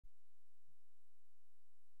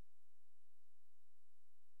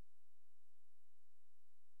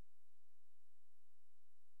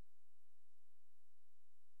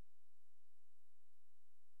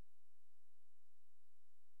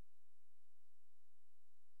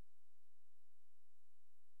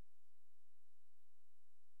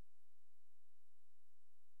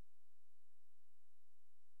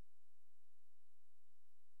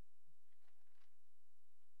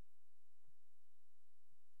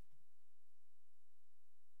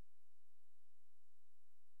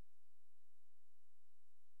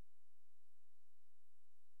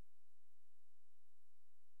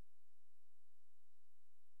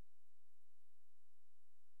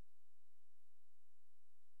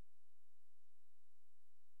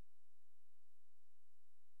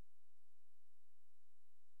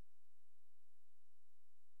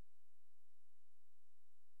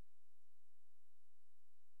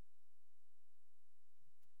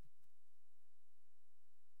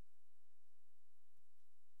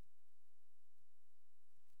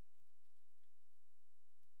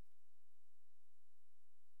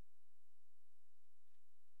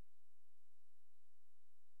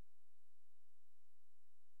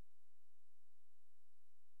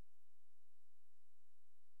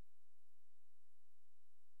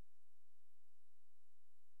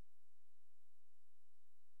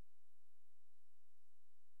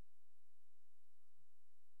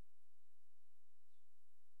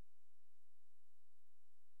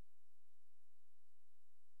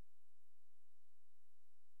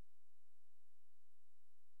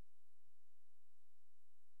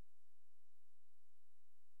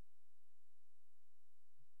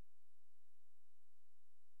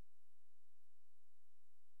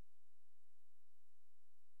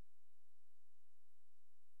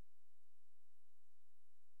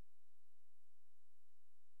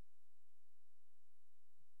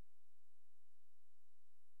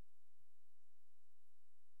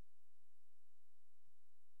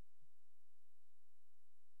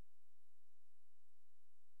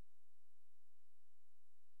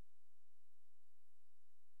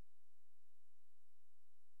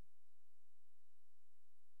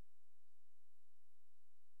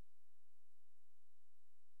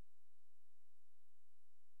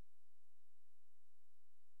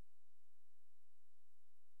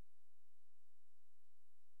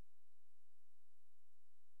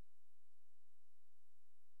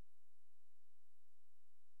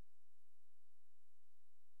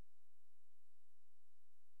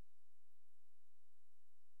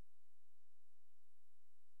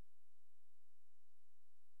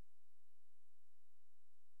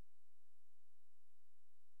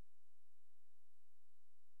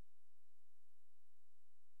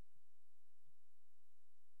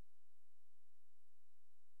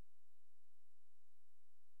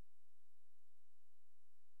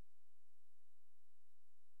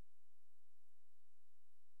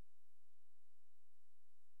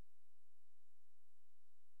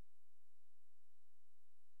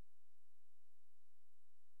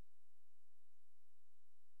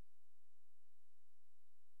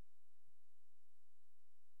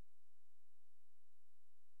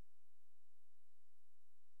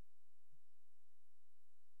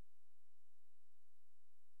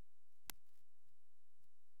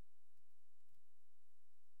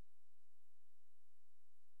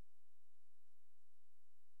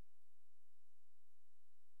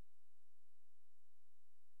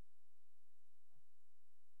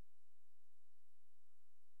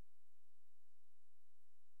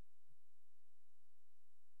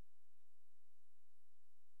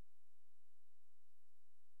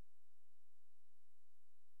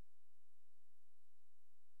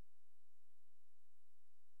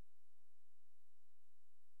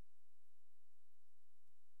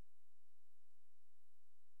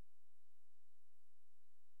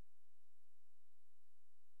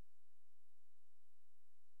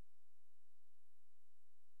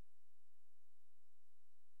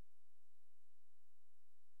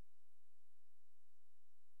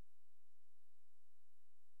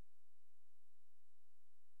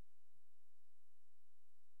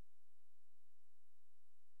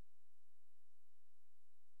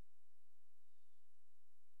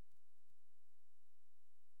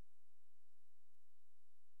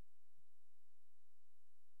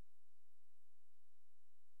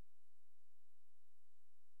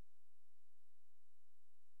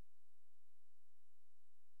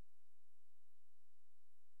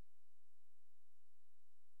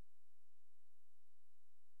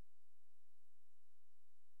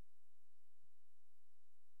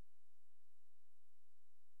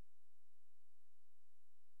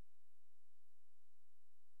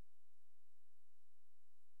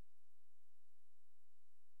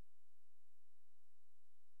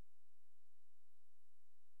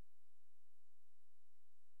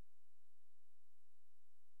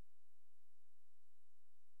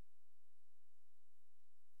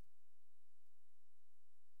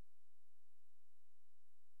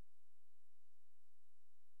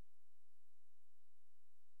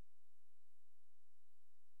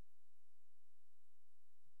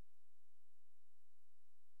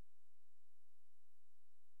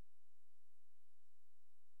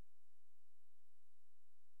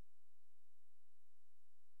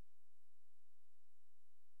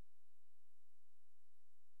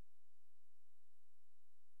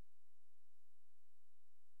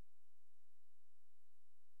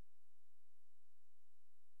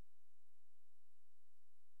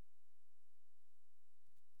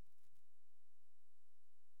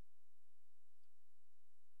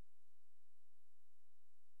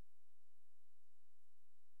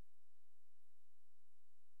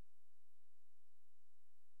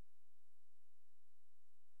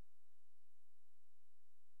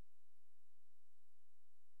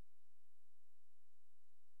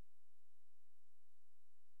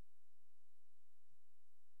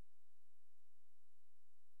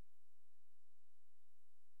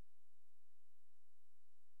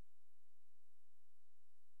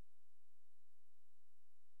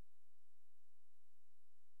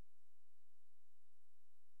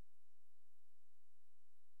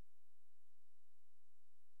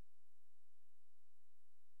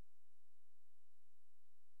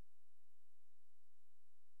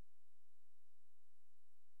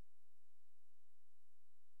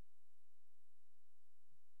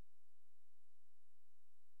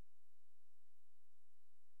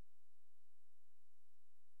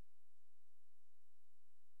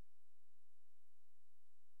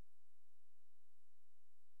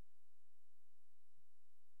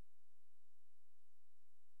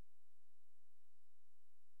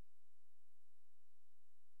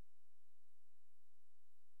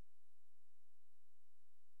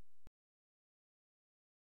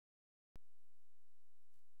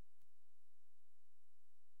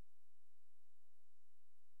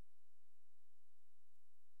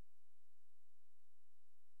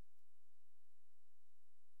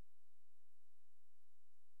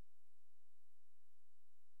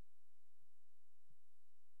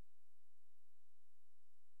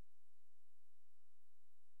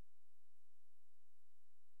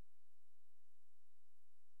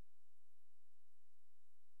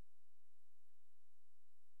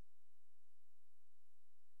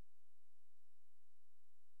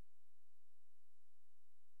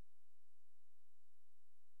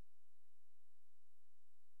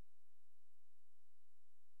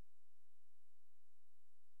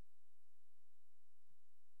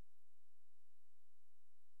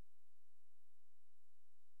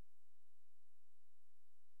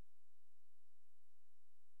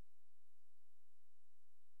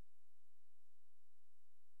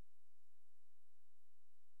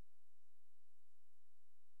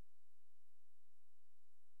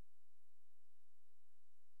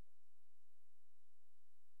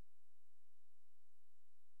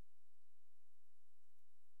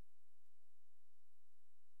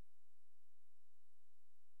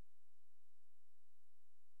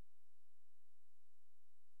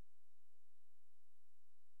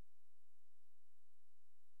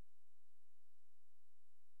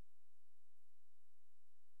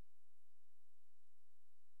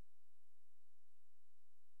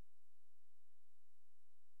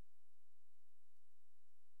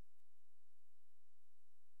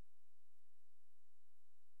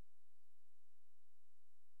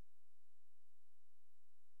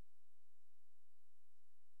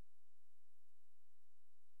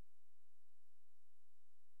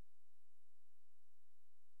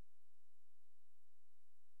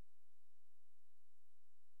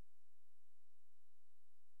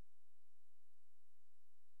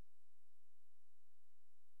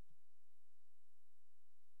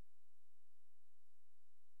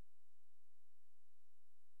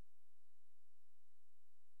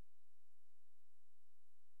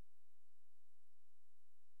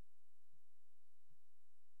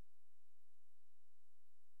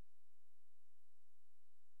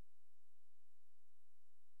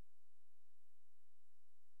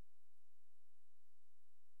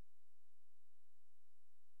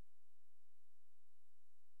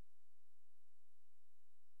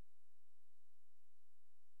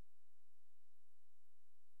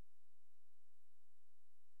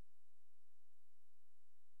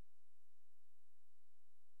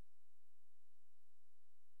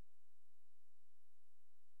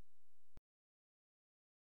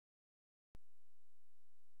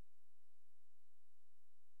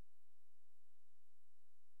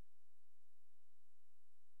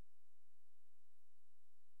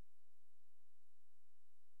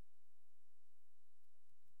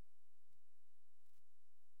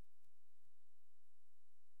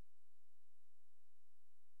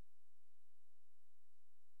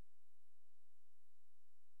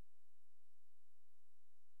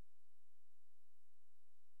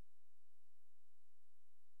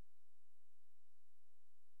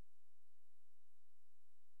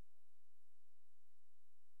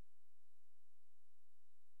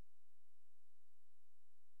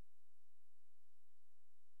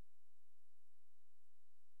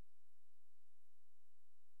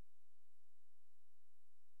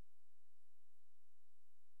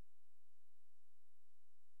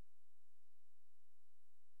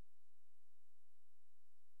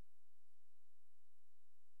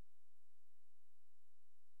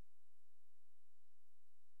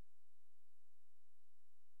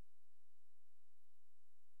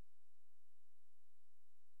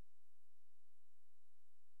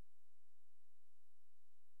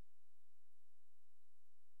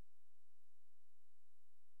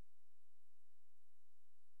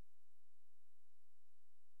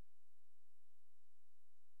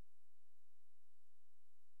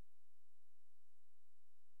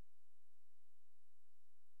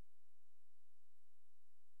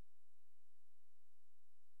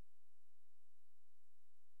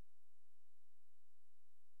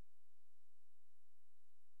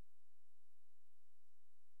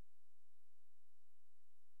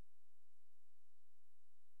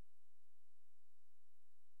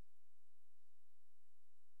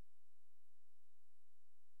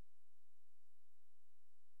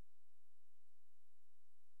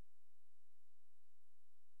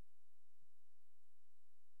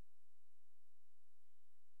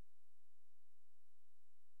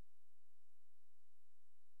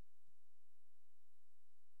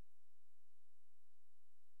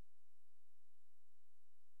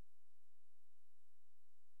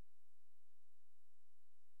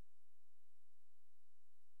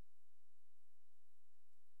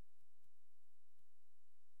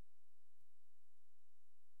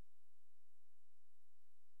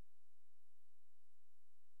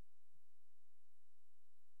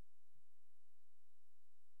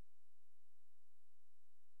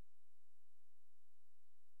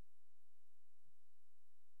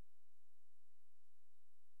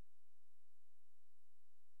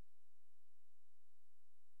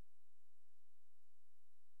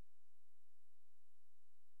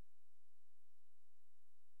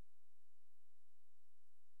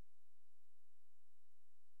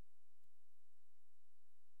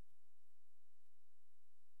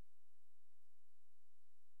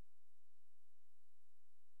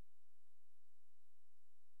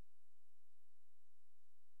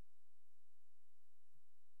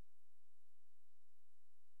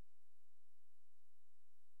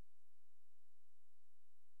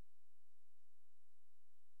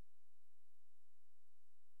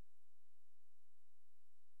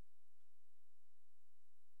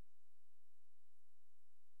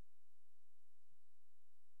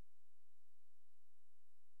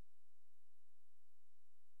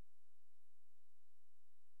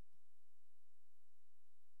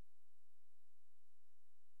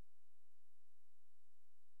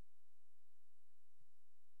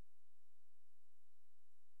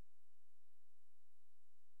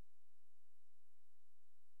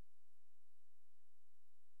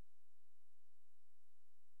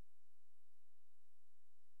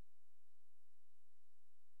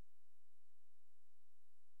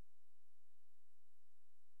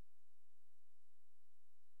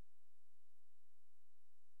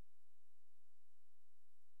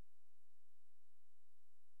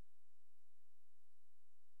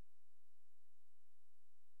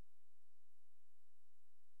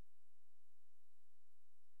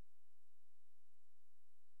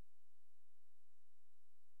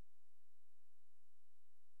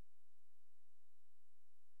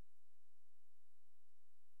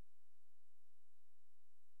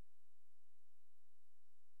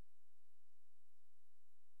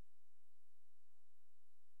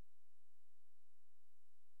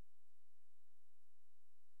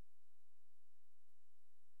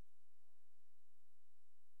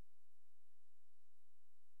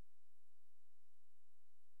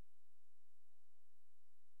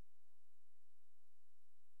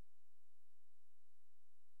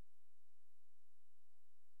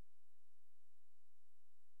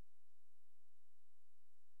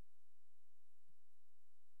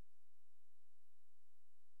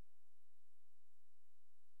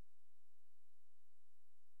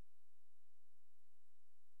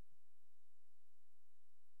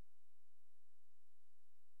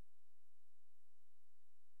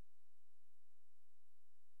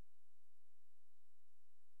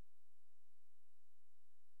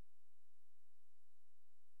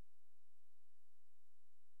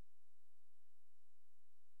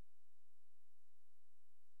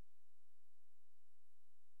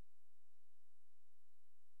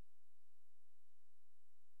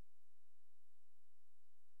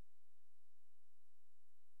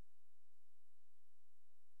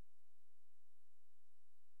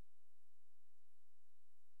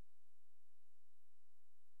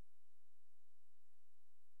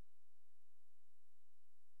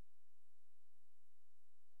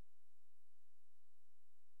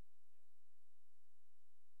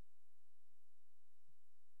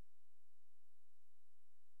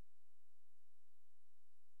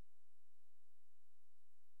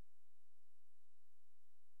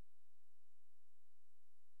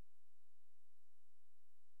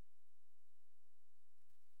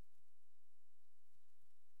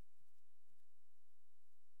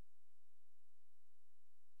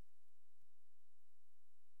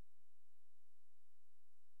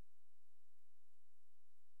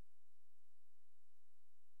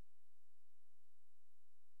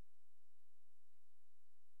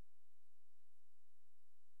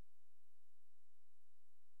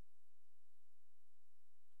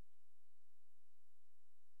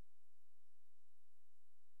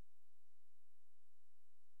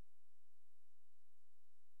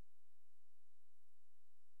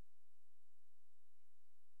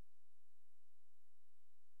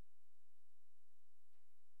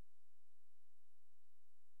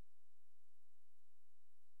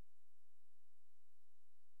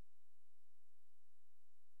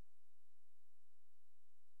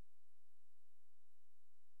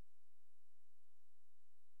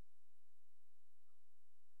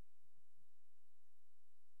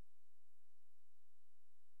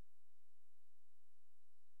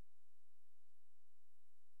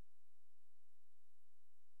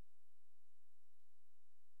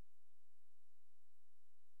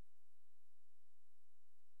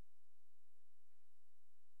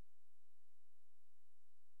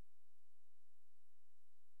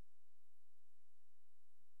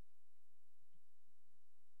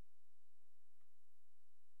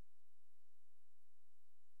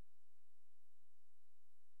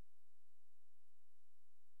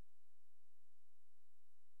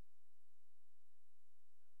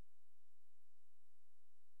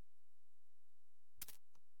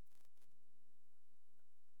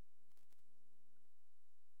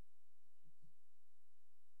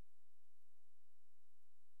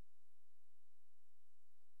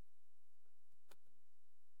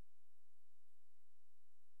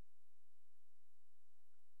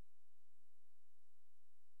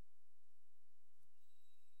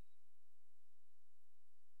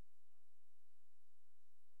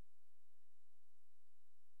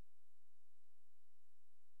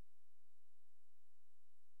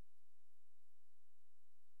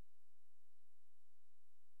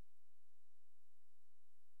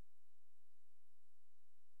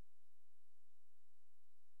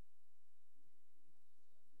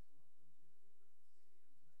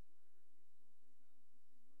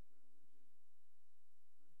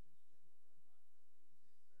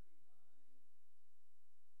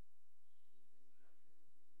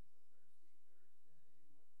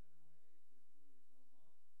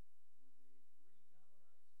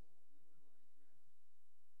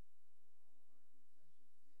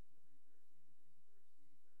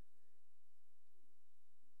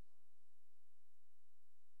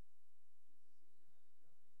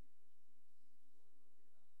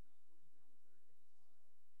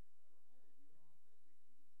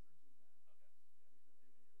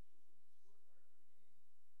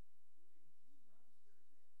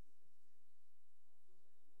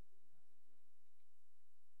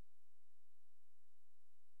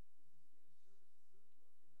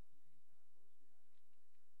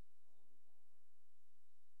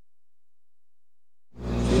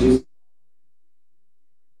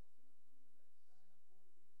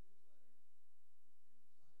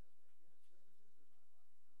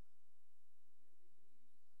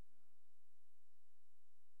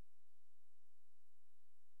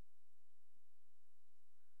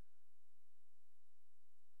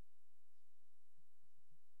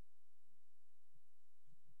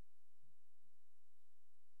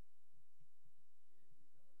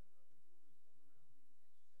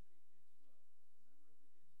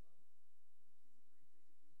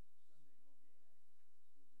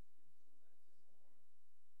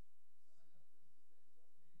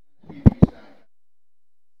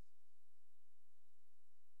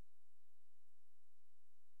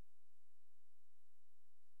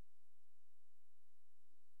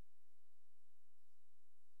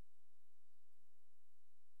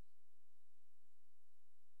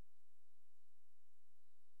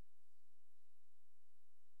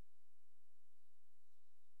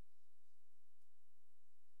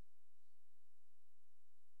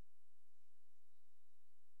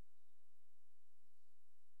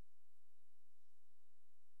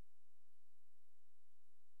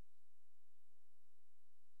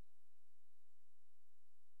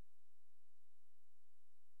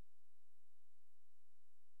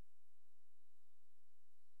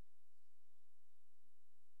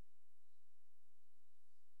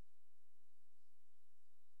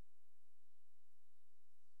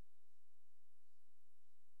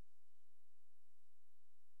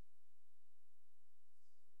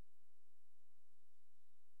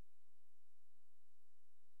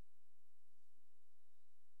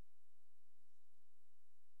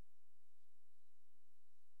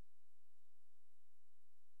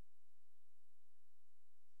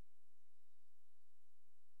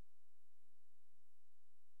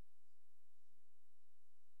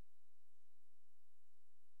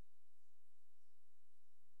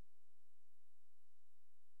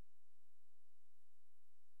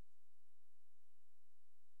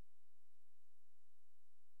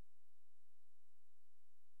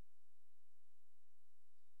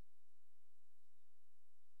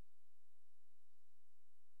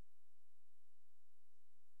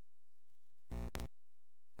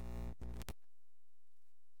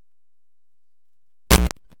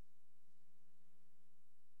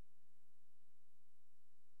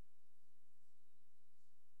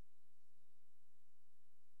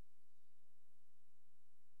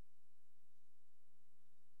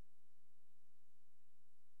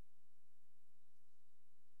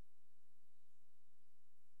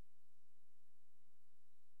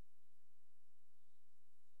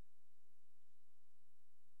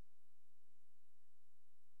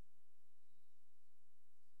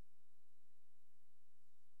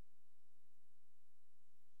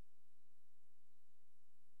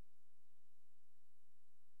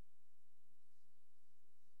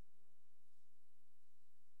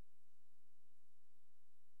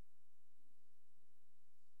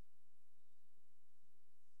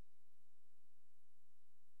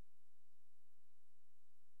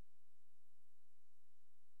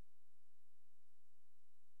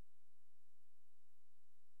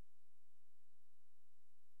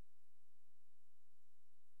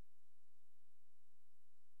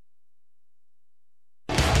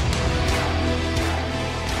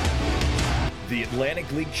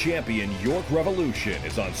Atlantic League champion York Revolution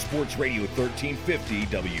is on Sports Radio 1350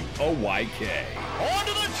 WOYK.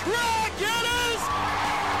 Onto the track, it is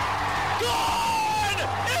gone!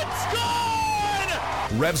 It's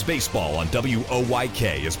gone! Revs Baseball on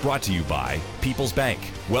WOYK is brought to you by People's Bank,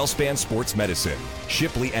 Wellspan Sports Medicine,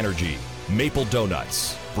 Shipley Energy, Maple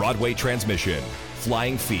Donuts, Broadway Transmission,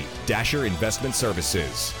 Flying Feet, Dasher Investment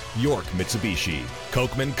Services, York Mitsubishi,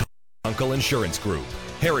 Kochman Uncle Insurance Group,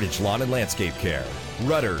 Heritage Lawn and Landscape Care,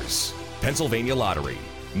 Rudders, Pennsylvania Lottery,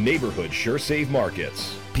 Neighborhood SureSave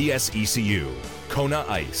Markets, PSECU, Kona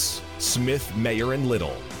Ice, Smith, Mayer and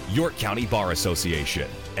Little, York County Bar Association,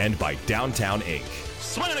 and by Downtown Inc.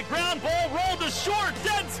 Swinging a ground ball, rolled to short,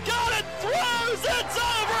 Dead's got it, throws, it's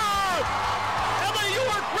over! And the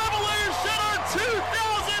York Revolution are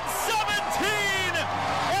 2017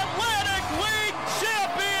 Atlantic League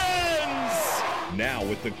champions! Now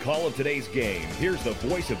with the call of today's game, here's the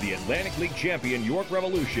voice of the Atlantic League champion York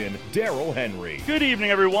Revolution, Daryl Henry. Good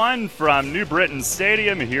evening, everyone, from New Britain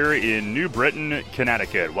Stadium here in New Britain,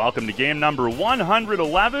 Connecticut. Welcome to game number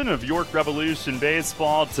 111 of York Revolution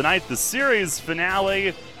Baseball. Tonight, the series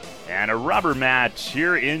finale and a rubber match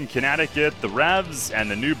here in Connecticut. The Revs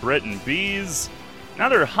and the New Britain Bees.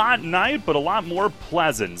 Another hot night, but a lot more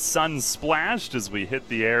pleasant. Sun splashed as we hit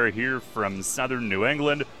the air here from southern New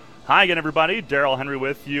England. Hi again, everybody. Daryl Henry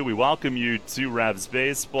with you. We welcome you to Revs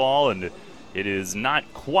Baseball, and it is not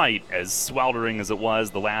quite as sweltering as it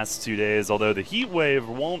was the last 2 days, although the heat wave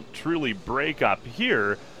won't truly break up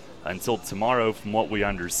here until tomorrow, from what we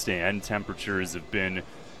understand. Temperatures have been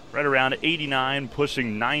right around 89,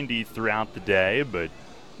 pushing 90 throughout the day, but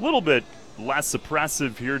a little bit less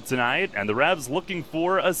oppressive here tonight, and the Revs looking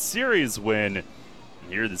for a series win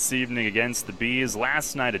here this evening against the Bees.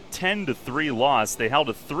 Last night, a 10-3 loss. They held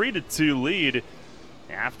a 3-2 lead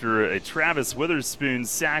after a Travis Witherspoon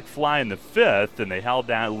sac fly in the fifth, and they held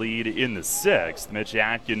that lead in the sixth. Mitch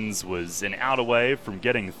Atkins was an out away from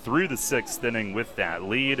getting through the sixth inning with that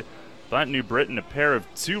lead, but New Britain, a pair of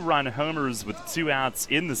two-run homers with 2 outs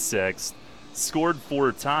in the sixth, scored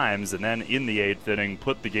 4 times, and then in the eighth inning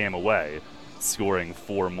put the game away, scoring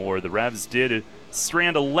 4 more. The Revs did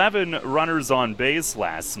strand 11 runners on base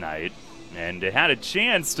last night, and had a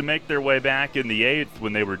chance to make their way back in the eighth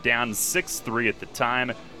when they were down 6-3 at the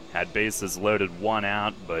time, had bases loaded, 1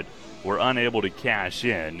 out, but were unable to cash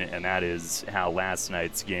in, and that is how last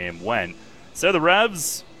night's game went. So the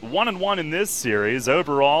Revs 1-1 in this series,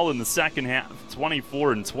 overall in the second half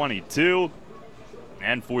 24-22,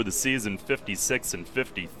 and for the season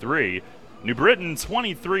 56-53. New Britain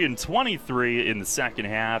 23-23 in the second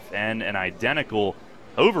half, and an identical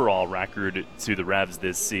overall record to the Revs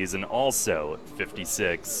this season, also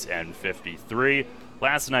 56-53.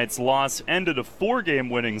 Last night's loss ended a 4-game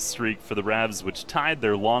winning streak for the Revs, which tied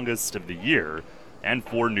their longest of the year. And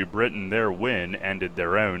for New Britain, their win ended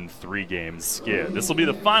their own 3-game skid. This will be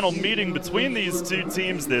the final meeting between these two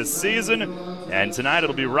teams this season, and tonight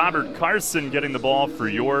it'll be Robert Carson getting the ball for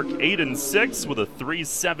York, 8-6 with a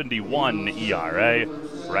 3.71 ERA.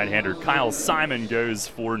 Right-hander Kyle Simon goes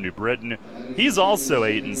for New Britain. He's also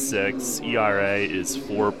 8-6. ERA is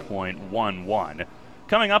 4.11.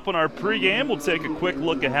 Coming up on our pregame, we'll take a quick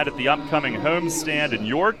look ahead at the upcoming homestand in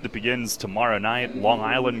York that begins tomorrow night. Long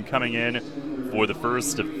Island coming in for the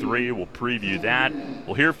first of 3. We'll preview that.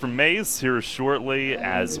 We'll hear from Mace here shortly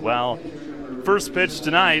as well. First pitch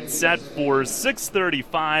tonight set for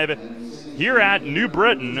 6:35 here at New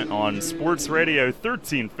Britain on Sports Radio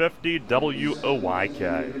 1350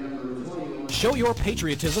 WOYK. Show your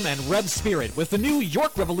patriotism and Rev spirit with the new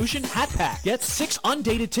York Revolution Hat Pack. Get 6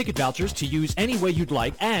 undated ticket vouchers to use any way you'd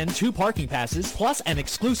like and 2 parking passes, plus an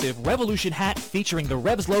exclusive Revolution hat featuring the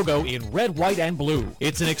Revs logo in red, white, and blue.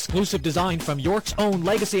 It's an exclusive design from York's own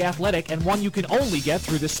Legacy Athletic and one you can only get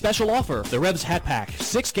through this special offer. The Revs Hat Pack.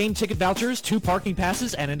 6 game ticket vouchers, 2 parking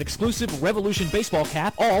passes, and an exclusive Revolution baseball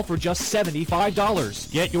cap, all for just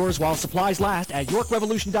 $75. Get yours while supplies last at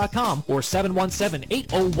YorkRevolution.com or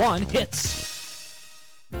 717-801-HITS.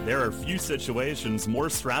 There are few situations more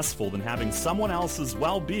stressful than having someone else's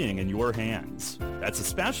well-being in your hands. That's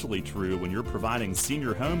especially true when you're providing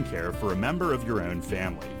senior home care for a member of your own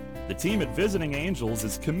family. The team at Visiting Angels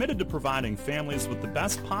is committed to providing families with the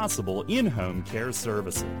best possible in-home care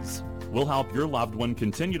services. We'll help your loved one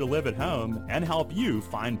continue to live at home and help you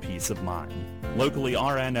find peace of mind. Locally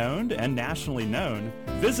RN-owned and nationally known,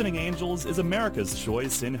 Visiting Angels is America's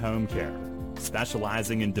choice in home care.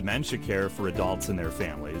 Specializing in dementia care for adults and their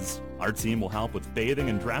families, our team will help with bathing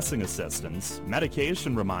and dressing assistance,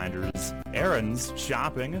 medication reminders, errands,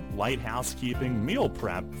 shopping, light housekeeping, meal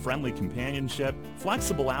prep, friendly companionship,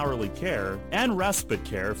 flexible hourly care, and respite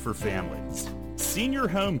care for families. Senior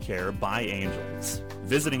Home Care by Angels.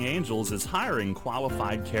 Visiting Angels is hiring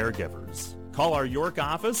qualified caregivers. Call our York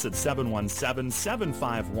office at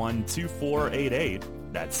 717-751-2488.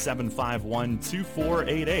 That's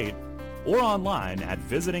 751-2488. Or online at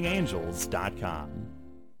visitingangels.com.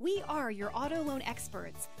 We are your auto loan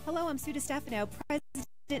experts. Hello, I'm Sue DeStefano, President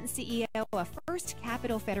and CEO of First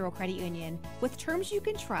Capital Federal Credit Union. With terms you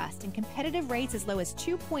can trust and competitive rates as low as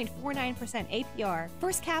 2.49% APR,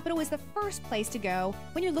 First Capital is the first place to go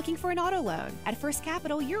when you're looking for an auto loan. At First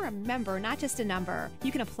Capital, you're a member, not just a number.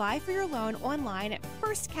 You can apply for your loan online at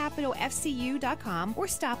firstcapitalfcu.com or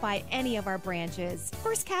stop by any of our branches.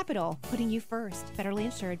 First Capital, putting you first. Federally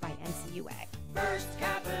insured by NCUA. First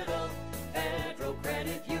Capital Federal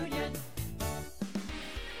Credit Union.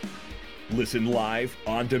 Listen live,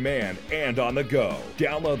 on demand, and on the go.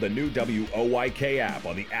 Download the new WOYK app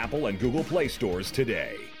on the Apple and Google Play stores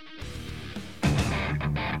today.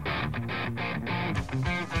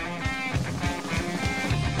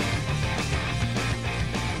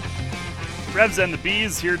 Revs and the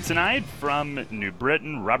Bees here tonight from New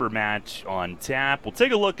Britain. Rubber match on tap. We'll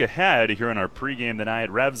take a look ahead here in our pregame tonight.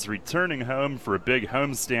 Revs returning home for a big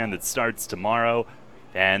homestand that starts tomorrow.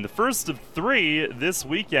 And the first of three this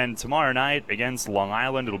weekend, tomorrow night against Long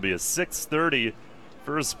Island. It'll be a 6:30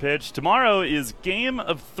 first pitch. Tomorrow is Game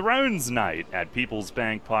of Thrones night at People's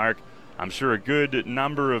Bank Park. I'm sure a good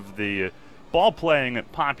number of the ball-playing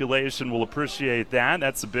population will appreciate that.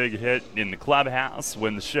 That's a big hit in the clubhouse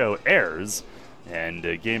when the show airs. And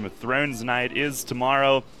Game of Thrones night is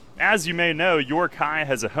tomorrow. As you may know, York High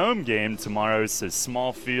has a home game tomorrow, so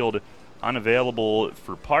small field unavailable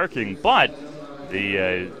for parking. But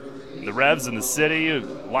the Revs in the city,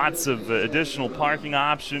 lots of additional parking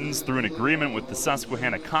options through an agreement with the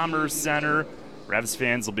Susquehanna Commerce Center. Revs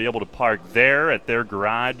fans will be able to park there at their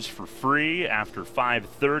garage for free after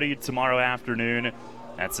 5:30 tomorrow afternoon.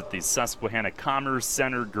 That's at the Susquehanna Commerce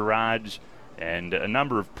Center garage, and a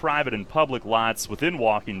number of private and public lots within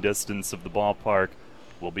walking distance of the ballpark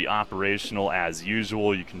will be operational as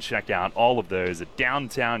usual. You can check out all of those at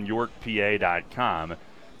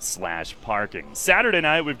downtownyorkpa.com/parking. Saturday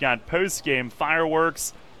night, we've got post-game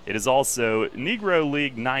fireworks. It is also Negro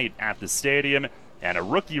League night at the stadium and a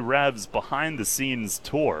Rookie Revs behind-the-scenes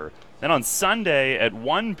tour. Then on Sunday at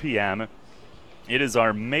 1 p.m., it is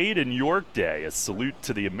our Made in York Day, a salute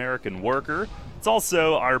to the American worker. It's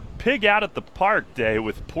also our Pig Out at the Park Day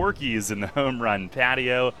with Porky's in the home run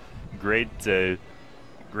patio. Great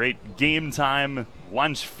game time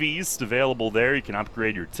lunch feast available there. You can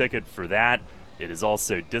upgrade your ticket for that. It is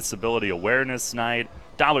also Disability Awareness Night,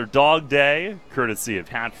 Dollar Dog Day, courtesy of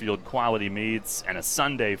Hatfield Quality Meats, and a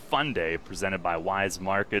Sunday Fun Day presented by Wise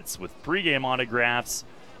Markets with pregame autographs,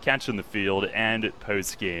 catch in the field, and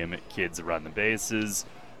postgame Kids Run the Bases.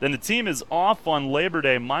 Then the team is off on Labor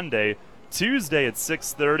Day Monday. Tuesday at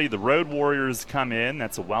 6:30, the Road Warriors come in.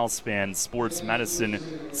 That's a Wellspan Sports Medicine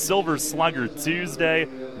Silver Slugger Tuesday.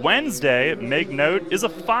 Wednesday, make note, is a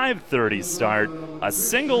 5:30 start. A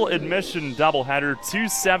single admission doubleheader, 2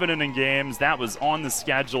 7-inning games. That was on the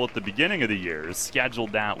schedule at the beginning of the year,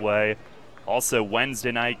 scheduled that way. Also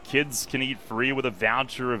Wednesday night, kids can eat free with a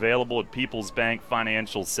voucher available at People's Bank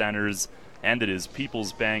Financial Centers. And it is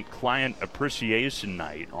People's Bank Client Appreciation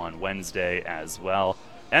Night on Wednesday as well.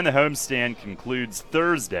 And the homestand concludes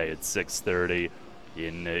Thursday at 6:30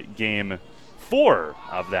 in Game 4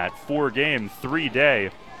 of that 4-game,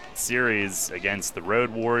 3-day series against the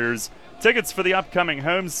Road Warriors. Tickets for the upcoming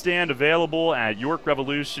homestand available at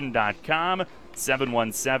YorkRevolution.com,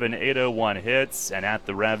 717-801-HITS, and at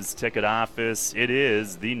the Revs ticket office. It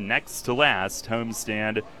is the next to last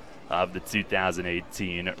homestand of the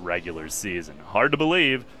 2018 regular season. Hard to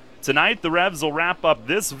believe. Tonight, the Revs will wrap up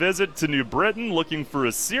this visit to New Britain looking for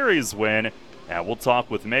a series win. And we'll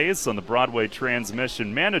talk with Mace on the Broadway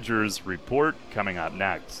Transmission Managers Report coming up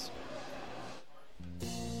next.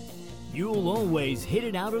 You'll always hit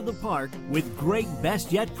it out of the park with great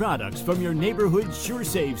Best Yet products from your neighborhood Sure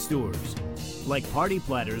Save stores. Like party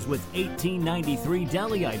platters with $18.93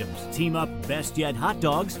 deli items. Team up Best Yet hot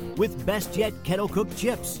dogs with Best Yet kettle cooked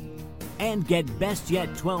chips. And get Best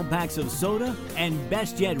Yet 12 packs of soda and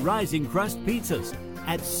Best Yet Rising Crust pizzas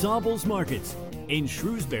at Saubles Markets in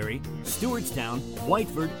Shrewsbury, Stewartstown,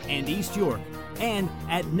 Whiteford, and East York. And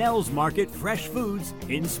at Nell's Market Fresh Foods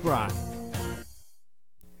in Spry.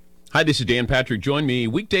 Hi, this is Dan Patrick. Join me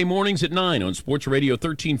weekday mornings at 9 on Sports Radio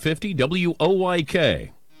 1350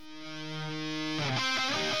 WOYK.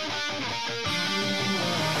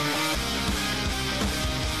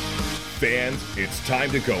 Fans, it's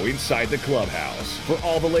time to go inside the clubhouse for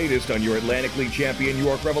all the latest on your Atlantic League champion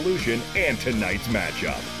York Revolution and tonight's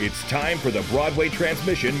matchup. It's time for the Broadway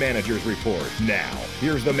Transmission Managers Report. Now,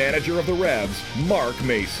 here's the manager of the Revs, Mark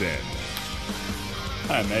Mason.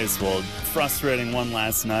 All right, Mace, well, frustrating one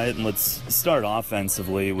last night, and let's start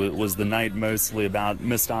offensively. Was the night mostly about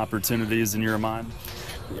missed opportunities in your mind?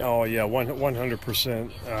 Oh, yeah,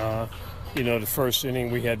 100%. The first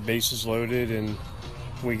inning we had bases loaded, and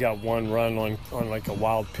we got one run on like a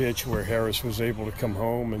wild pitch where Harris was able to come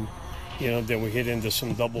home, and then we hit into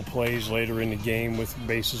some double plays later in the game with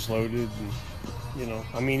bases loaded,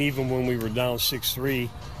 and even when we were down 6-3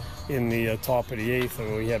 in the top of the eighth,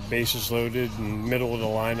 we had bases loaded and middle of the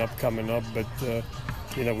lineup coming up, but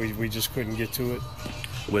we just couldn't get to it.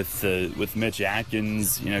 With Mitch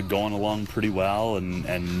Atkins, going along pretty well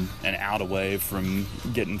and out away from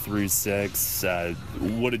getting through six,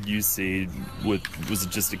 what did you see? Was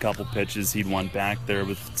it just a couple pitches he'd want back there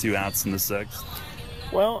with 2 outs in the sixth?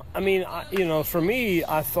 Well, for me,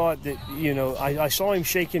 I thought that, I saw him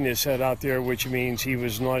shaking his head out there, which means he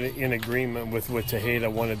was not in agreement with what Tejeda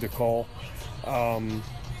wanted to call. And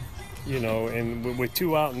with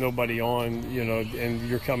 2 out and nobody on, and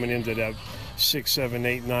you're coming into that 6, 7,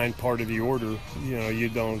 8, 9 part of the order, you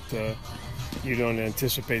don't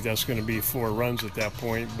anticipate that's going to be 4 runs at that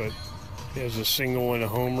point. But there's a single and a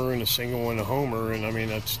homer and a single and a homer, and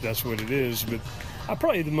that's what it is. But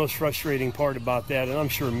probably the most frustrating part about that, and I'm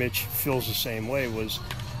sure Mitch feels the same way, was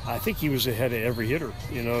I think he was ahead of every hitter.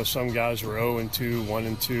 Some guys were 0-2,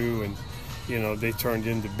 1-2, and they turned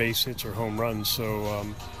into base hits or home runs. So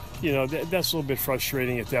that's a little bit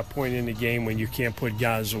frustrating at that point in the game when you can't put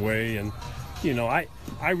guys away. And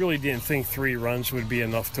I really didn't think 3 runs would be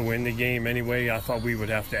enough to win the game anyway. I thought we would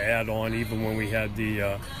have to add on even when we had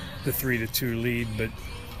the 3-2 lead, but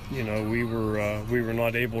we were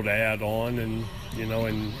not able to add on, and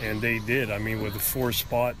and they did. With a 4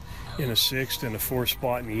 spot in a 6th and a 4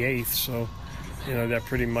 spot in the 8th, so that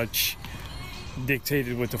pretty much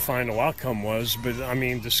dictated what the final outcome was. But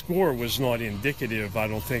the score was not indicative, I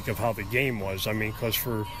don't think, of how the game was. Because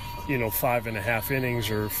for 5.5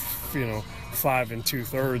 innings or 5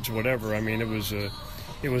 2/3, whatever.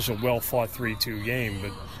 It was a well-fought 3-2 game,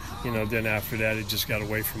 but then after that it just got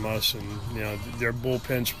away from us, and their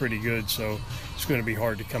bullpen's pretty good, so it's going to be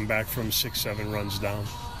hard to come back from 6, 7 runs down.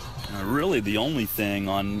 Really, the only thing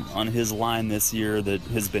on his line this year that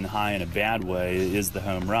has been high in a bad way is the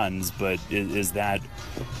home runs, but is that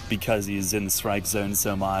because he's in the strike zone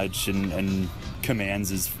so much and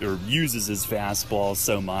uses his fastball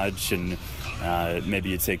so much, and maybe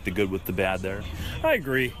you take the good with the bad there? I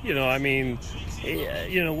agree. When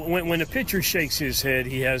a pitcher shakes his head,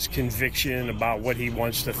 he has conviction about what he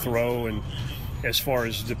wants to throw, and as far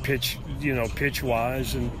as the pitch,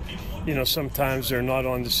 pitch-wise, and sometimes they're not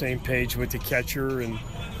on the same page with the catcher, and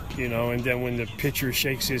and then when the pitcher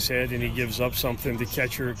shakes his head and he gives up something, the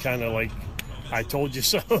catcher kind of like, I told you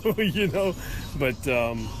so, But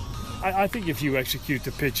I think if you execute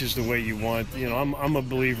the pitches the way you want, I'm a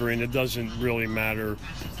believer in it doesn't really matter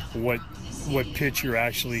what pitch you're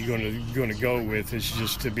actually going to go with. It's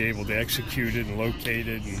just to be able to execute it and locate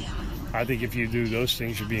it, and I think if you do those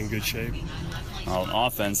things, you'll be in good shape. Well,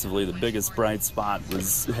 offensively, the biggest bright spot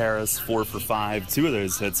was Harris, 4 for 5. 2 of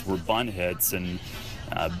those hits were bunt hits, and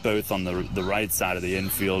both on the right side of the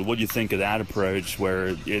infield. What do you think of that approach, where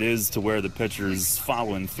it is to where the pitcher's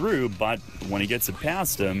following through, but when he gets it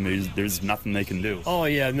past him, there's nothing they can do? Oh,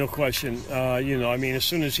 yeah, no question. As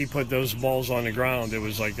soon as he put those balls on the ground, it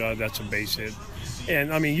was like, that's a base hit.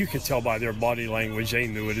 And you could tell by their body language, they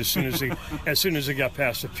knew it. As soon as it got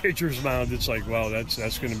past the pitcher's mound, it's like, well,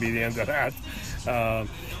 that's going to be the end of that. But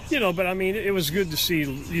it was good to see,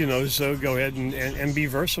 so go ahead and be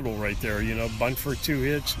versatile right there. Bunt for 2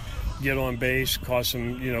 hits, get on base, cause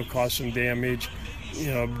some damage,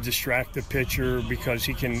 distract the pitcher because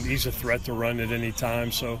he's a threat to run at any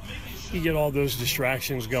time. So you get all those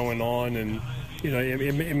distractions going on, and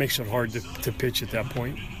it makes it hard to pitch at that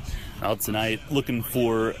point. Well, tonight, looking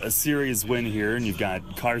for a series win here, and you've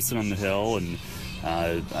got Carson on the hill, and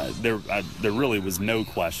there really was no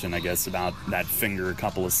question, I guess, about that finger a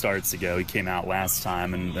couple of starts ago. He came out last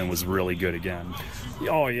time and was really good again.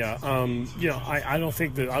 Oh yeah, I don't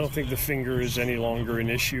think the finger is any longer an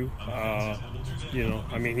issue.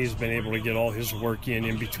 He's been able to get all his work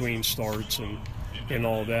in between starts and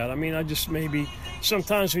all that. I just maybe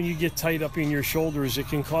sometimes when you get tight up in your shoulders, it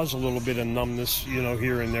can cause a little bit of numbness,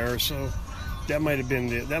 here and there. So that might have been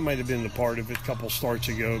the part of it a couple starts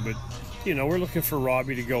ago. But we're looking for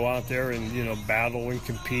Robbie to go out there and battle and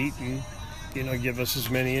compete, and give us as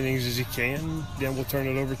many innings as he can. Then we'll turn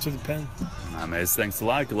it over to the pen. Mace, thanks a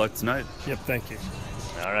lot. Good luck tonight. Yep, thank you.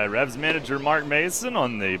 All right, Revs manager Mark Mason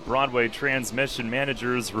on the Broadway Transmission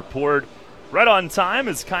Managers Report. Right on time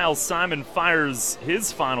as Kyle Simon fires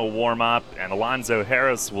his final warm-up, and Alonzo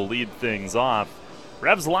Harris will lead things off.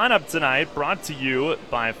 Revs lineup tonight brought to you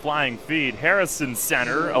by Flying Feet. Harris in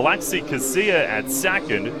center, Alexi Casilla at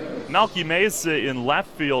second, Melky Mesa in left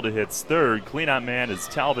field hits third. Cleanup man is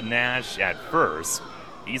Talvin Nash at first.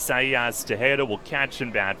 Isaias Tejeda will catch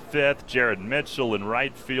and bat fifth. Jared Mitchell in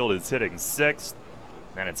right field is hitting sixth.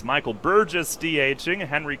 Then it's Michael Burgess DHing,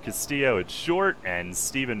 Henry Castillo at short, and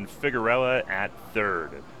Steven Figueroa at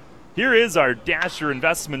third. Here is our Dasher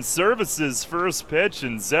Investment Services first pitch,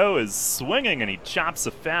 and Zoe is swinging, and he chops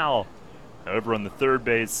a foul. Over on the third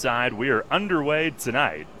base side, we are underway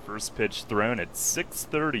tonight. First pitch thrown at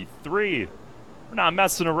 6:33. We're not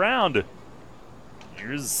messing around.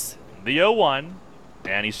 Here's the 0-1,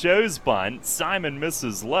 and he shows bunt. Simon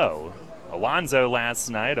misses low. Alonzo last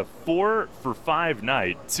night, a 4-for-5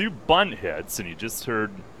 night, 2 bunt hits, and you just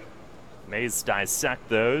heard Mays dissect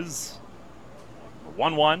those.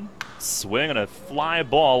 1-1, swing and a fly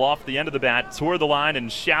ball off the end of the bat toward the line and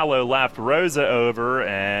shallow left. Rosa over,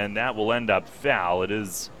 and that will end up foul. It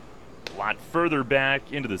is a lot further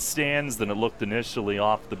back into the stands than it looked initially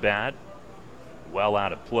off the bat. Well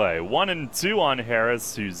out of play. 1-2 on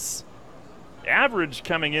Harris, whose average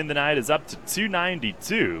coming in tonight is up to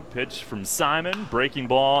 292. Pitch from Simon, breaking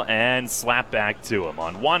ball, and slap back to him.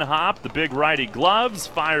 On one hop, the big righty gloves,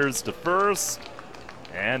 fires to first,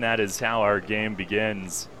 and that is how our game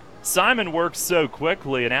begins. Simon works so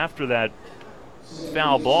quickly, and after that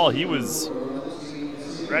foul ball, he was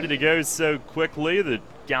ready to go so quickly that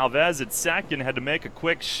Galvez at second had to make a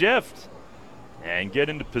quick shift and get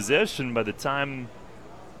into position by the time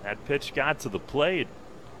that pitch got to the plate.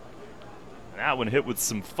 That one hit with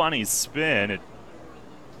some funny spin. It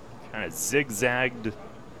kind of zigzagged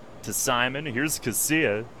to Simon. Here's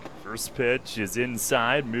Casilla. First pitch is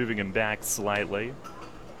inside, moving him back slightly.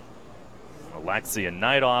 Alexi a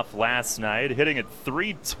night off last night, hitting at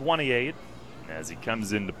 328 as he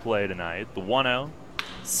comes into play tonight. The 1-0,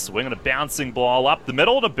 swinging a bouncing ball up the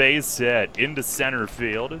middle and a base hit into center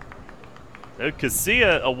field. So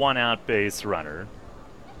Casilla a one-out base runner.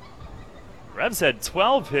 Revs had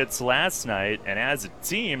 12 hits last night, and as a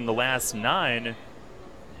team, the last 9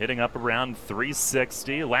 hitting up around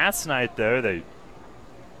 360. Last night, though, they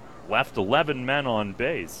left 11 men on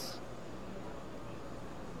base.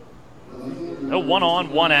 A 1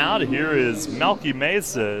 on, 1 out. Here is Melky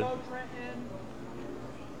Mesa.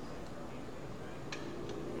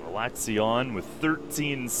 Alexi on with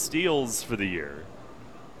 13 steals for the year.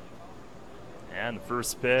 And the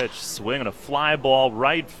first pitch, swinging a fly ball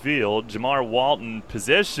right field. Jamar Walton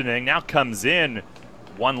positioning, now comes in.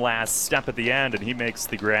 One last step at the end, and he makes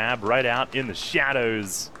the grab right out in the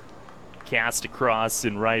shadows. Cast across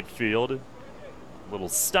in right field. Little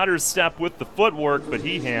stutter step with the footwork, but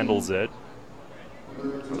he handles it.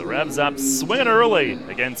 The Revs up, swinging early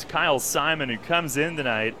against Kyle Simon, who comes in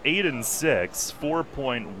tonight 8-6,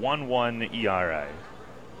 4.11 ERA.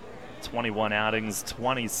 21 outings,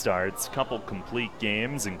 20 starts, couple complete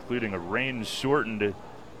games, including a rain-shortened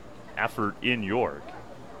effort in York.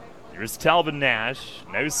 Here's Talvin Nash,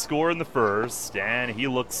 no score in the first, and he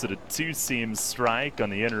looks at a two-seam strike on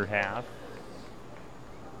the inner half.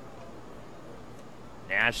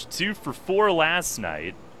 Nash 2 for 4 last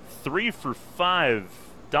night, 3 for 5,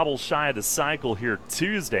 double shy of the cycle here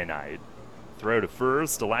Tuesday night. Throw to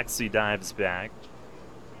first, Alexi dives back.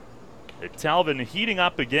 Talvin heating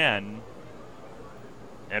up again,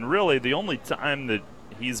 and really the only time that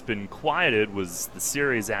he's been quieted was the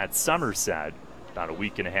series at Somerset about a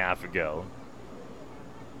week and a half ago.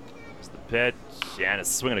 There's the pitch, and a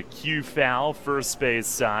swing and a cue foul, first base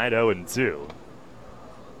side, 0-2.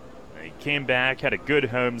 He came back, had a good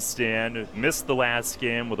homestand, missed the last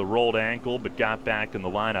game with a rolled ankle, but got back in the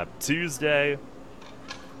lineup Tuesday.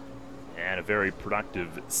 And a very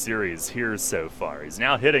productive series here so far. He's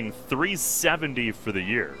now hitting 370 for the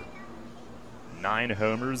year. 9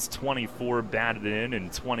 homers, 24 batted in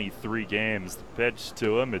 23 games. The pitch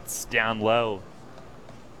to him, it's down low.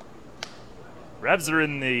 Revs are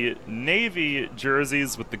in the navy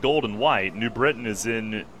jerseys with the gold and white. New Britain is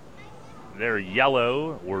in their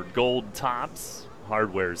yellow or gold tops.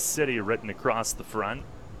 Hardware City written across the front.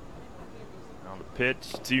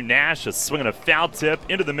 Pitch to Nash, a swing and a foul tip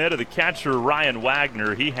into the mid of the catcher, Ryan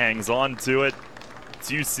Wagner. He hangs on to it.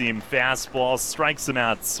 Two-seam fastball, strikes him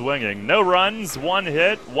out swinging. No runs, 1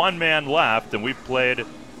 hit, 1 man left, and we've played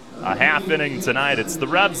a half inning tonight. It's the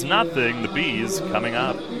Revs nothing, the Bees coming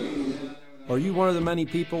up. Are you one of the many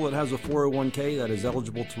people that has a 401k that is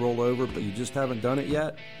eligible to roll over, but you just haven't done it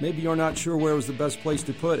yet? Maybe you're not sure where was the best place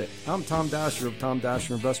to put it. I'm Tom Dasher of Tom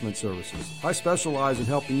Dasher Investment Services. I specialize in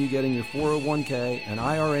helping you getting your 401k and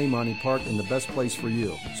IRA money parked in the best place for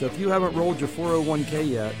you. So if you haven't rolled your 401k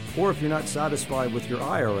yet, or if you're not satisfied with your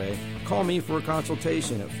IRA, call me for a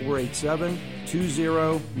consultation at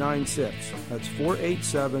 487-2096. That's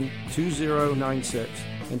 487-2096.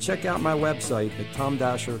 And check out my website at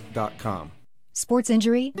tomdasher.com. Sports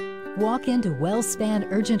injury? Walk into WellSpan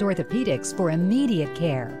Urgent Orthopedics for immediate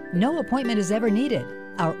care. No appointment is ever needed.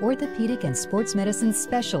 Our orthopedic and sports medicine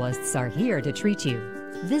specialists are here to treat you.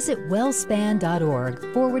 Visit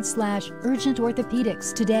wellspan.org/urgent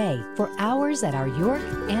orthopedics today for hours at our York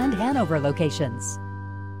and Hanover locations.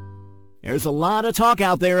 There's a lot of talk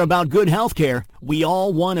out there about good health care. We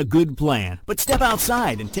all want a good plan. But step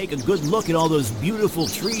outside and take a good look at all those beautiful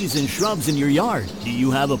trees and shrubs in your yard. Do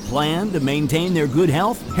you have a plan to maintain their good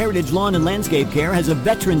health? Heritage Lawn and Landscape Care has a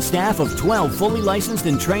veteran staff of 12 fully licensed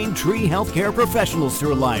and trained tree health care professionals to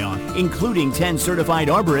rely on, including 10 certified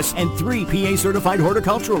arborists and 3 PA certified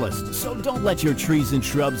horticulturalists. So don't let your trees and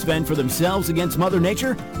shrubs fend for themselves against Mother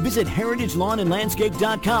Nature. Visit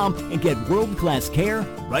heritagelawnandlandscape.com and get world-class care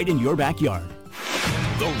right in your backyard.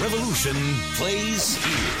 The Revolution plays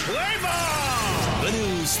here. Play ball! The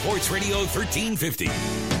new Sports Radio 1350.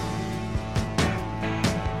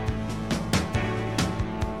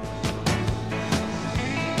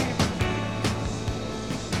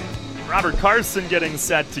 Robert Carson getting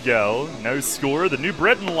set to go. No score. The New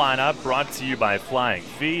Britain lineup brought to you by Flying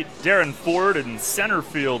Feet. Darren Ford in center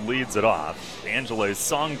field leads it off. Angelo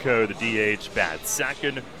Sonko, the DH, bats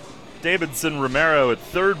second. Davidson Romero at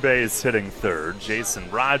third base hitting third. Jason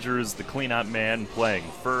Rogers, the cleanup man, playing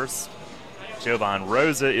first. Jovan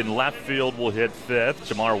Rosa in left field will hit fifth.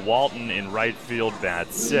 Jamar Walton in right field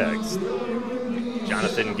bats sixth.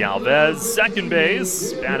 Jonathan Galvez, second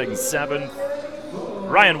base, batting seventh.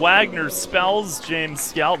 Ryan Wagner spells James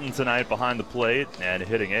Skelton tonight behind the plate and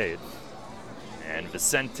hitting eighth. And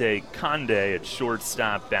Vicente Conde at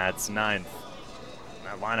shortstop bats ninth.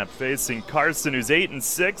 That lineup facing Carson, who's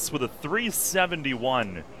 8-6 with a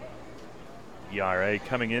 3.71 ERA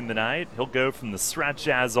coming in tonight. He'll go from the stretch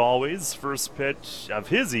as always. First pitch of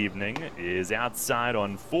his evening is outside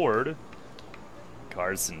on Ford.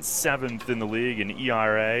 Carson 7th in the league in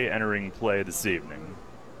ERA entering play this evening.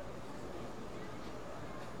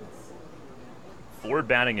 Ford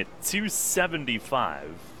batting at 275.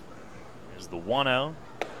 There's the 1-0.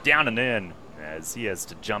 Down and in as he has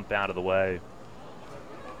to jump out of the way.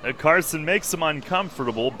 Carson makes him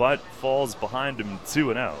uncomfortable, but falls behind him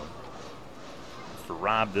 2-0. For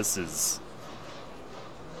Rob, this is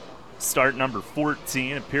start number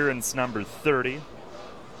 14, appearance number 30.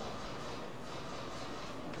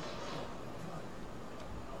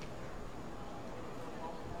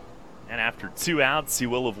 And after 2 outs, he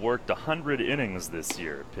will have worked 100 innings this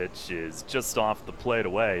year. Pitch is just off the plate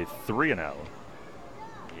away, 3-0.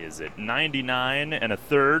 He is at 99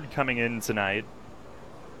 1/3 coming in tonight.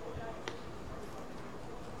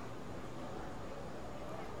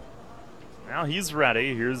 Now he's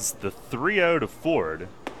ready. Here's the 3-0 to Ford.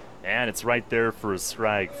 And it's right there for a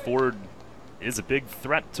strike. Ford is a big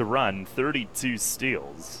threat to run, 32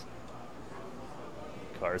 steals.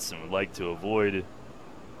 Carson would like to avoid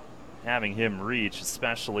having him reach,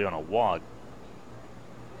 especially on a walk.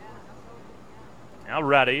 Now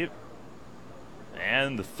ready.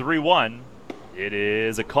 And the 3-1. It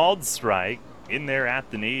is a called strike in there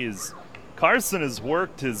at the knees. Carson has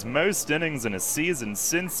worked his most innings in a season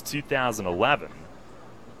since 2011.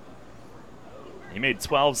 He made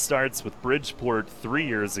 12 starts with Bridgeport 3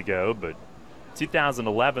 years ago, but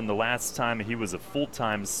 2011, the last time he was a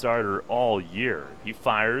full-time starter all year. He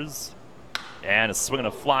fires, and a swing and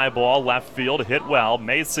a fly ball left field, hit well.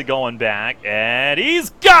 Mesa going back, and he's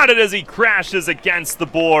got it as he crashes against the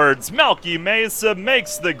boards. Melky Mesa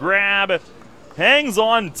makes the grab, hangs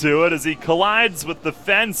on to it as he collides with the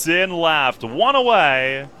fence in left. One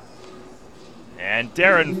away. And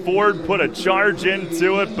Darren Ford put a charge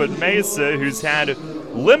into it, but Mesa, who's had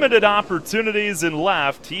limited opportunities in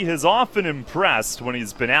left, he has often impressed when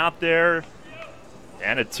he's been out there.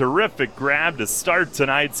 And a terrific grab to start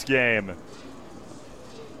tonight's game.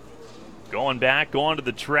 Going back onto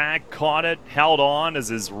the track, caught it, held on as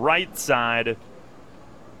his right side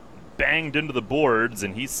banged into the boards,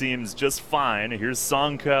 and he seems just fine. Here's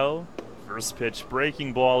Sonko. First pitch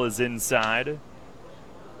breaking ball is inside.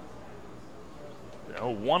 So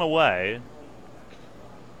 1 away.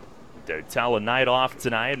 Dotel a night off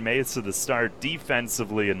tonight. Mesa the start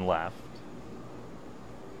defensively in left.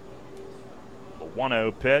 The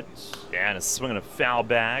 1-0 pitch, and a swing and a foul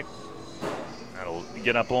back. That'll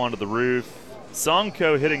get up onto the roof.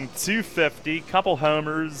 Sonko hitting .250, couple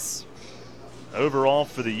homers overall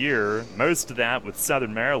for the year. Most of that with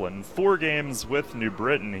Southern Maryland. 4 games with New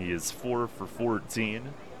Britain, he is 4 for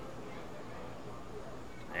 14.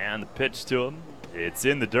 And the pitch to him, it's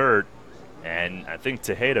in the dirt, and I think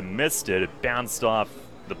Tejeda missed it. It bounced off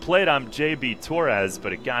the plate on J.B. Torres,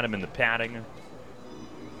 but it got him in the padding.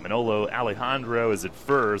 Manolo Alejandro is at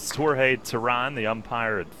first. Jorge Terran, the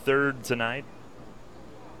umpire, at third tonight.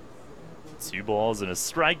 2 balls and a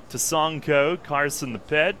strike to Sonko. Carson the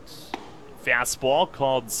pitch. Fastball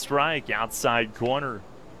called strike, outside corner.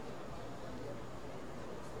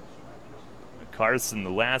 Carson, the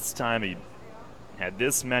last time he had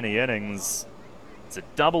this many innings, it's a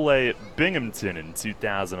Double-A at Binghamton in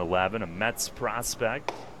 2011, a Mets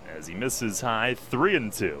prospect, as he misses high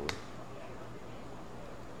 3-2.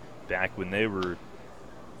 Back when they were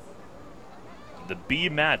the B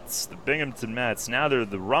Mets, the Binghamton Mets. Now they're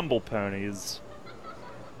the Rumble Ponies.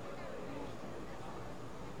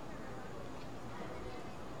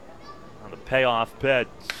 On the payoff pitch,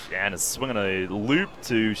 and a swing and a loop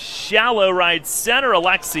to shallow right center.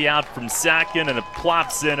 Alexi out from second, and it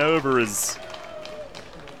plops in over his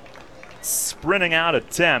sprinting out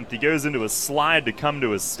attempt. He goes into a slide to come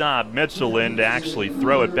to a stop. Mitchell in to actually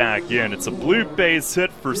throw it back in. It's a blue base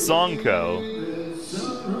hit for Sonko.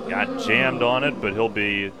 Got jammed on it, but he'll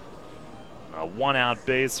be a 1-out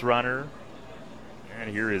base runner. And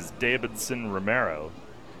here is Davidson Romero.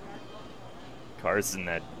 Carson,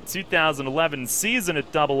 that 2011 season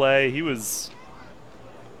at Double-A, he was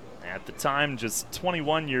at the time just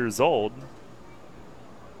 21 years old.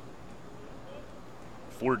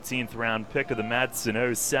 14th round pick of the Mets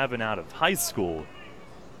in 07 out of high school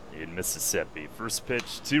in Mississippi. First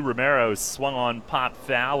pitch to Romero, swung on, pop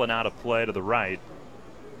foul, and out of play to the right.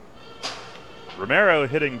 Romero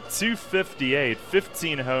hitting .258,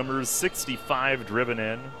 15 homers, 65 driven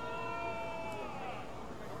in.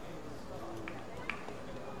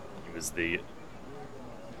 He was the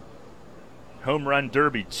home run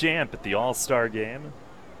derby champ at the All-Star game.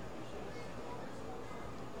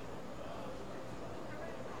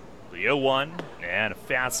 The 0-1, and a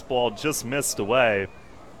fastball just missed away.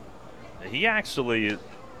 He actually,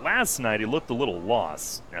 last night, he looked a little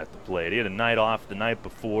lost at the plate. He had a night off the night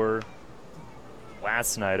before.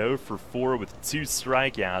 Last night, 0 for 4 with 2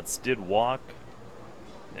 strikeouts, did walk.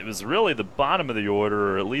 It was really the bottom of the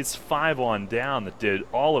order, or at least 5 on down, that did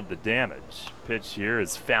all of the damage. Pitch here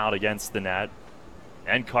is fouled against the net,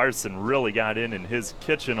 and Carson really got in his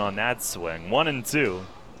kitchen on that swing. 1-2.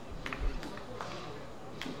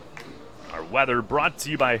 Our weather brought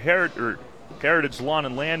to you by Heritage Lawn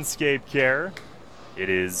and Landscape Care. It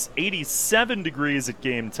is 87 degrees at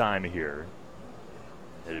game time here.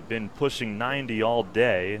 It had been pushing 90 all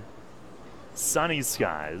day. Sunny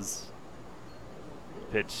skies.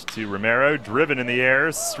 Pitch to Romero, driven in the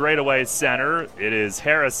air, straightaway center. It is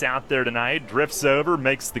Harris out there tonight, drifts over,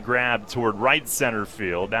 makes the grab toward right center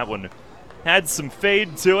field. That one had some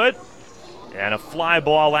fade to it, and a fly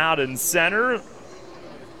ball out in center.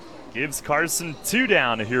 Gives Carson 2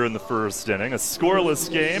 down here in the first inning. A scoreless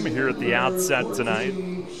game here at the outset tonight.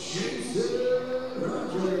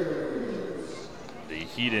 The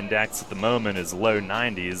heat index at the moment is low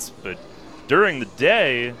 90s, but during the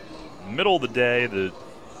day, middle of the day, the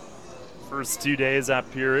first 2 days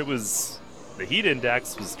up here, it was, the heat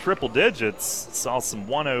index was triple digits. Saw some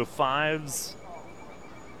 105s.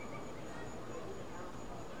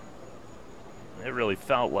 It really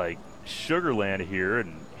felt like Sugarland here,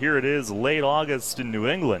 and here it is late August in New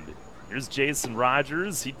England. Here's Jason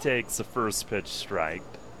Rogers. He takes a first pitch strike.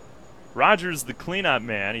 Rogers, the cleanup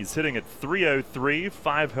man, he's hitting at .303,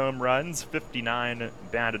 5 home runs, 59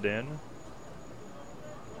 batted in.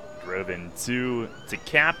 Drove in 2 to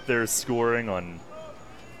cap their scoring on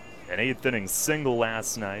an 8th inning single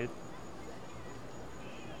last night.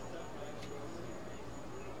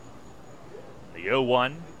 The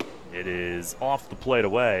 0-1. It is off the plate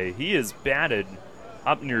away. He is batted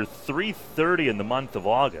up near .330 in the month of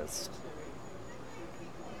August.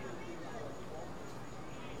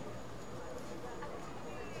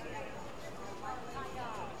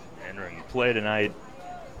 Entering play tonight,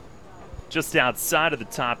 just outside of the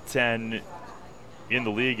top 10 in the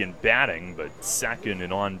league in batting, but second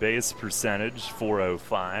in on-base percentage,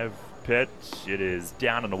 .405. Pitch, it is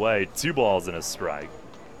down and away, 2 balls and a strike.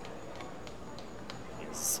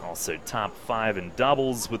 He's also top 5 in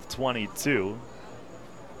doubles with 22.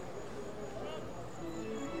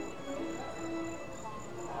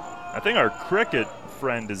 I think our cricket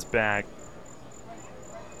friend is back.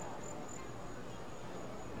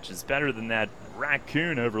 is better than that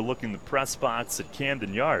raccoon overlooking the press box at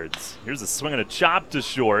Camden Yards. Here's a swing and a chop to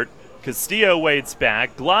short. Castillo waits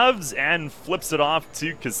back, gloves, and flips it off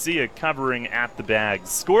to Casilla, covering at the bag.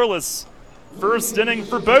 Scoreless first inning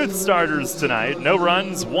for both starters tonight. No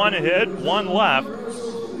runs, one hit, one left.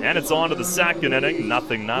 And it's on to the second inning,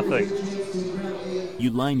 0-0. You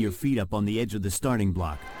line your feet up on the edge of the starting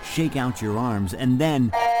block, shake out your arms, and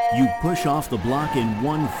then you push off the block in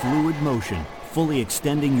one fluid motion, fully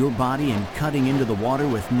extending your body and cutting into the water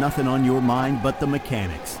with nothing on your mind but the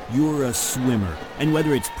mechanics. You're a swimmer, and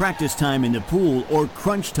whether it's practice time in the pool or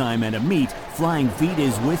crunch time at a meet, Flying Feet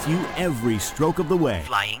is with you every stroke of the way.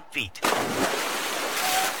 Flying Feet.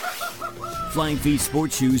 Flying Feet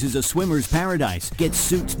Sports Shoes is a swimmer's paradise. Get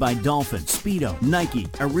suits by Dolphin, Speedo, Nike,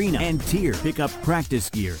 Arena, and Tier. Pick up practice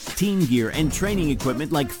gear, team gear, and training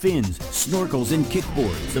equipment like fins, snorkels, and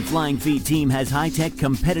kickboards. The Flying Feet team has high-tech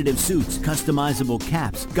competitive suits, customizable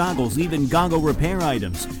caps, goggles, even goggle repair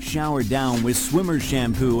items. Shower down with swimmer's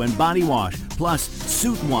shampoo and body wash, plus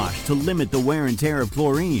suit wash to limit the wear and tear of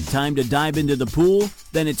chlorine. Time to dive into the pool?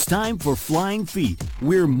 Then it's time for Flying Feet.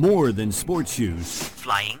 We're more than sports shoes.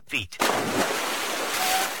 Flying Feet.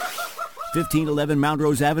 1511 Mount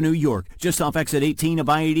Rose Avenue, York, just off exit 18 of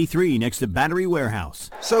I-83 next to Battery Warehouse.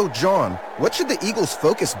 So, John, what should the Eagles'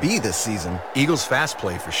 focus be this season? Eagles Fast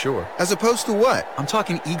Play for sure. As opposed to what? I'm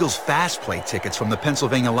talking Eagles Fast Play tickets from the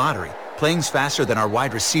Pennsylvania Lottery. Playing's faster than our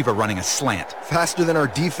wide receiver running a slant. Faster than our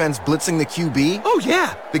defense blitzing the QB? Oh,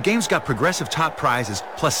 yeah. The game's got progressive top prizes,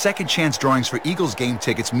 plus second chance drawings for Eagles game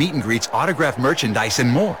tickets, meet and greets, autographed merchandise, and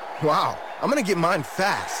more. Wow. I'm going to get mine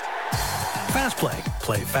fast. Fast Play.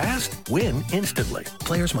 Play fast, win instantly.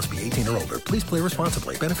 Players must be 18 or older. Please play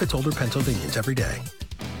responsibly. Benefits older Pennsylvanians every day.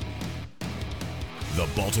 The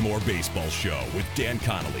Baltimore Baseball Show with Dan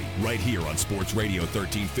Connolly, right here on Sports Radio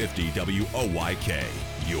 1350 WOYK,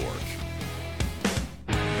 York.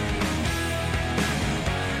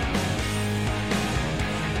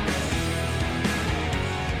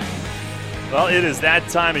 Well, it is that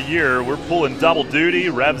time of year. We're pulling double duty,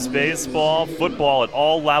 Revs baseball, football at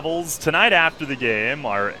all levels. Tonight after the game,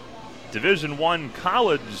 our Division I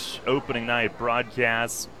college opening night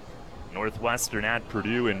broadcast, Northwestern at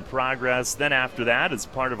Purdue in progress. Then after that, as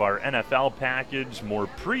part of our NFL package, more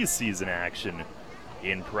preseason action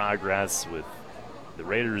in progress with the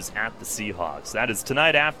Raiders at the Seahawks. That is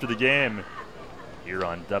tonight after the game here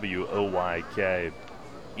on WOYK.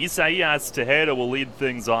 Isaias Tejeda will lead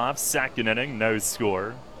things off. Second inning, no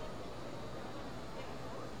score.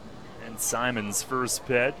 And Simon's first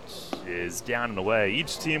pitch is down and away.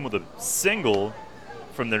 Each team with a single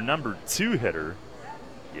from their number 2 hitter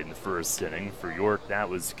in the first inning. For York, that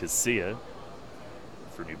was Casilla.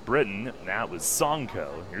 For New Britain, that was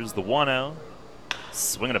Sonko. Here's the 1-0.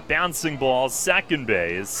 Swinging a bouncing ball, second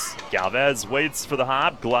base. Galvez waits for the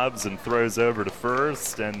hop, gloves, and throws over to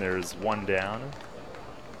first, and there's one down.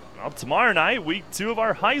 Well, tomorrow night, week 2 of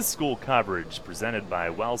our high school coverage, presented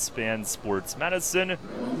by WellSpan Sports Medicine.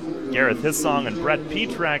 Gareth Hissong and Brett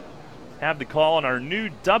Petrak have the call on our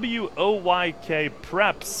new WOYK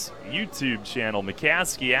Preps YouTube channel,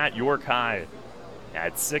 McCaskey at York High,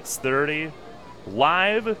 at 6:30,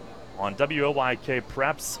 live on WOYK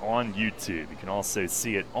Preps on YouTube. You can also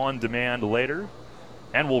see it on demand later.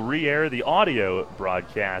 And we'll re-air the audio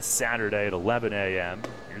broadcast Saturday at 11 a.m.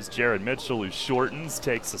 Here's Jared Mitchell, who shortens,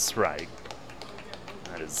 takes a strike.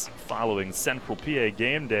 That is following Central PA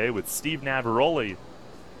Game Day with Steve Navaroli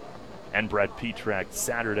and Brett Petrak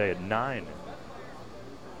Saturday at 9.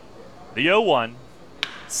 The 0-1,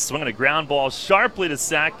 swinging a ground ball sharply to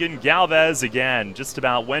second. Galvez again, just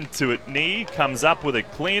about went to it knee, comes up with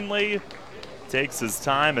it cleanly. Takes his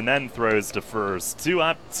time and then throws to first. 2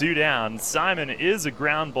 up, 2 down. Simon is a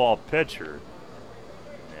ground ball pitcher.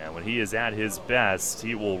 And when he is at his best,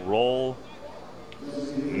 he will roll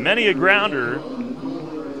many a grounder.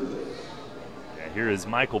 And here is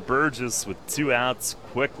Michael Burgess with 2 outs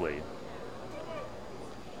quickly.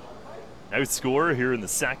 No score here in the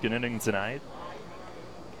second inning tonight.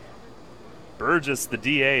 Burgess, the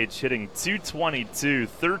DH, hitting .222,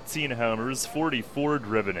 13 homers, 44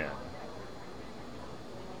 driven in.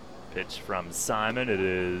 Pitch from Simon. It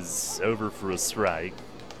is over for a strike.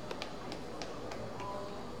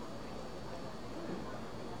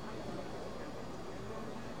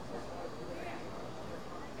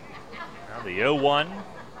 Now the 0-1.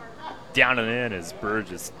 Down and in as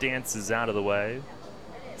Burgess dances out of the way.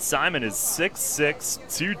 Simon is 6'6",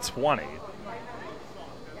 220.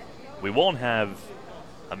 We won't have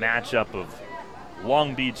a matchup of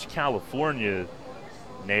Long Beach, California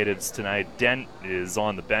natives tonight. Dent is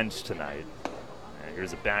on the bench tonight. And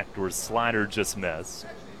here's a backdoor slider, just missed.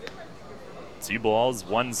 2 balls,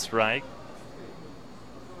 1 strike.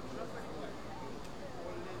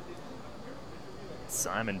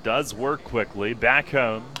 Simon does work quickly, back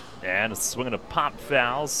home, and a swing and a pop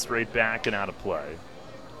foul, straight back and out of play.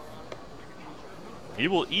 He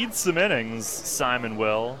will eat some innings, Simon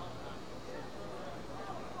will.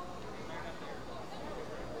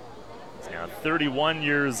 He's now 31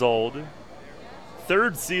 years old,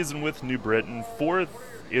 3rd season with New Britain, 4th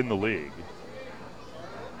in the league.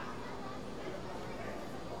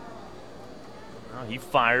 Well, he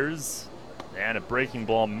fires, and a breaking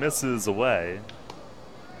ball misses away.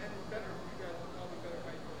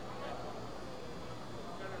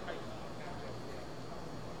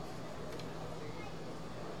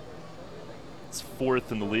 It's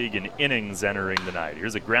 4th in the league in innings entering the night.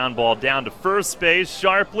 Here's a ground ball down to first base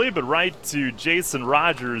sharply, but right to Jason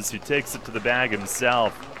Rogers, who takes it to the bag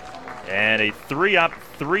himself. And a 3-up,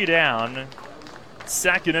 3-down.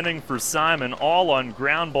 2nd inning for Simon, all on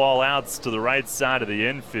ground ball outs to the right side of the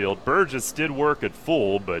infield. Burgess did work at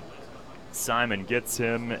full, but Simon gets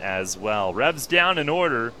him as well. Revs down in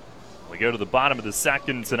order. We go to the bottom of the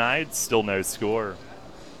 2nd tonight, still no score.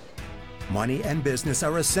 Money and business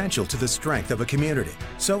are essential to the strength of a community.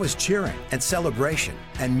 So is cheering and celebration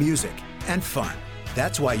and music and fun.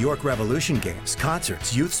 That's why York Revolution games,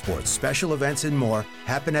 concerts, youth sports, special events, and more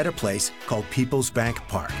happen at a place called People's Bank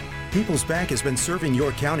Park. People's Bank has been serving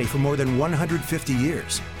York County for more than 150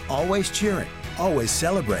 years. Always cheering, always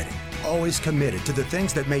celebrating, always committed to the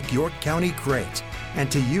things that make York County great. And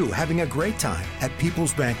to you having a great time at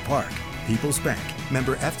People's Bank Park. People's Bank,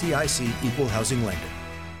 member FDIC, equal housing lender.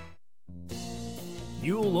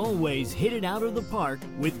 You'll always hit it out of the park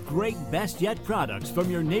with great Best Yet products from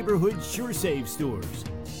your neighborhood SureSave stores.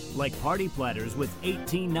 Like party platters with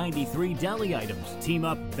 $18.93 deli items. Team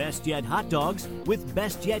up Best Yet hot dogs with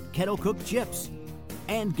Best Yet kettle cooked chips.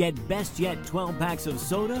 And get Best Yet 12 packs of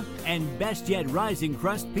soda and Best Yet Rising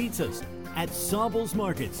Crust pizzas at Sauble's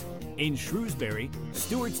Markets in Shrewsbury,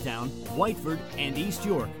 Stewartstown, Whiteford, and East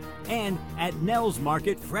York. And at Nell's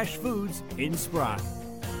Market Fresh Foods in Spry.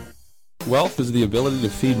 Wealth is the ability to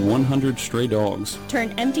feed 100 stray dogs.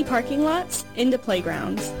 Turn empty parking lots into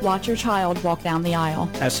playgrounds. Watch your child walk down the aisle.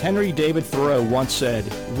 As Henry David Thoreau once said,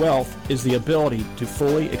 wealth is the ability to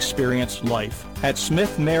fully experience life. At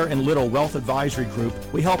Smith, Mayer & Little Wealth Advisory Group,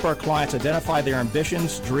 we help our clients identify their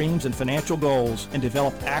ambitions, dreams, and financial goals and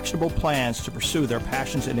develop actionable plans to pursue their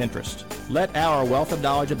passions and interests. Let our wealth of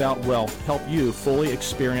knowledge about wealth help you fully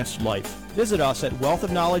experience life. Visit us at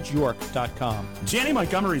wealthofknowledgeyork.com. Janney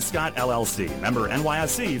Montgomery Scott LLC, member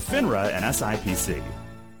NYSE, FINRA, and SIPC.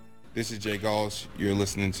 This is Jay Gauls. You're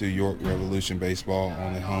listening to York Revolution Baseball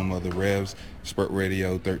on the home of the Revs, Spurt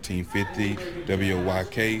Radio 1350,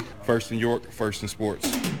 WOYK. First in York, first in sports.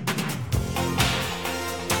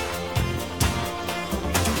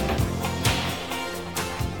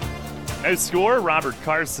 No score. Robert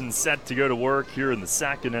Carson set to go to work here in the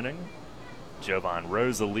 2nd inning. Jovan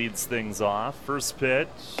Rosa leads things off. First pitch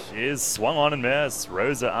is swung on and missed.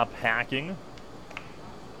 Rosa up hacking.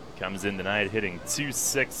 Comes in tonight hitting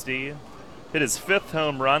 .260. Hit his 5th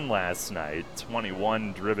home run last night.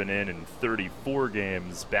 21 driven in 34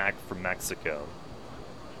 games back from Mexico.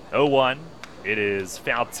 0-1. It is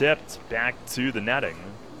foul tipped back to the netting.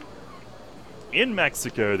 In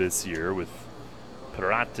Mexico this year with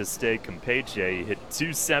Paratiste Campeche, he hit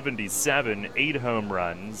 .277, 8 home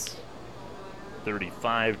runs.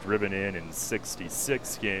 35 driven in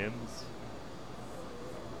 66 games.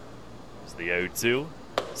 It's the 0-2.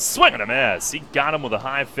 Swing and a miss. He got him with a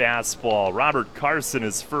high fastball. Robert Carson,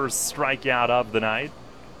 his first strikeout of the night.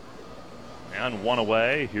 And 1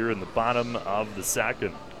 away here in the bottom of the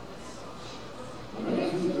 2nd.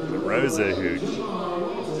 Rosa, who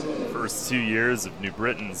first 2 years of New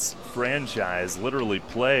Britain's franchise literally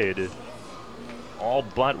played all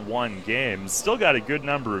but 1 game. Still got a good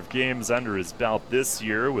number of games under his belt this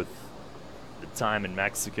year with the time in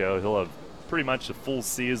Mexico. He'll have pretty much a full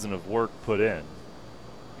season of work put in.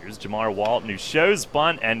 Here's Jamar Walton, who shows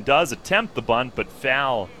bunt and does attempt the bunt, but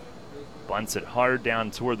foul. Bunts it hard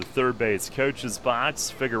down toward the third base coach's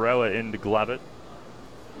box. Figueroa in to glove it.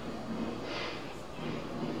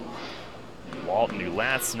 Walton, who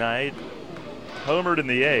last night homered in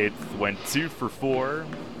the 8th, went 2 for 4.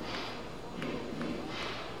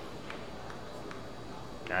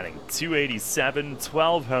 Batting .287,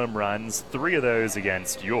 12 home runs, 3 of those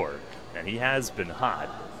against York, and he has been hot.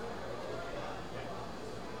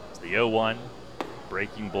 It's the 0-1,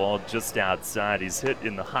 breaking ball just outside. He's hit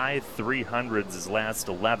in the high 300s his last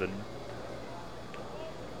 11.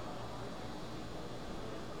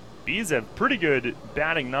 Bees have pretty good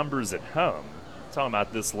batting numbers at home. Talking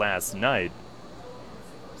about this last night.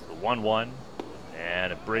 1-1.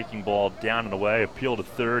 And a breaking ball down and away. Appeal to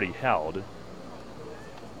third. He held.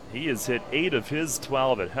 He has hit 8 of his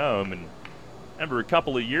 12 at home. And remember a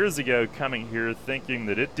couple of years ago coming here thinking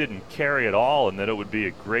that it didn't carry at all and that it would be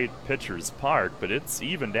a great pitcher's park, but it's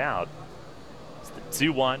evened out. It's the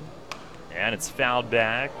 2-1. And it's fouled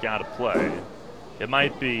back. Got to play. It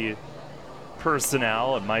might be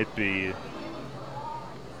personnel. It might be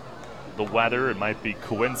the weather. It might be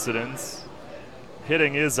coincidence.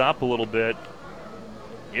 Hitting is up a little bit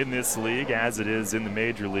in this league, as it is in the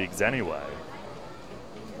major leagues anyway.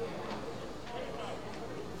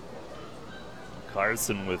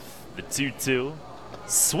 Carson with the 2-2.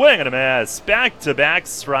 Swing and a miss. Back-to-back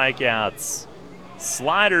strikeouts.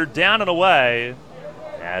 Slider down and away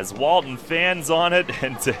as Walton fans on it,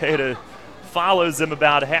 and Tejeda follows him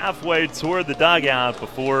about halfway toward the dugout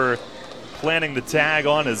before planting the tag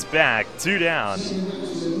on his back. 2 down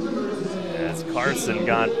as Carson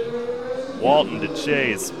got Walton to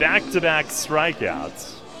chase. Back-to-back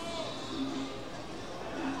strikeouts.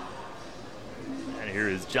 And here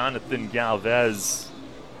is Jonathan Galvez,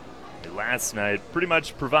 who last night pretty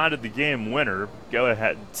much provided the game winner.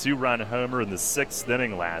 Go-ahead 2-run homer in the 6th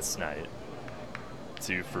inning last night.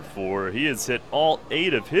 2 for 4. He has hit all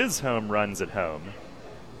 8 of his home runs at home.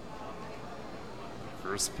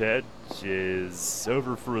 First pitch is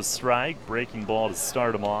over for a strike. Breaking ball to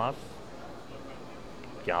start him off.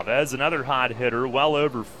 Galvez, another hot hitter, well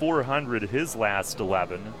over 400 his last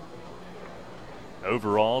 11.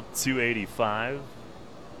 Overall, 285.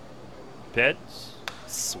 Pitch,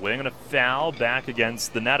 swing and a foul, back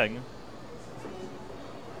against the netting.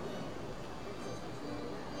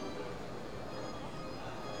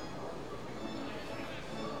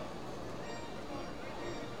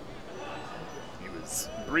 He was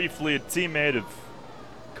briefly a teammate of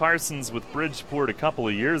Carson's with Bridgeport a couple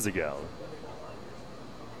of years ago.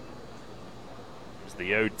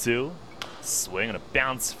 The 0-2. Swing and a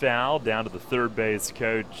bounce foul down to the third base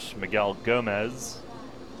coach, Miguel Gomez.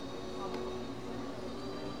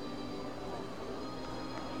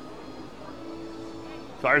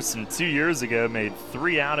 Carson 2 years ago made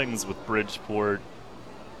 3 outings with Bridgeport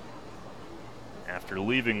after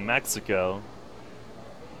leaving Mexico.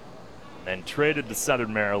 Then traded to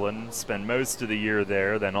Southern Maryland, spent most of the year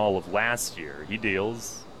there, then all of last year. He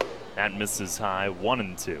deals. That misses high,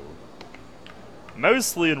 1-2.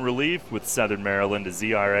 Mostly in relief with Southern Maryland. His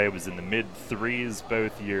ERA was in the mid-3s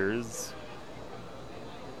both years.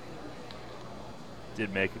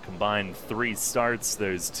 Did make a combined 3 starts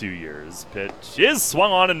those 2 years. Pitch is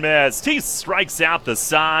swung on and missed. He strikes out the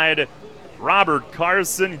side. Robert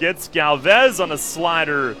Carson gets Galvez on a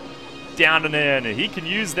slider down and in. He can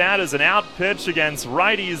use that as an out pitch against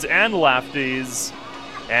righties and lefties.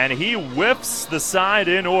 And he whiffs the side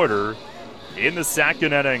in order in the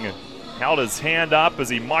 2nd inning. Held his hand up as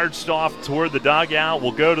he marched off toward the dugout.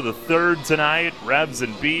 We'll go to the 3rd tonight. Revs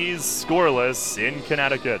and Bees scoreless in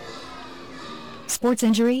Connecticut. Sports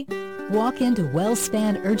injury? Walk into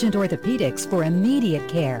WellSpan Urgent Orthopedics for immediate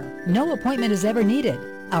care. No appointment is ever needed.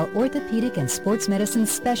 Our orthopedic and sports medicine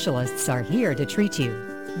specialists are here to treat you.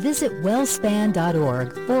 Visit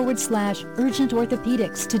wellspan.org/urgent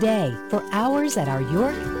orthopedics today for hours at our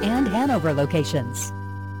York and Hanover locations.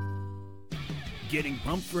 Getting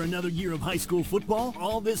pumped for another year of high school football?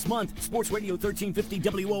 All this month, Sports Radio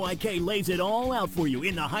 1350 WOIK lays it all out for you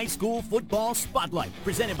in the High School Football Spotlight,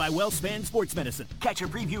 presented by WellSpan Sports Medicine. Catch a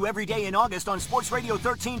preview every day in August on Sports Radio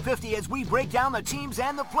 1350 as we break down the teams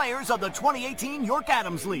and the players of the 2018 York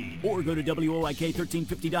Adams League. Or go to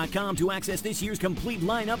WOIK1350.com to access this year's complete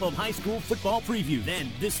lineup of high school football preview. Then,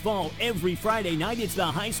 this fall, every Friday night, it's the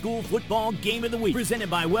High School Football Game of the Week, presented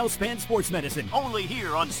by WellSpan Sports Medicine. Only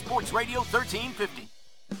here on Sports Radio 1350.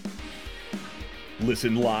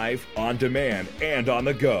 Listen live, on demand, and on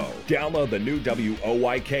the go. Download the new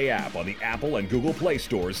WOYK app on the Apple and Google Play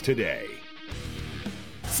stores today.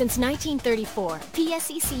 Since 1934,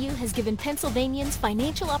 PSECU has given Pennsylvanians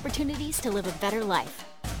financial opportunities to live a better life.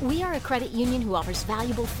 We are a credit union who offers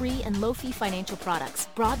valuable free and low-fee financial products,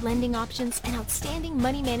 broad lending options, and outstanding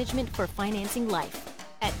money management for financing life.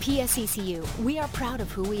 At PSECU, we are proud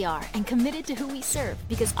of who we are and committed to who we serve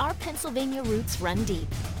because our Pennsylvania roots run deep.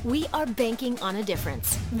 We are banking on a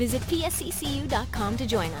difference. Visit PSECU.com to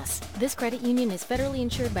join us. This credit union is federally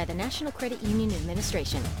insured by the National Credit Union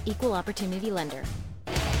Administration. Equal Opportunity Lender.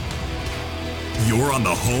 You're on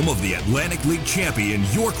the home of the Atlantic League champion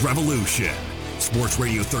York Revolution. Sports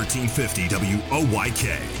Radio 1350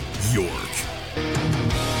 WOYK, York.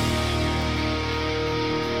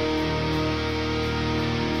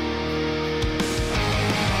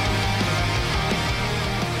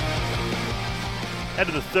 Head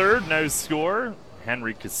to the third, no score.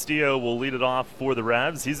 Henry Castillo will lead it off for the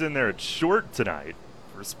Revs. He's in there at short tonight.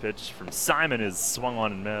 First pitch from Simon is swung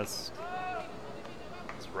on and missed.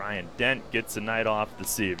 As Ryan Dent gets a night off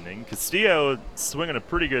this evening. Castillo swinging a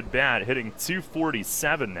pretty good bat, hitting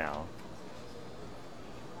 .247 now.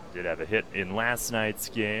 Did have a hit in last night's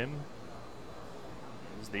game.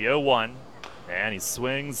 Here's the 0-1. And he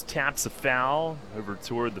swings, taps a foul over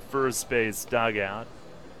toward the first base dugout.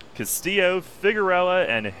 Castillo, Figueroa,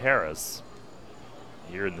 and Harris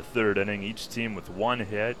here in the third inning, each team with one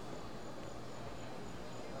hit.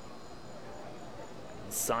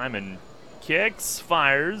 Simon kicks,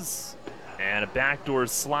 fires, and a backdoor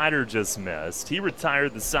slider just missed. He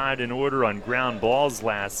retired the side in order on ground balls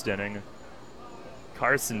last inning.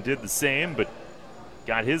 Carson did the same, but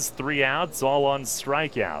got his 3 outs all on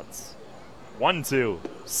strikeouts. 1-2,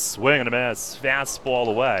 swing and a miss, fastball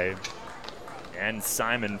away. And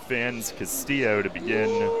Simon fans Castillo to begin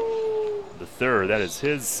the third. That is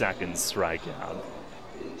his second strikeout.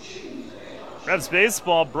 Revs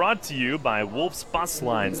Baseball brought to you by Wolf's Bus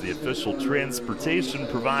Lines, the official transportation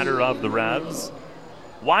provider of the Revs.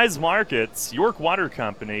 Wise Markets, York Water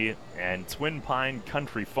Company, and Twin Pine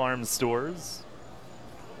Country Farm Stores.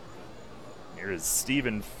 Here is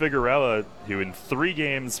Steven Figueroa, who in 3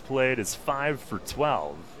 games played is 5 for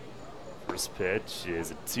 12. First pitch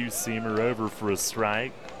is a 2-seamer over for a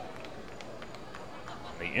strike.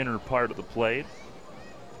 On the inner part of the plate.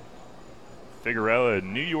 Figueroa, a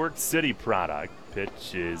New York City product.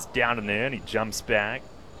 Pitch is down and in. He jumps back.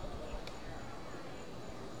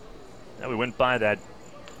 Now we went by that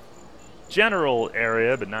general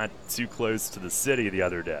area, but not too close to the city the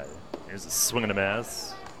other day. Here's a swing and a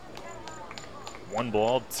miss. 1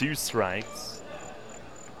 ball, 2 strikes.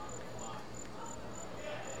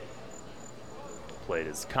 Played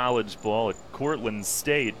his college ball at Cortland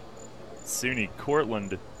State. SUNY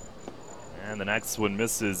Cortland. And the next one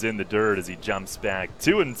misses in the dirt as he jumps back.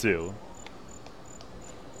 2-2.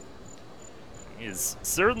 He is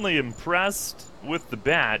certainly impressed with the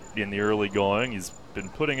bat in the early going. He's been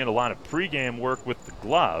putting in a lot of pregame work with the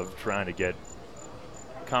glove, trying to get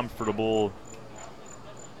comfortable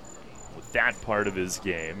with that part of his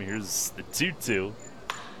game. Here's the 2-2.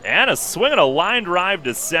 And a swing and a line drive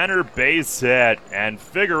to center, base hit. And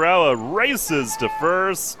Figueroa races to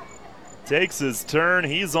first. Takes his turn.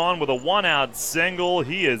 He's on with a 1-out single.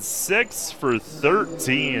 He is 6 for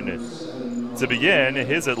 13 to begin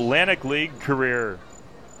his Atlantic League career.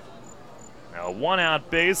 Now a 1-out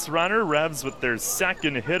base runner. Revs with their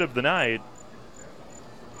second hit of the night.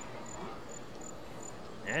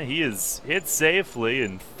 And he is hit safely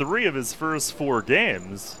in 3 of his first 4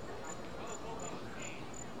 games.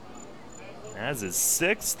 Has his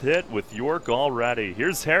 6th hit with York already.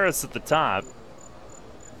 Here's Harris at the top.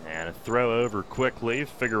 And a throw over quickly.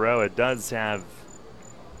 Figueroa does have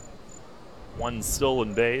 1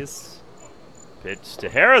 stolen base. Pitch to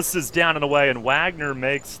Harris is down and away, and Wagner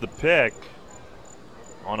makes the pick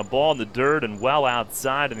on a ball in the dirt and well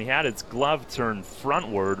outside, and he had his glove turned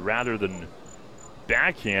frontward rather than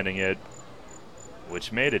backhanding it,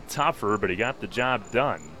 which made it tougher, but he got the job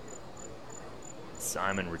done.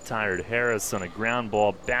 Simon retired Harris on a ground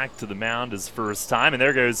ball back to the mound his first time, and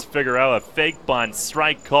there goes Figueroa. Fake bunt,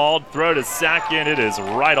 strike called, throw to second. It is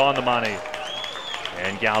right on the money.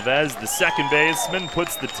 And Galvez, the second baseman,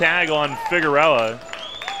 puts the tag on Figueroa.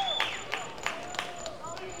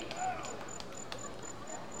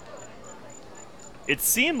 It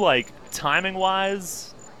seemed like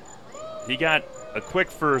timing-wise, he got a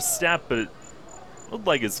quick first step, but it looked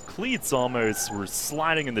like his cleats almost were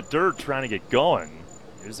sliding in the dirt trying to get going.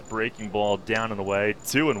 Here's a breaking ball down and away,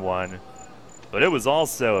 2-1. But it was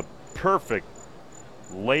also a perfect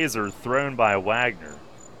laser thrown by Wagner.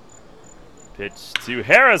 Pitch to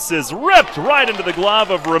Harris is ripped right into the glove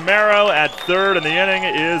of Romero at third, and the inning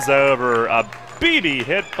is over. A BB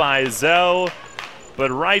hit by Zoe,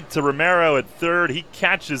 but right to Romero at third. He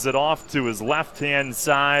catches it off to his left-hand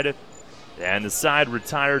side, and the side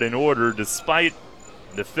retired in order despite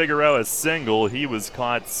the Figueroa single he was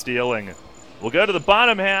caught stealing. We'll go to the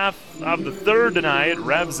bottom half of the third tonight.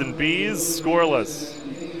 Revs and Bees scoreless.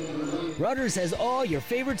 Rutter's has all your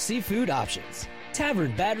favorite seafood options.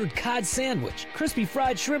 Tavern battered cod sandwich, crispy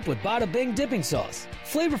fried shrimp with bada bing dipping sauce,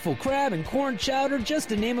 flavorful crab and corn chowder, just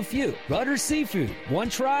to name a few. Rutter's Seafood. One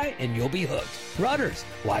try and you'll be hooked. Rudders,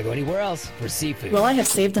 why go anywhere else for seafood? Will I have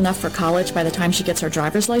saved enough for college by the time she gets her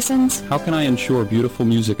driver's license? How can I ensure beautiful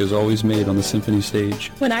music is always made on the symphony stage?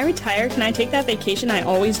 When I retire, can I take that vacation I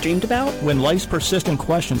always dreamed about? When life's persistent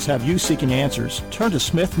questions have you seeking answers, turn to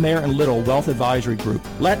Smith, Mayer & Little Wealth Advisory Group.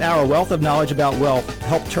 Let our wealth of knowledge about wealth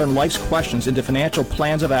help turn life's questions into financial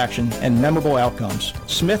plans of action and memorable outcomes.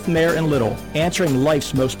 Smith, Mayer & Little, answering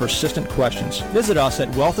life's most persistent questions. Visit us at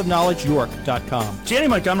wealthofknowledgeyork.com. Janney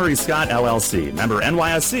Montgomery Scott LLC, member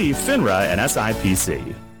NYSE, FINRA, and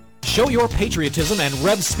SIPC. Show your patriotism and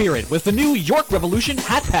Revs spirit with the new York Revolution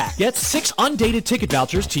Hat Pack. Get 6 undated ticket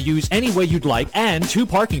vouchers to use any way you'd like and 2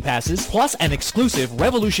 parking passes, plus an exclusive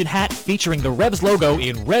Revolution hat featuring the Revs logo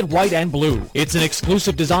in red, white, and blue. It's an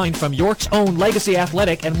exclusive design from York's own Legacy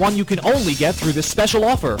Athletic and one you can only get through this special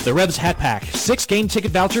offer. The Revs Hat Pack. 6 game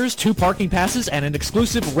ticket vouchers, 2 parking passes, and an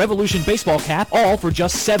exclusive Revolution baseball cap, all for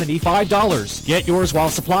just $75. Get yours while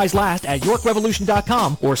supplies last at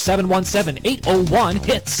YorkRevolution.com or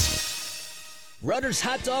 717-801-HITS. Rutter's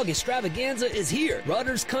Hot Dog Extravaganza is here.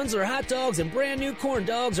 Rutter's Kunzler hot dogs and brand new corn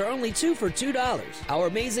dogs are only 2 for $2. Our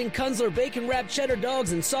amazing Kunzler bacon wrapped cheddar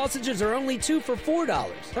dogs and sausages are only 2 for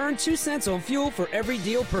 $4. Earn 2 cents on fuel for every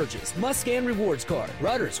deal purchased. Must scan rewards card.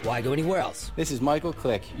 Rutter's, why go anywhere else? This is Michael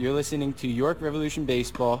Click. You're listening to York Revolution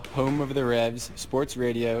Baseball, home of the Revs, Sports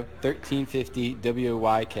Radio, 1350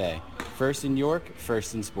 WYK. First in York,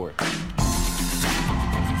 first in sports.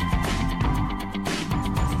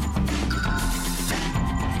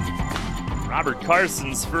 Robert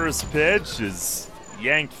Carson's first pitch is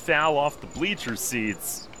yanked foul off the bleacher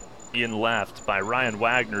seats in left by Ryan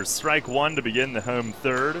Wagner. Strike 1 to begin the home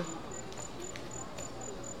third.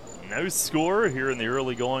 No score here in the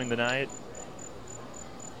early going tonight.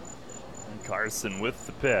 And Carson with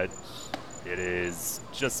the pitch. It is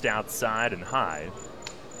just outside and high.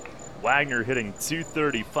 Wagner hitting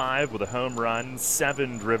 .235 with a home run,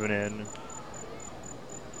 7 driven in.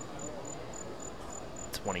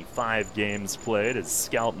 25 games played as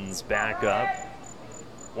Skelton's back up.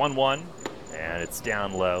 1-1, and it's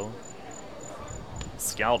down low.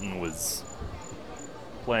 Skelton was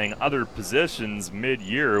playing other positions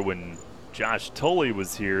mid-year when Josh Tully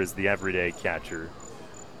was here as the everyday catcher.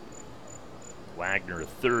 Wagner, a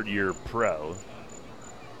third-year pro.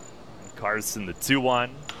 And Carson, the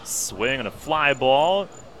 2-1. Swing and a fly ball.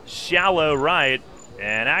 Shallow right.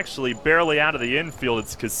 And actually barely out of the infield.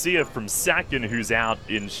 It's Casilla from second who's out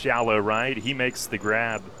in shallow right. He makes the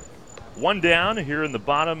grab. 1 down here in the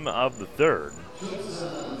bottom of the third.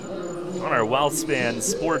 On our WellSpan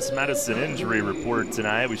Sports Medicine injury report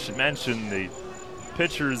tonight, we should mention the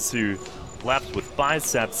pitchers who left with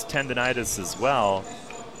biceps tendonitis as well.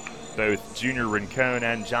 Both Junior Rincon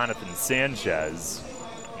and Jonathan Sanchez.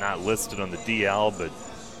 Not listed on the DL, but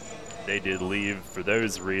they did leave for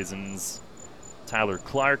those reasons. Tyler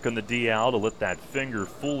Clark on the DL to let that finger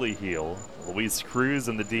fully heal. Luis Cruz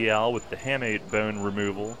on the DL with the hamate bone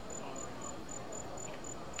removal.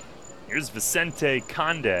 Here's Vicente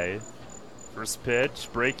Conde. First pitch,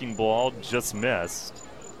 breaking ball, just missed.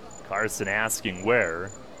 Carson asking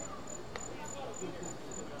where.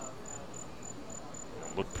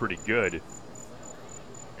 Looked pretty good.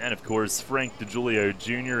 And of course, Frank DiGiulio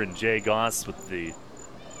Jr. and Jay Goss with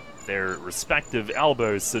their respective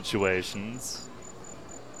elbow situations.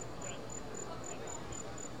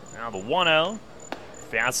 Now the 1-0.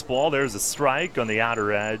 Fastball, there's a strike on the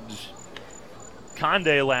outer edge.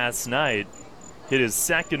 Conde last night hit his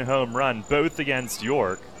second home run, both against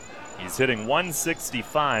York. He's hitting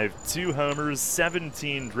 .165, 2 homers,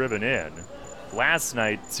 17 driven in. Last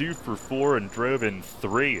night, 2 for 4 and drove in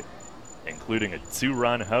 3, including a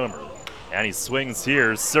 2-run homer. And he swings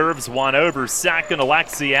here, serves one over second,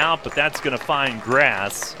 Alexi out, but that's going to find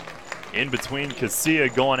grass. In between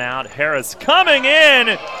Casilla going out, Harris coming in,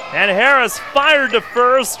 and Harris fired to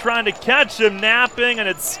first, trying to catch him napping, and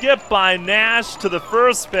it's skipped by Nash to the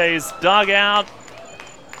first base dugout.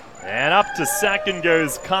 And up to second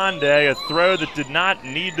goes Conde, a throw that did not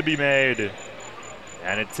need to be made.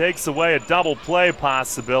 And it takes away a double play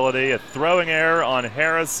possibility, a throwing error on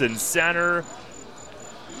Harris in center,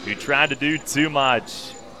 who tried to do too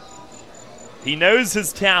much. He knows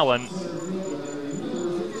his talent.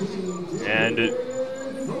 And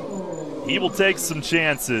he will take some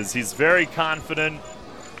chances. He's very confident.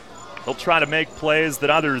 He'll try to make plays that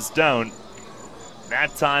others don't.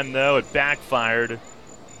 That time, though, it backfired.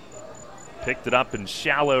 Picked it up in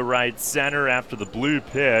shallow right center after the blue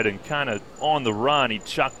pit, and kind of on the run, he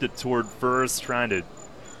chucked it toward first, trying to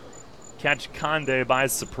catch Conde by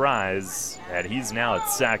surprise, and he's now at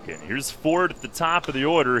second. Here's Ford at the top of the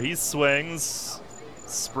order. He swings.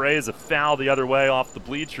 Sprays a foul the other way off the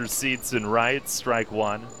bleacher seats in right, strike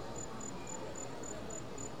one.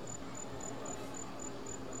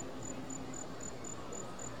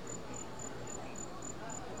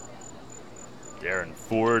 Darren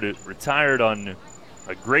Ford retired on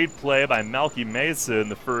a great play by Melky Mesa in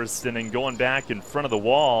the first inning, going back in front of the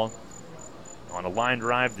wall on a line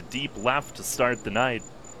drive to deep left to start the night.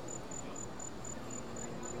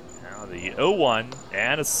 Now the 0-1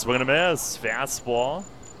 and a swing and a miss. Fastball.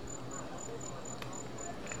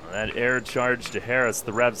 That air charge to Harris,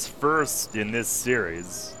 the Revs' first in this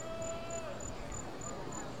series.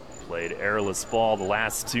 Played airless ball the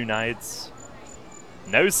last two nights.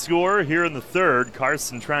 No score here in the third.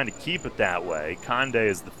 Carson trying to keep it that way. Conde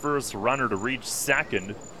is the first runner to reach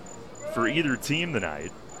second for either team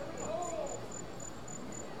tonight.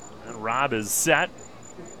 And Rob is set.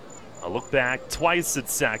 A look back twice at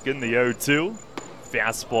second, the 0-2.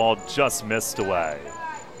 Fastball just missed away.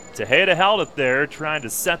 Tejeda held it there, trying to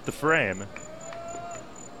set the frame.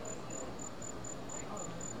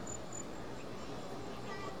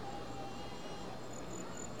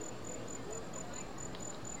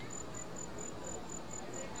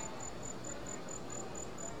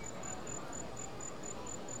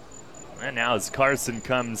 And now as Carson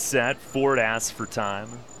comes set, Ford asks for time.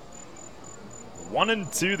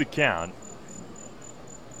 1-2 the count.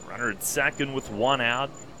 Runner at second with one out.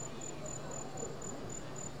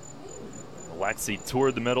 Alexi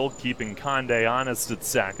toward the middle, keeping Conde honest at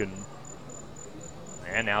second.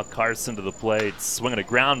 And now Carson to the plate, swinging a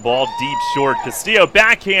ground ball deep short. Castillo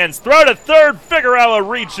backhands, throw to third. Figueroa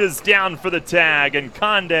reaches down for the tag, and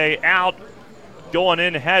Conde out. Going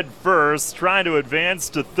in head first, trying to advance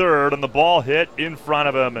to third, and the ball hit in front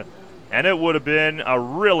of him. And it would have been a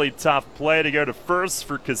really tough play to go to first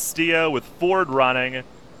for Castillo with Ford running.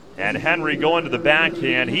 And Henry going to the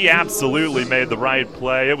backhand. He absolutely made the right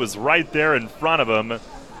play. It was right there in front of him.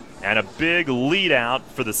 And a big lead out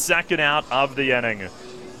for the second out of the inning.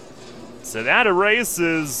 So that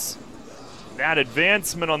erases that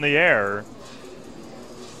advancement on the air.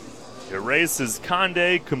 Erases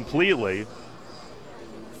Conde completely.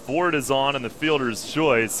 Ford is on in the fielder's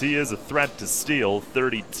choice. He is a threat to steal.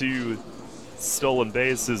 32 stolen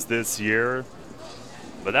bases this year.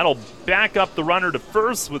 But that'll back up the runner to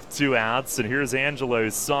first with two outs. And here's Angelo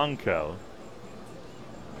Sonko.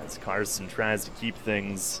 As Carson tries to keep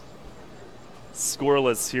things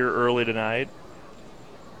scoreless here early tonight.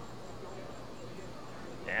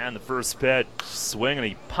 And the first pitch, swing, and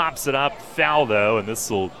he pops it up. Foul, though, and this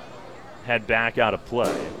will head back out of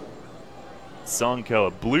play. Sonko,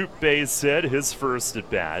 a bloop base hit, his first at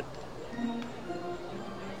bat.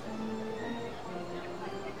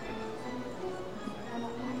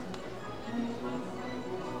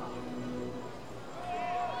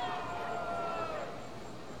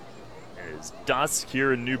 There's dusk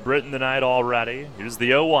here in New Britain tonight already. Here's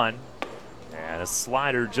the 0-1. And a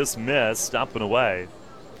slider just missed, up and away.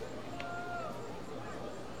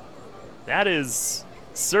 That is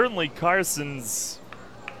certainly Carson's,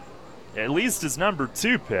 at least his number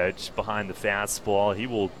 2 pitch behind the fastball. He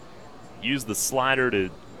will use the slider to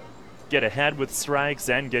get ahead with strikes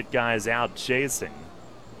and get guys out chasing.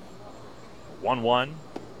 1-1.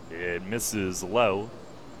 It misses low.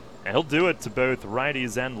 And he'll do it to both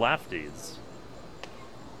righties and lefties.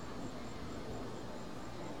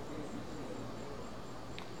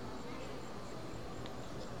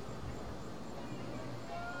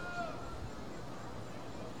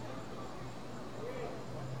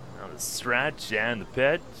 Stretch and the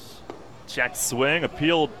pitch. Check swing,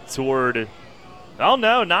 appeal toward. Oh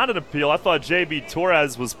no, not an appeal. I thought JB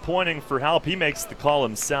Torres was pointing for help. He makes the call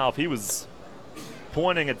himself. He was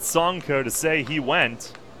pointing at Sonko to say he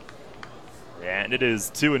went. And it is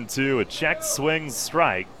 2-2. A check swing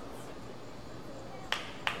strike.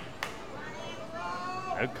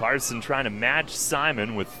 Now Carson trying to match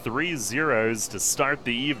Simon with 3 zeros to start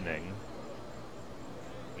the evening.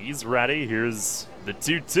 He's ready. Here's the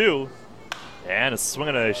 2-2. And a swing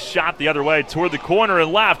and a shot the other way toward the corner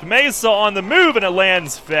and left. Mesa on the move, and it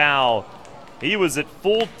lands foul. He was at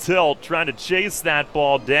full tilt trying to chase that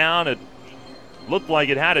ball down. It looked like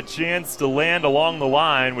it had a chance to land along the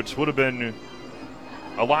line, which would have been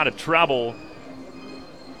a lot of trouble.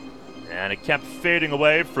 And it kept fading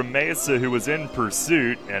away from Mesa, who was in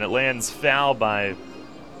pursuit, and it lands foul by a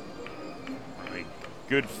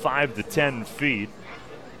good 5 to 10 feet.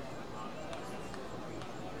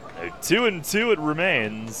 2-2 it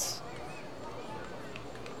remains.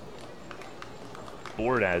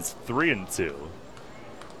 Ford has 3-2.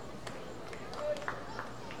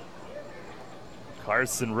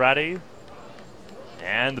 Carson ready.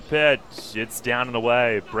 And the pitch, it's down and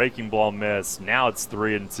away. Breaking ball miss. Now it's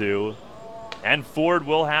 3-2. And Ford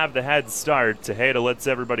will have the head start. Tejeda lets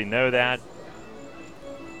everybody know that.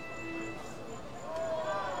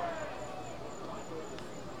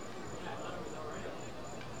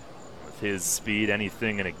 With his speed,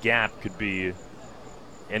 anything in a gap could be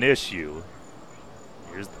an issue.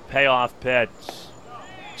 Here's the payoff pitch.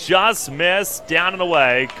 Just missed, down and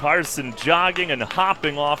away. Carson jogging and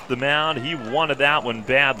hopping off the mound. He wanted that one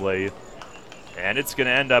badly. And it's going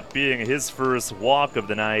to end up being his first walk of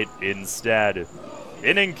the night instead.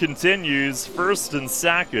 Inning continues, first and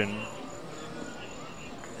second.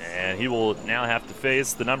 And he will now have to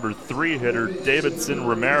face the number 3 hitter, Davidson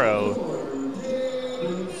Romero.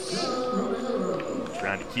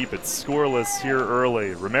 Trying to keep it scoreless here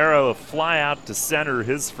early. Romero a fly out to center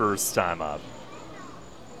his first time up.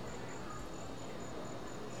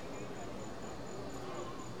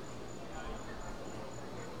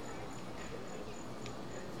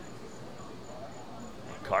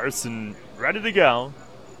 Carson ready to go.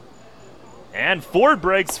 And Ford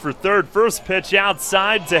breaks for third. First pitch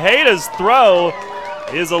outside. Tejeda's throw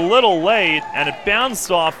is a little late, and it bounced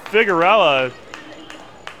off Figueroa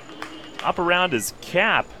up around his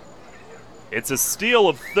cap. It's a steal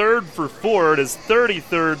of third for Ford, his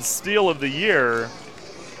 33rd steal of the year.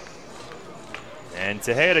 And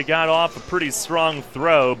Tejeda got off a pretty strong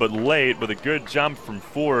throw, but late with a good jump from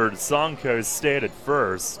Ford. Sonko stayed at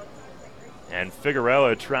first. And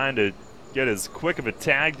Figueroa trying to get as quick of a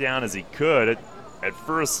tag down as he could. At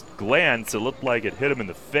first glance, it looked like it hit him in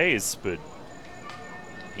the face, but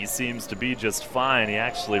he seems to be just fine. He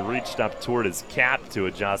actually reached up toward his cap to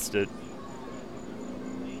adjust it.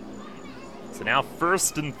 So now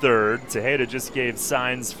first and third. Tejeda just gave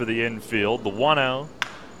signs for the infield. The 1-0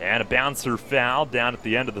 and a bouncer foul down at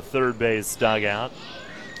the end of the third base dugout.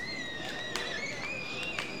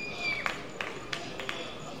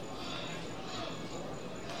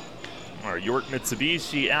 Our York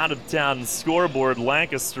Mitsubishi out-of-town scoreboard.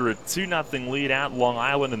 Lancaster a 2-0 lead at Long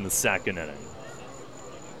Island in the second inning.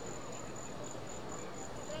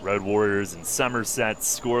 Road Warriors and Somerset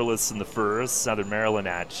scoreless in the first. Southern Maryland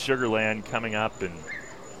at Sugarland coming up in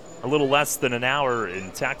a little less than an hour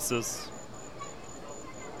in Texas.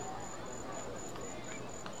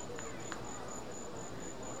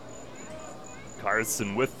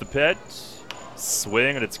 Carson with the pitch.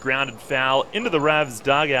 Swing, and it's grounded foul into the Revs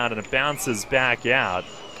dugout, and it bounces back out.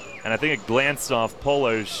 And I think it glanced off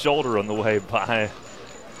Polo's shoulder on the way by.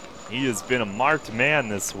 He has been a marked man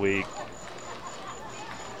this week.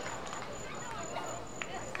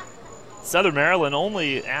 Southern Maryland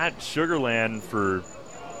only at Sugarland for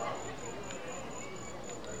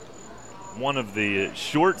one of the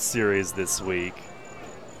short series this week.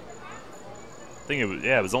 I think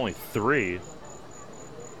it was only 3.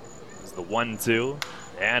 The 1-2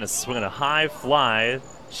 and a swing and a high fly,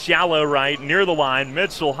 shallow right near the line.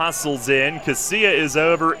 Mitchell hustles in. Casilla is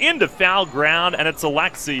over into foul ground, and it's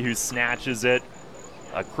Alexi who snatches it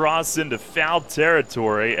across into foul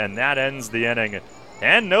territory, and that ends the inning.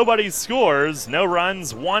 And nobody scores. No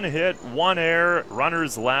runs, 1 hit, 1 error.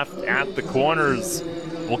 Runners left at the corners.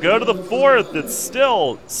 We'll go to the fourth. It's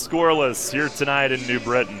still scoreless here tonight in New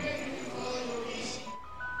Britain.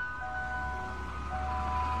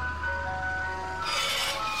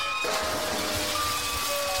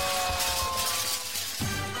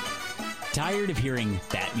 Tired of hearing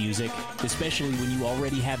that music? Especially when you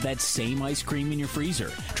already have that same ice cream in your freezer.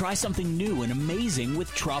 Try something new and amazing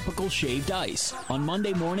with Tropical Shaved Ice. On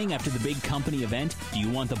Monday morning after the big company event, do you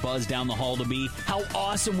want the buzz down the hall to be, how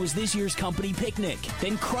awesome was this year's company picnic?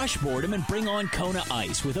 Then crush boredom and bring on Kona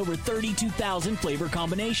Ice with over 32,000 flavor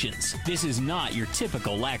combinations. This is not your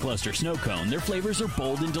typical lackluster snow cone. Their flavors are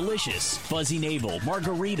bold and delicious. Fuzzy Navel,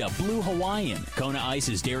 Margarita, Blue Hawaiian. Kona Ice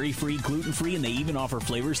is dairy-free, gluten-free, and they even offer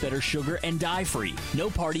flavors that are sugar and dye-free. No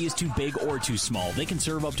party is too big or too small. They can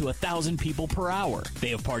serve up to 1,000 people per hour. They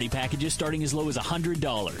have party packages starting as low as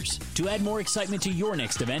 $100. To add more excitement to your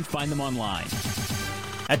next event, find them online.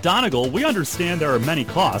 At Donegal, we understand there are many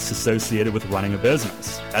costs associated with running a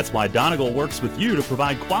business. That's why Donegal works with you to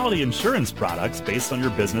provide quality insurance products based on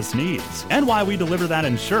your business needs, and why we deliver that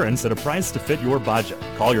insurance at a price to fit your budget.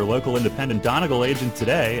 Call your local independent Donegal agent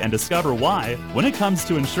today and discover why, when it comes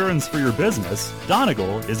to insurance for your business,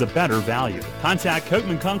 Donegal is a better value. Contact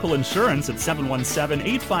Kochman Kunkel Insurance at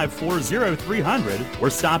 717-854-0300 or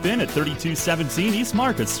stop in at 3217 East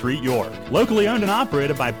Market Street, York. Locally owned and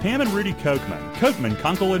operated by Pam and Rudy Kochman. Kochman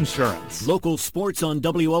Kunkel Medical Insurance. Local sports on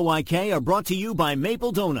WOYK are brought to you by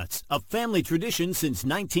Maple Donuts, a family tradition since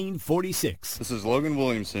 1946. This is Logan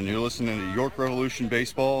Williamson. You're listening to York Revolution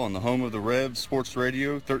Baseball on the home of the Revs, Sports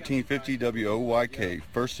Radio, 1350 WOYK.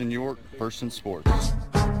 First in York, first in sports.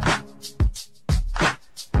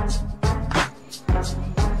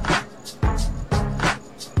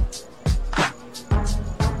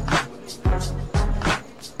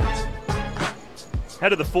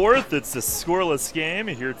 Head of the fourth, it's a scoreless game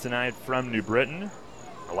here tonight from New Britain.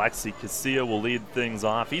 Alexi Casilla will lead things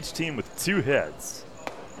off, each team with 2 hits.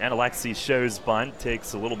 And Alexi shows bunt,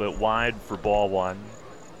 takes a little bit wide for ball 1.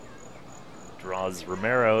 Draws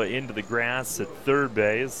Romero into the grass at third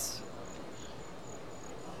base.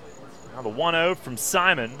 Now the 1-0 from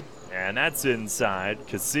Simon, and that's inside.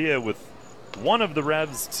 Casilla with one of the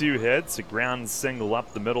Revs' 2 hits, a ground single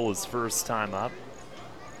up the middle his first time up.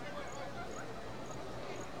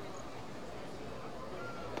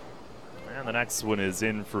 And the next one is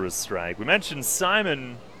in for a strike. We mentioned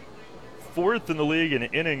Simon, 4th in the league in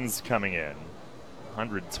innings coming in.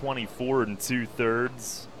 124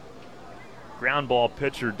 2/3. Ground ball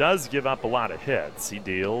pitcher does give up a lot of hits. He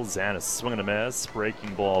deals, and a swing and a miss.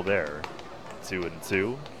 Breaking ball there.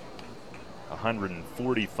 2-2.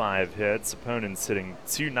 145 hits. Opponents hitting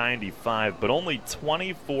 295, but only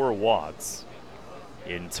 24 walks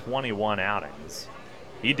in 21 outings.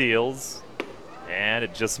 He deals. And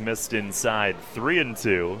it just missed inside.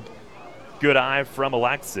 3-2. Good eye from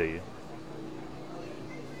Alexi.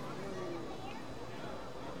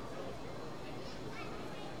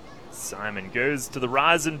 Simon goes to the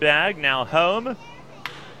rosin bag, now home.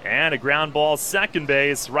 And a ground ball second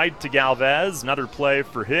base right to Galvez. Another play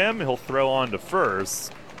for him. He'll throw on to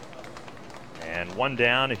first. And one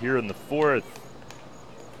down here in the fourth.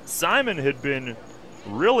 Simon had been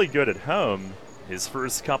really good at home his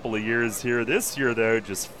first couple of years here. This year, though,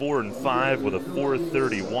 just 4-5 with a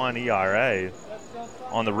 4.31 ERA.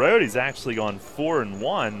 On the road, he's actually gone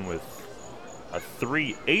 4-1 with a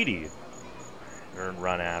 3.80 earned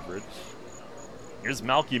run average. Here's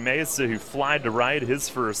Melky Mesa, who flied to right his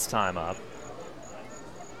first time up.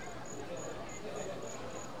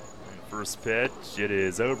 First pitch, it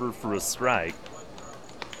is over for a strike.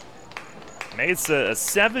 Mesa, a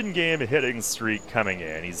 7-game hitting streak coming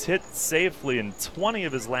in. He's hit safely in 20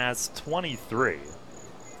 of his last 23.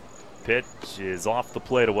 Pitch is off the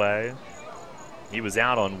plate away. He was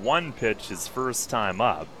out on 1 pitch his first time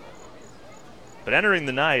up. But entering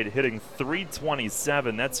the night, hitting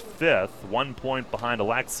 .327, that's 5th, 1 point behind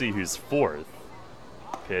Alexi, who's 4th.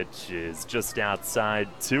 Pitch is just outside,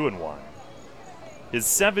 2-1. His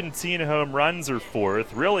 17 home runs are 4th.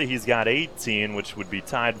 Really, he's got 18, which would be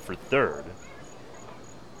tied for 3rd.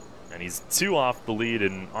 And he's 2 off the lead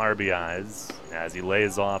in RBIs as he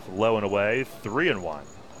lays off low and away, 3-1.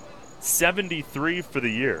 73 for the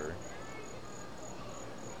year.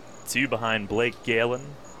 2 behind Blake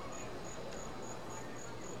Galen.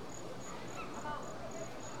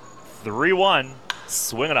 3-1.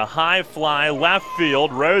 Swinging a high fly left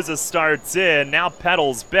field. Rosa starts in, now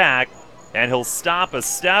pedals back, and he'll stop a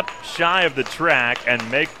step shy of the track and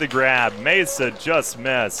make the grab. Mesa just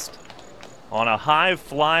missed on a high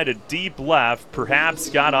fly to deep left, perhaps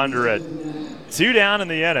got under it. 2 down in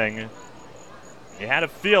the inning. You had a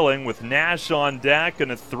feeling with Nash on deck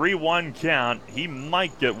and a 3-1 count, he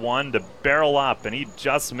might get one to barrel up, and he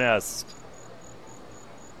just missed.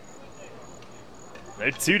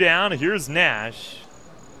 They're 2 down. Here's Nash.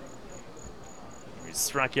 He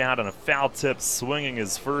struck out on a foul tip swinging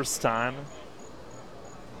his first time.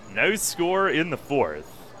 No score in the 4th.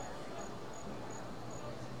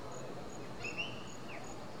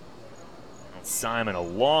 Simon, a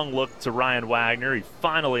long look to Ryan Wagner. He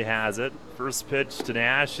finally has it. First pitch to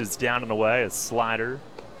Nash is down and away, a slider.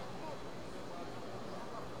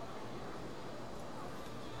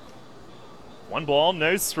 One ball,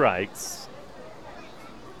 no strikes.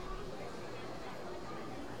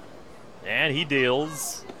 And he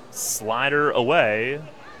deals. Slider away.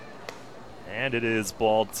 And it is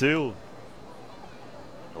ball 2.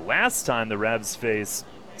 The last time the Revs faced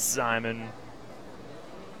Simon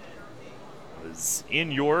was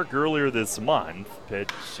in York earlier this month.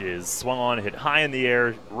 Pitch is swung on, hit high in the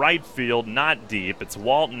air, right field, not deep. It's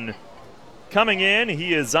Walton coming in.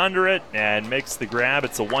 He is under it and makes the grab.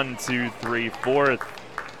 It's a 1-2-3 4th.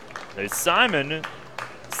 There's Simon,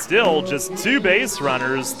 still just 2 base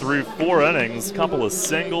runners through 4 innings, couple of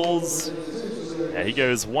singles. And he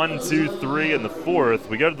goes 1-2-3 in the 4th.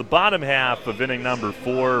 We go to the bottom half of inning number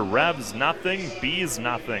 4. Revs nothing, Bees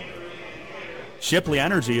nothing. Shipley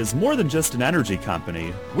Energy is more than just an energy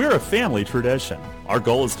company. We're a family tradition. Our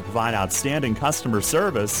goal is to provide outstanding customer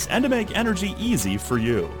service and to make energy easy for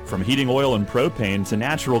you. From heating oil and propane to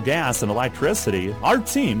natural gas and electricity, our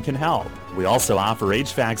team can help. We also offer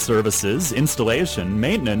HVAC services, installation,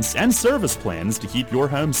 maintenance, and service plans to keep your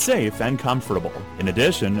home safe and comfortable. In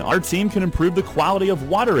addition, our team can improve the quality of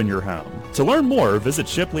water in your home. To learn more, visit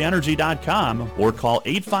ShipleyEnergy.com or call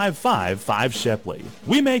 855-5-SHIPLEY.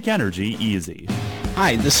 We make energy easy.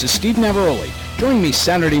 Hi, this is Steve Navaroli. Join me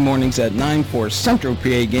Saturday mornings at 9 for Central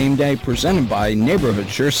PA Game Day, presented by Neighborhood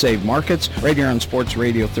Sure Save Markets, right here on Sports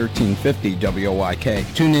Radio 1350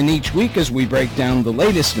 WOYK. Tune in each week as we break down the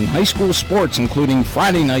latest in high school sports, including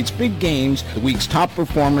Friday night's big games, the week's top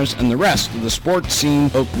performers, and the rest of the sports scene,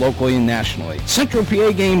 both locally and nationally. Central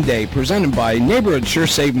PA Game Day, presented by Neighborhood Sure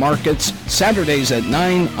Save Markets, Saturdays at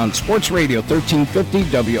 9 on Sports Radio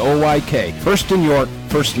 1350 WOYK. First in York,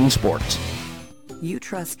 first in sports. You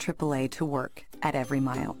trust AAA to work at every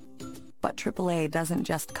mile. But AAA doesn't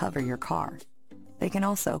just cover your car. They can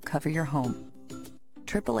also cover your home.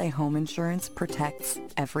 AAA Home Insurance protects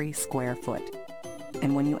every square foot.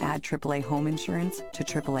 And when you add AAA Home Insurance to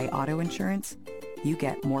AAA Auto Insurance, you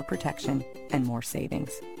get more protection and more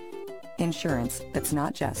savings. Insurance that's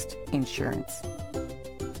not just insurance.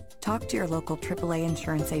 Talk to your local AAA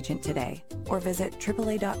insurance agent today or visit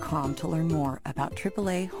AAA.com to learn more about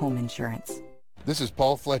AAA Home Insurance. This is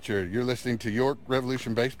Paul Fletcher. You're listening to York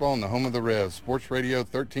Revolution Baseball on the home of the Revs, Sports Radio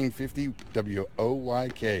 1350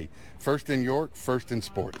 WOYK. First in York, first in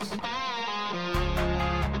sports.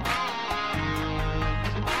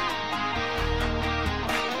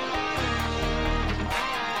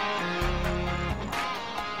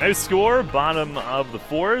 No score, bottom of the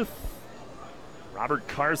fourth. Robert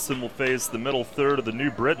Carson will face the middle third of the New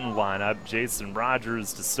Britain lineup. Jason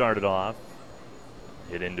Rogers to start it off.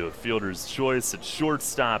 Hit into a fielder's choice at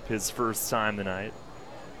shortstop his first time tonight.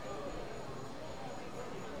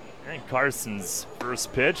 And Carson's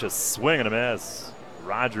first pitch, a swing and a miss.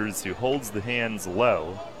 Rogers, who holds the hands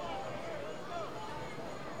low.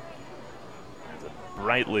 Has a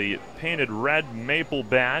brightly painted red maple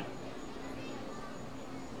bat.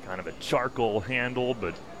 Kind of a charcoal handle,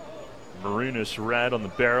 but maroonish red on the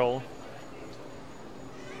barrel.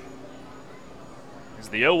 Here's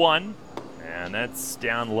the 0-1. And that's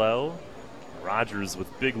down low. Rogers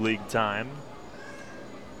with big league time.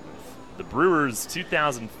 The Brewers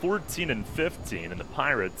 2014 and 15, and the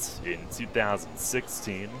Pirates in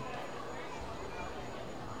 2016.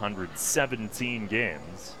 117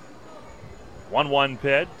 games. 1-1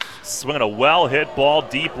 pitch. Swinging a well-hit ball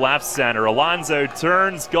deep left center. Alonso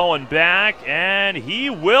turns, going back, and he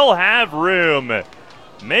will have room.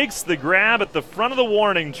 Makes the grab at the front of the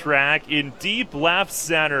warning track in deep left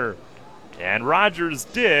center. And Rogers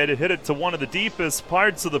did hit it to one of the deepest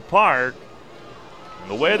parts of the park. And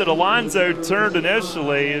the way that Alonso turned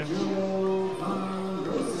initially,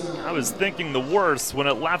 I was thinking the worst when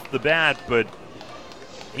it left the bat, but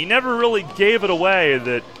he never really gave it away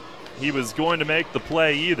that he was going to make the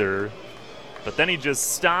play either. But then he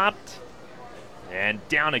just stopped, and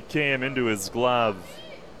down it came into his glove.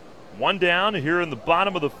 One down here in the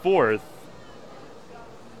bottom of the fourth.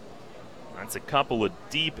 That's a couple of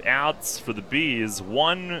deep outs for the Bees.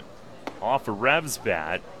 One off a Revs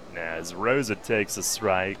bat as Rosa takes a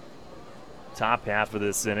strike. Top half of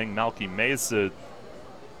this inning, Melky Mesa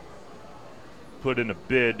put in a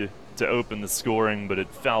bid to open the scoring, but it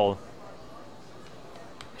fell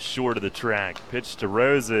short of the track. Pitch to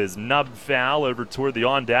Rosa is nubbed foul over toward the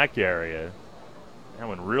on-deck area. That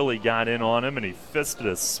one really got in on him, and he fisted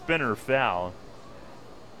a spinner foul.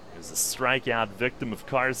 He was a strikeout victim of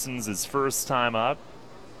Carson's his first time up.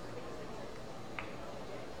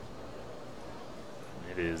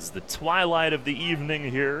 It is the twilight of the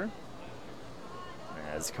evening here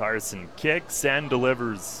as Carson kicks and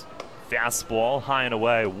delivers. Fastball high and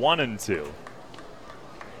away, 1-2.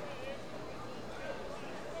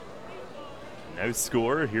 No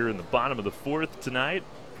score here in the bottom of the fourth tonight.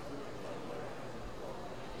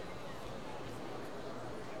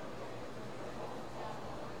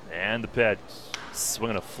 And the pitch,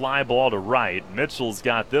 swinging a fly ball to right. Mitchell's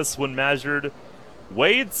got this one measured,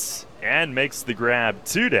 waits, and makes the grab.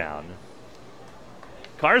 2 down.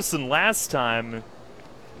 Carson last time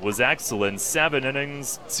was excellent. 7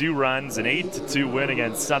 innings, 2 runs, an 8-2 win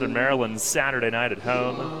against Southern Maryland Saturday night at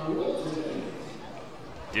home.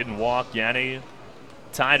 Didn't walk any.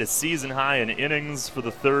 Tied a season high in innings for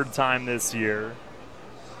the 3rd time this year.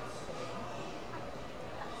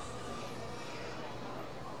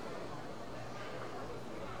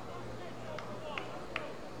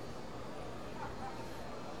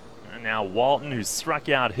 And now Walton, who struck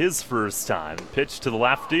out his first time. Pitch to the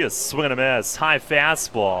lefty, a swing and a miss. High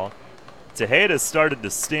fastball. Tejeda started to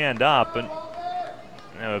stand up, and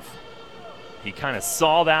if he kind of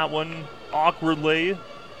saw that one awkwardly,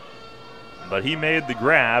 but he made the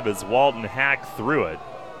grab as Walton hacked through it.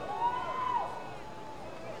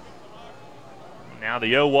 Now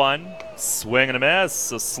the 0-1, swing and a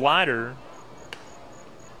miss, a slider.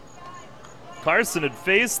 Carson had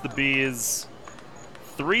faced the Bees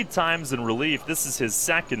 3 times in relief. This is his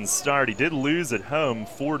second start. He did lose at home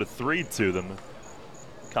 4-3 to them.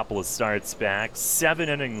 Couple of starts back, 7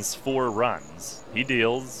 innings, 4 runs. He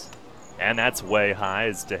deals, and that's way high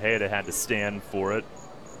as Tejeda had to stand for it.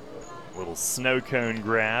 Little snow cone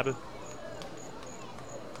grab.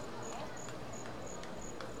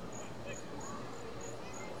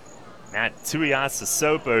 Matt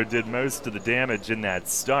Tuiasosopo did most of the damage in that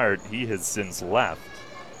start. He has since left.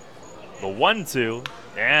 The 1-2,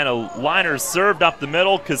 and a liner served up the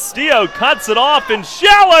middle. Castillo cuts it off in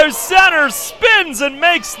shallow center, spins and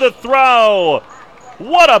makes the throw.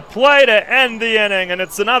 What a play to end the inning, and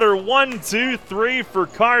it's another 1-2-3 for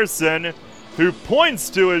Carson, who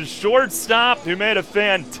points to his shortstop, who made a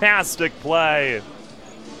fantastic play.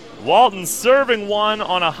 Walton serving one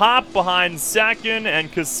on a hop behind second,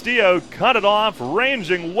 and Castillo cut it off,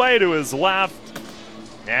 ranging way to his left.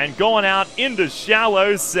 And going out into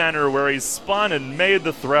shallow center where he spun and made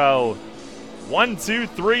the throw.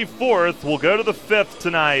 1-2-3 fourth. We'll go to the 5th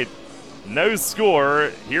tonight. No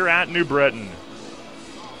score here at New Britain.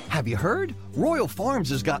 Have you heard? Royal Farms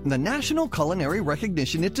has gotten the national culinary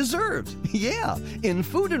recognition it deserves. Yeah, in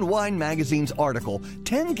Food and Wine magazine's article,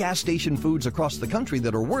 10 gas station foods across the country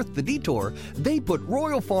that are worth the detour, they put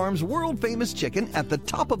Royal Farms' world-famous chicken at the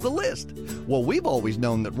top of the list. Well, we've always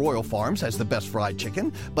known that Royal Farms has the best fried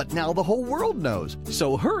chicken, but now the whole world knows.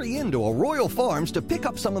 So hurry into a Royal Farms to pick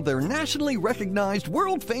up some of their nationally recognized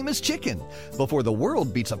world-famous chicken before the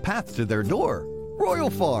world beats a path to their door. Royal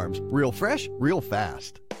Farms, real fresh, real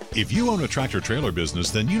fast. If you own a tractor-trailer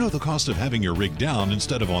business, then you know the cost of having your rig down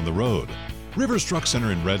instead of on the road. Rivers Truck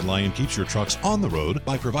Center in Red Lion keeps your trucks on the road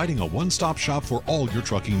by providing a one-stop shop for all your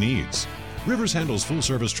trucking needs. Rivers handles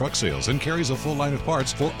full-service truck sales and carries a full line of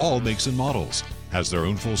parts for all makes and models, has their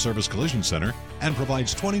own full-service collision center, and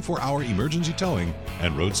provides 24-hour emergency towing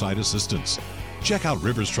and roadside assistance. Check out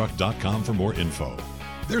riverstruck.com for more info.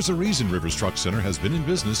 There's a reason Rivers Truck Center has been in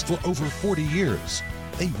business for over 40 years.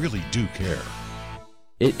 They really do care.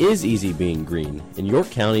 It is easy being green. In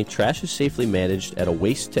York County, trash is safely managed at a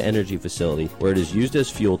waste-to-energy facility where it is used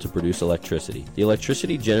as fuel to produce electricity. The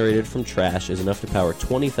electricity generated from trash is enough to power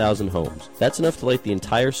 20,000 homes. That's enough to light the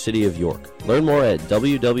entire city of York. Learn more at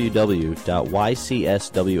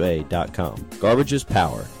www.ycswa.com. Garbage is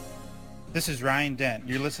power. This is Ryan Dent.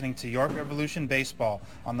 You're listening to York Revolution Baseball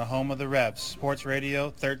on the home of the Revs, Sports Radio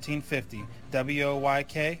 1350,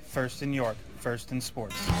 WOYK, first in York, first in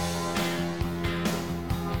sports.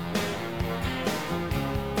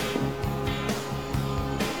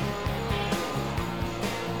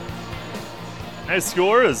 No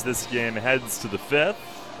score as this game heads to the 5th.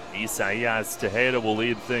 Isaias Tejeda will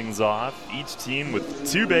lead things off, each team with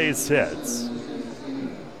 2 base hits.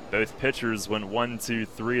 Both pitchers went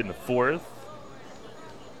 1-2-3 in the 4th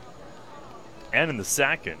and in the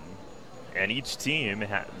 2nd. And each team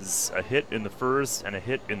has a hit in the 1st and a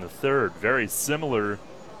hit in the 3rd. Very similar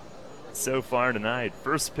so far tonight.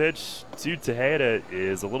 First pitch to Tejeda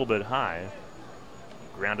is a little bit high.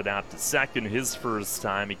 Grounded out to second his first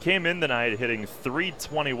time. He came in tonight hitting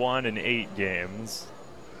 .321 in 8 games.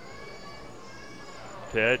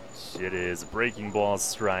 Pitch, it is a breaking ball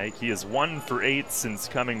strike. He is 1 for 8 since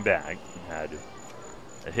coming back. Had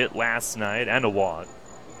a hit last night and a walk.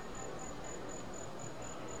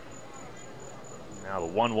 Now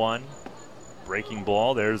the 1-1. Breaking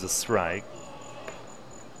ball, there's a strike.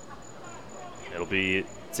 It'll be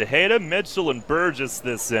Tejeda, Mitchell, and Burgess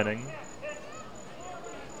this inning.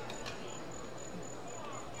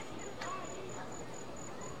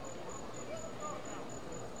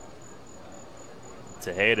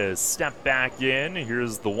 Tejeda step back in.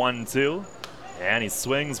 Here's the 1-2. And he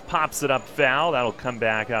swings, pops it up foul. That'll come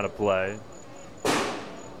back out of play.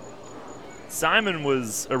 Simon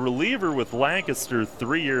was a reliever with Lancaster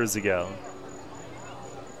 3 years ago.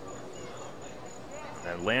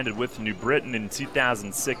 And landed with New Britain in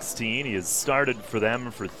 2016. He has started for them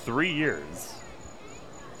for 3 years.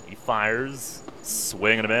 He fires,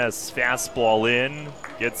 swing and a miss. Fastball in,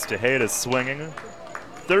 gets Tejeda swinging.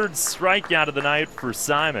 3rd strikeout of the night for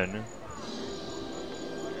Simon.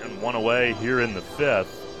 And 1 away here in the 5th.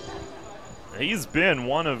 He's been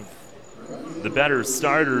one of the better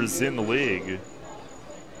starters in the league.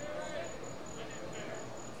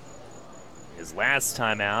 His last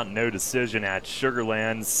time out, no decision at Sugar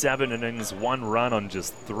Land. 7 innings, 1 run on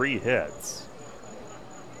just 3 hits.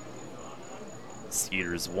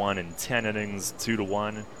 Skeeters won in 10 innings,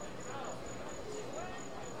 2-1.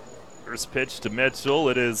 First pitch to Mitchell.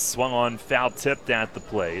 It is swung on, foul tipped at the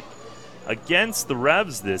plate. Against the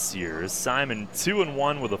Revs this year, Simon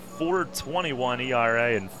 2-1 with a 4.21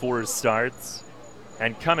 ERA in 4 starts.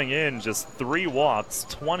 And coming in, just 3 walks,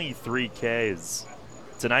 23 Ks.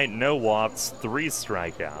 Tonight, no walks, 3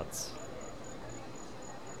 strikeouts.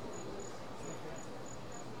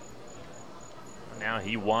 Now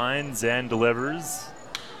he winds and delivers.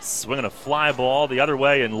 Swinging a fly ball the other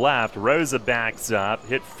way and left. Rosa backs up,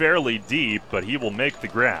 hit fairly deep, but he will make the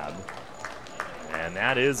grab. And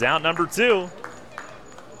that is out number 2.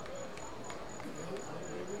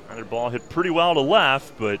 Another ball hit pretty well to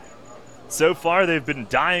left, but so far they've been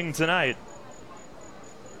dying tonight.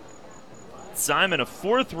 Simon, a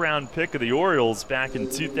 4th-round pick of the Orioles back in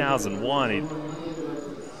 2001. He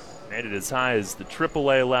made it as high as the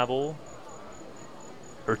AAA level.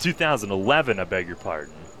 Or 2011, I beg your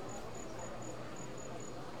pardon.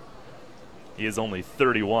 He is only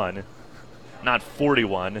 31, not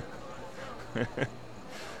 41.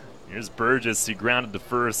 Here's Burgess. He grounded to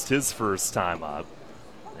first his first time up.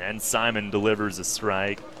 And Simon delivers a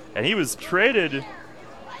strike. And he was traded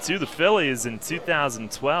to the Phillies in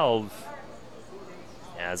 2012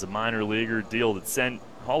 as a minor leaguer deal that sent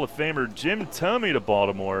Hall of Famer Jim Thome to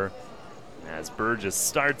Baltimore. As Burgess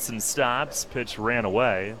starts and stops, pitch ran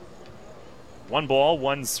away. 1 ball,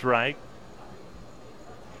 1 strike.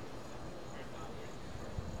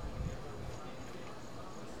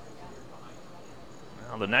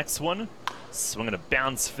 Now the next one, swinging a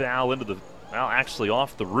bounce foul into the, well, actually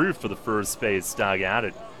off the roof of the first base dugout.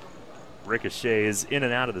 It ricochets in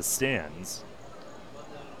and out of the stands.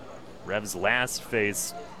 Revs last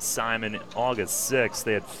faced Simon August 6th.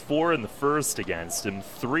 They had 4 in the first against him,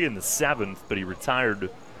 3 in the 7th, but he retired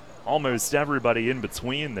almost everybody in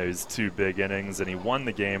between those 2 big innings, and he won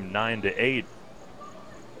the game 9-8.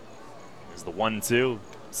 There's the 1-2,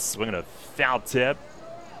 swinging a foul tip.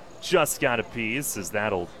 Just got a piece, as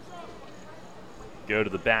that'll go to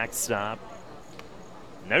the backstop.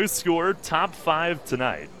 No score, top 5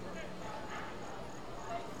 tonight.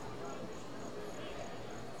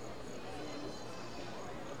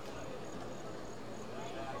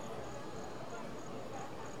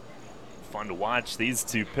 Fun to watch these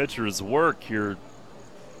 2 pitchers work here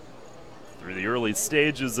through the early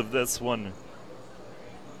stages of this one.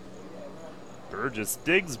 Burgess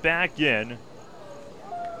digs back in.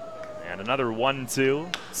 And another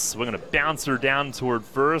 1-2. Swinging a bouncer down toward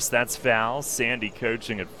first. That's foul. Sandy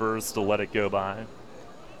coaching at first to let it go by.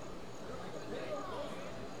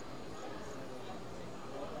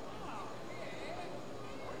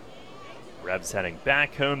 Revs heading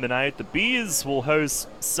back home tonight. The Bees will host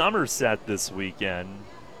Somerset this weekend.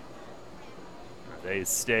 They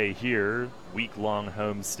stay here, week-long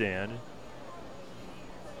homestand.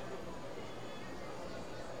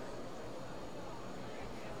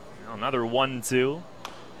 Now another 1-2,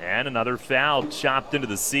 and another foul chopped into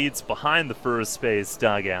the seats behind the first base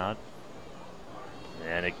dugout.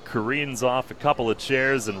 And it careens off a couple of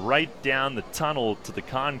chairs and right down the tunnel to the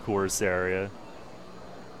concourse area.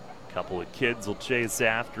 Couple of kids will chase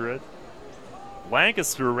after it.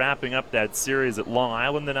 Lancaster wrapping up that series at Long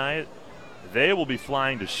Island tonight. They will be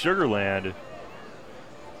flying to Sugar Land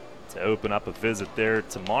to open up a visit there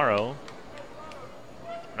tomorrow.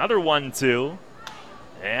 Another 1-2.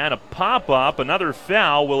 And a pop-up, another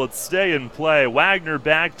foul. Will it stay in play? Wagner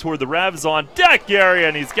back toward the Revs on deck area,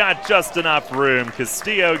 and he's got just enough room.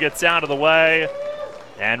 Castillo gets out of the way,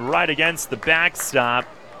 and right against the backstop.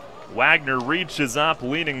 Wagner reaches up,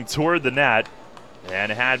 leaning toward the net, and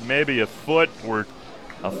had maybe a foot or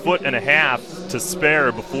a foot and a half to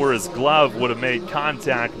spare before his glove would have made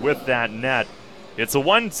contact with that net. It's a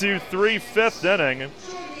 1-2-3 5th inning,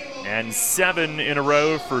 and 7 in a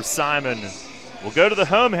row for Simon. We'll go to the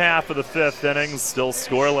home half of the 5th inning, still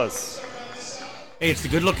scoreless. Hey, it's the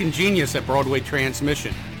good-looking genius at Broadway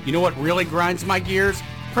Transmission. You know what really grinds my gears?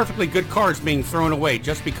 Perfectly good cars being thrown away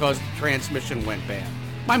just because the transmission went bad.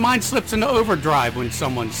 My mind slips into overdrive when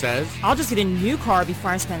someone says, I'll just get a new car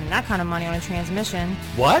before I spend that kind of money on a transmission.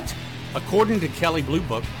 What? According to Kelley Blue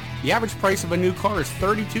Book, the average price of a new car is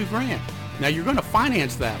 $32,000. Now you're going to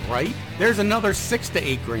finance that, right? There's another $6,000 to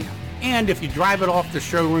 $8,000. And if you drive it off the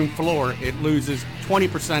showroom floor, it loses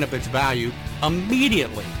 20% of its value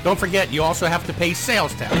immediately. Don't forget, you also have to pay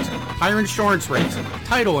sales tax, higher insurance rates,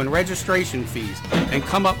 title and registration fees, and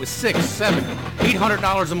come up with $600, $700,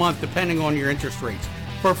 $800 a month depending on your interest rates.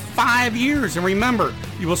 for 5 years. And remember,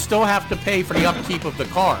 you will still have to pay for the upkeep of the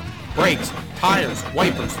car. Brakes, tires,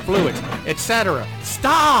 wipers, fluids, etc.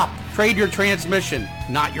 Stop! Trade your transmission,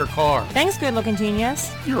 not your car. Thanks, good-looking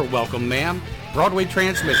genius. You're welcome, ma'am. Broadway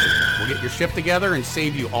Transmission. We'll get your shift together and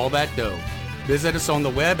save you all that dough. Visit us on the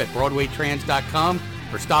web at BroadwayTrans.com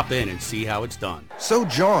or stop in and see how it's done. So,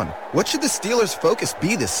 John, what should the Steelers' focus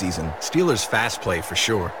be this season? Steelers fast play for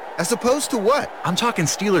sure. As opposed to what? I'm talking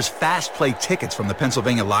Steelers fast play tickets from the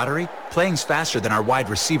Pennsylvania Lottery. Playing's faster than our wide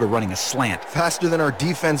receiver running a slant. Faster than our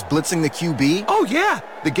defense blitzing the QB? Oh, yeah.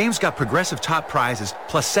 The game's got progressive top prizes,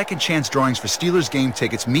 plus second chance drawings for Steelers game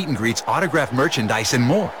tickets, meet and greets, autographed merchandise, and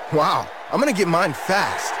more. Wow. I'm going to get mine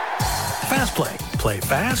fast. Fast Play. Play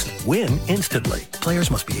fast, win instantly.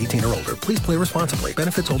 Players must be 18 or older. Please play responsibly.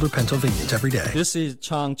 Benefits older Pennsylvanians every day. This is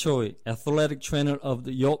Chang Choi, athletic trainer of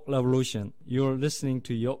the York Revolution. You're listening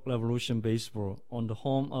to York Revolution Baseball on the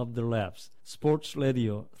home of the Revs. Sports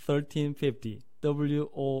Radio 1350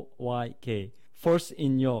 WOYK. First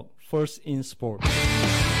in York, first in sport.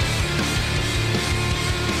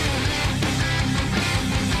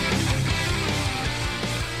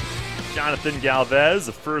 Jonathan Galvez,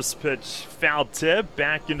 a first pitch foul tip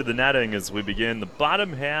back into the netting as we begin the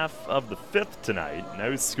bottom half of the fifth tonight.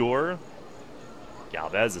 No score.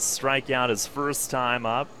 Galvez a strikeout his first time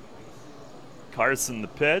up. Carson the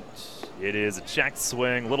pitch. It is a check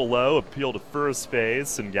swing, little low, appeal to first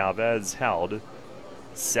base, and Galvez held.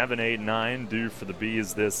 7-8-9 due for the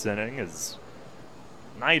Bees this inning as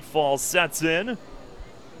nightfall sets in. And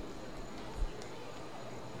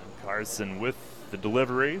Carson with the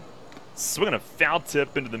delivery. Swinging a foul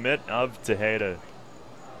tip into the mitt of Tejeda.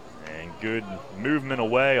 And good movement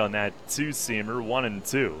away on that two-seamer,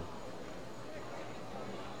 1-2.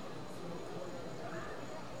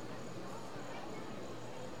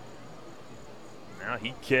 Now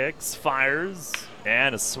he kicks, fires,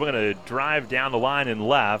 and a swing and a drive down the line and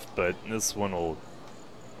left, but this one will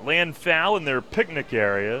land foul in their picnic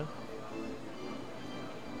area.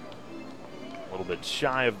 A little bit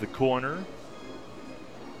shy of the corner.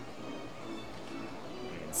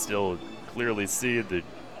 Still clearly see the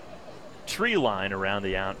tree line around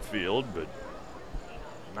the outfield, but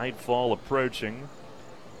nightfall approaching.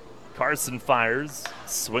 Carson fires,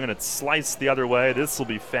 swinging it sliced the other way. This will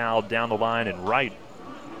be fouled down the line and right.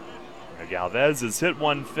 Now Galvez has hit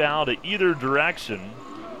one foul to either direction,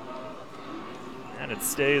 and it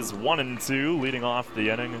stays 1-2, leading off the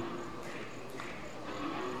inning.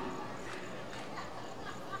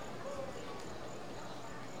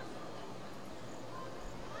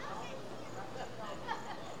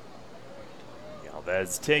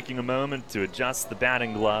 Galvez taking a moment to adjust the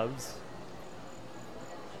batting gloves.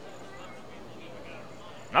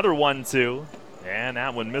 Another 1-2, and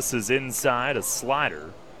that one misses inside, a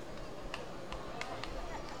slider.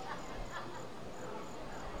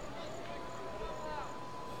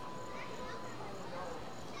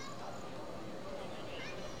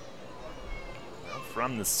 Well,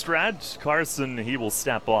 from the stretch, Carson, he will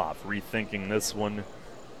step off, rethinking this one.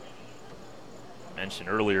 Mentioned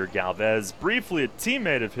earlier, Galvez, briefly a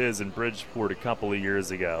teammate of his in Bridgeport a couple of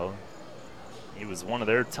years ago. He was one of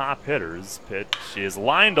their top hitters. Pitch is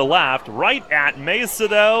lined to left, right at Mesa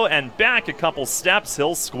though, and back a couple steps,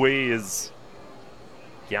 he'll squeeze.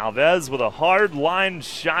 Galvez with a hard line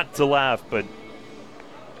shot to left, but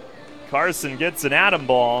Carson gets an atom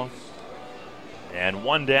ball. And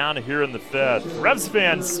one down here in the fifth. Revs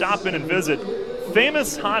fans stop in and visit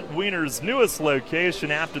Famous Hot Wiener's newest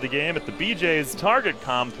location after the game at the BJ's Target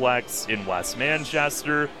Complex in West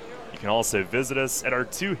Manchester. You can also visit us at our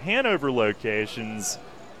two Hanover locations,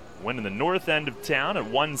 one in the north end of town at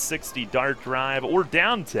 160 Dart Drive or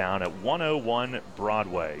downtown at 101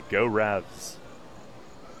 Broadway. Go Revs.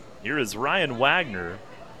 Here is Ryan Wagner.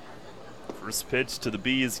 First pitch to the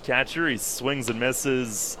Bees catcher. He swings and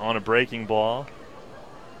misses on a breaking ball.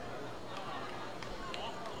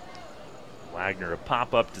 Wagner a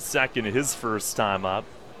pop-up to second his first time up.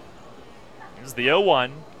 Here's the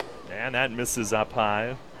 0-1, and that misses up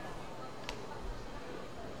high.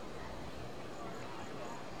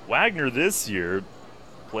 Wagner this year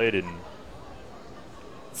played in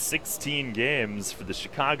 16 games for the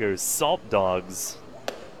Chicago Salt Dogs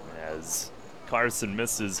as Carson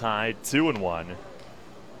misses high, 2-1.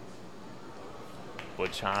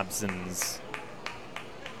 Butch Hobson's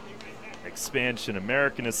expansion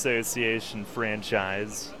American Association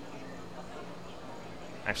franchise.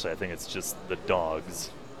 Actually, I think it's just the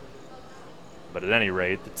Dogs. But at any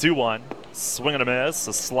rate, the 2-1, swing and a miss,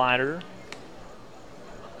 a slider.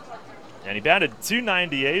 And he batted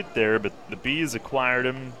 .298 there, but the Bees acquired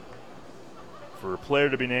him for a player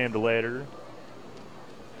to be named later.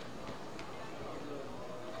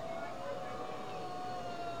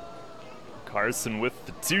 Carson with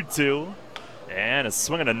the 2-2. And a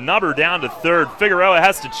swing and a number down to third. Figueroa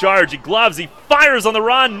has to charge. He gloves. He fires on the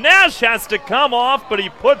run. Nash has to come off, but he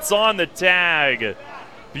puts on the tag.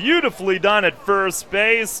 Beautifully done at first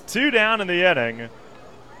base. 2 down in the inning.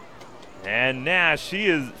 And Nash, he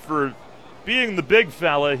is, for being the big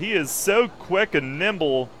fella, he is so quick and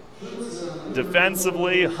nimble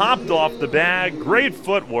defensively. Hopped off the bag. Great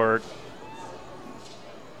footwork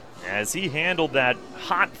as he handled that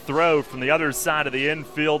hot throw from the other side of the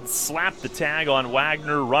infield, slapped the tag on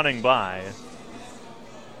Wagner running by.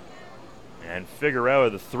 And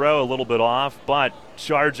Figueroa, the throw a little bit off, but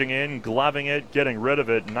charging in, gloving it, getting rid of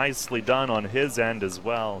it. Nicely done on his end as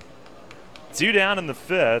well. 2 down in the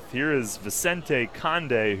 5th. Here is Vicente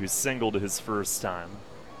Conde, who singled his first time.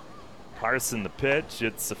 Carson the pitch.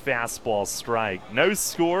 It's a fastball strike. No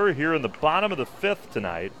score here in the bottom of the 5th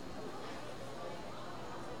tonight.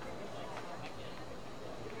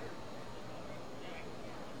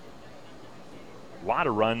 A lot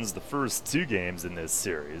of runs the first 2 games in this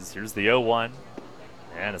series. Here's the 0-1,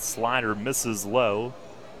 and a slider misses low.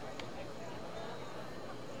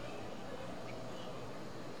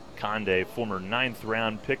 Conde, former 9th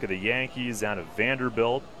round pick of the Yankees out of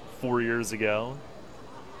Vanderbilt 4 years ago.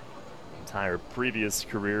 Entire previous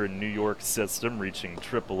career in New York system, reaching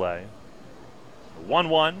AAA.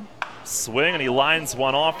 1-1, swing, and he lines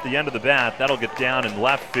one off the end of the bat. That'll get down in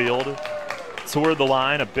left field toward the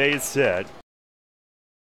line, a base hit.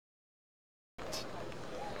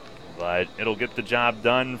 But it'll get the job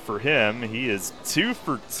done for him. He is 2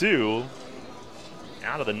 for 2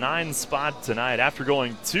 out of the 9 spot tonight after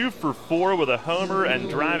going 2 for 4 with a homer and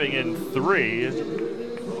driving in 3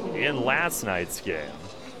 in last night's game.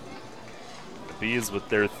 The Bees with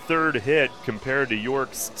their 3rd hit compared to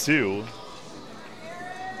York's 2.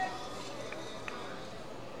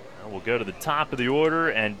 Now we'll go to the top of the order,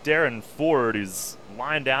 and Darren Ford, who's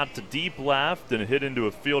lined out to deep left and hit into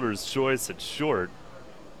a fielder's choice at short.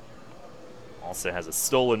 Also has a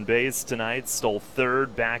stolen base tonight, stole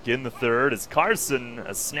 3rd, back in the 3rd. As Carson,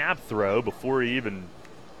 a snap throw before he even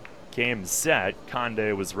came set.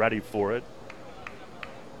 Conde was ready for it.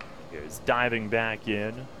 Goes diving back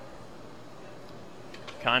in.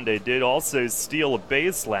 Conde did also steal a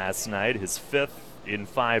base last night, his 5th in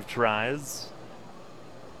 5 tries.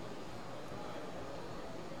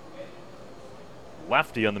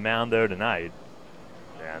 Lefty on the mound though tonight.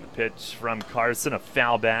 And the pitch from Carson, a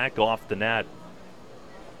foul back off the net.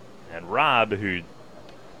 And Robb, who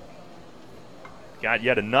got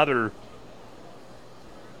yet another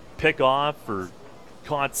pick off for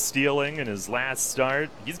caught stealing in his last start.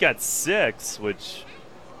 He's got 6, which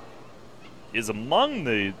is among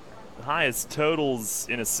the highest totals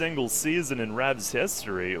in a single season in Revs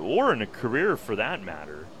history, or in a career for that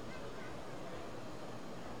matter.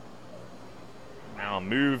 Now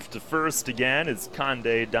move to first again as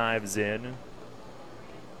Conde dives in.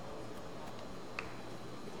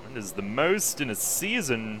 That is the most in a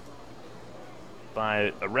season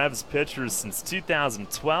by a Revs pitcher since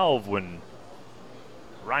 2012, when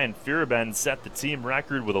Ryan Fierben set the team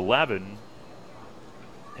record with 11.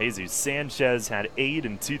 Jesus Sanchez had 8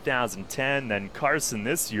 in 2010, then Carson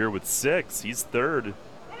this year with 6. He's 3rd.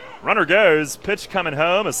 Runner goes, pitch coming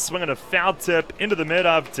home, a swing and a foul tip into the mid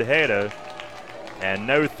of Tejeda. And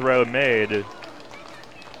no throw made.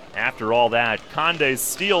 After all that, Conde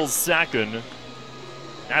steals 2nd.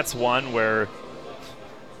 That's one where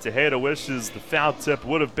Tejeda wishes the foul tip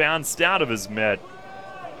would have bounced out of his mitt.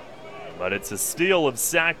 But it's a steal of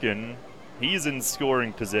 2nd. He's in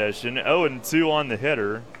scoring position. 0-2 on the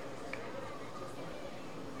hitter.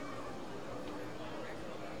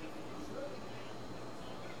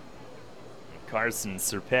 Carson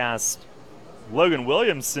surpassed Logan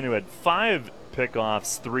Williamson, who had 5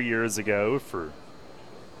 pickoffs 3 years ago, for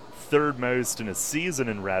 3rd most in a season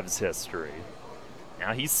in Revs history.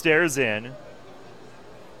 Now he stares in.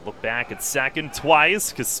 Look back at 2nd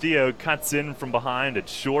twice. Castillo cuts in from behind at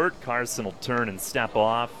short. Carson will turn and step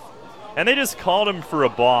off. And they just called him for a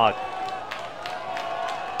balk.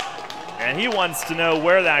 And he wants to know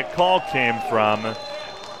where that call came from.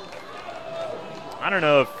 I don't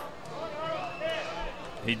know if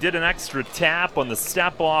he did an extra tap on the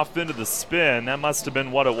step off into the spin. That must have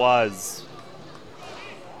been what it was.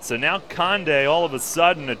 So now Conde, all of a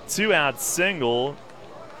sudden, a 2-out single.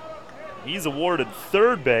 He's awarded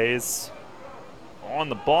 3rd base on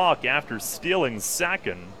the balk after stealing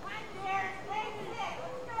 2nd.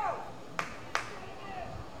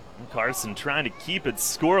 And Carson trying to keep it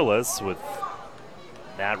scoreless with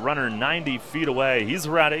that runner 90 feet away. He's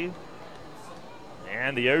ready.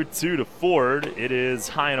 And the 0-2 to Ford. It is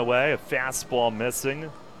high and away, a fastball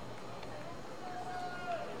missing.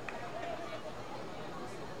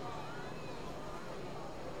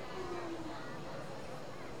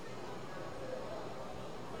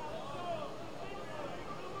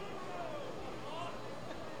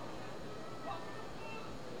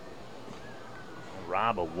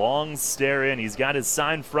 job. A long stare in. He's got his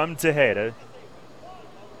sign from Tejeda.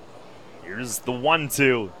 Here's the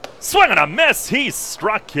 1-2. Swing and a miss. He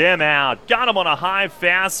struck him out. Got him on a high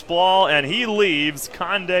fastball, and he leaves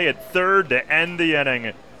Conde at third to end the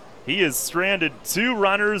inning. He has stranded 2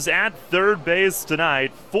 runners at third base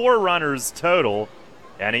tonight, 4 runners total,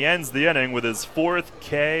 and he ends the inning with his 4th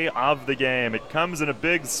K of the game. It comes in a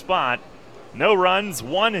big spot. No runs,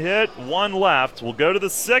 1 hit, 1 left. We'll go to the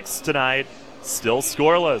 6th tonight, still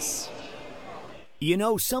scoreless. You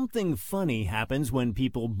know, something funny happens when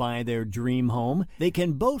people buy their dream home. They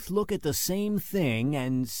can both look at the same thing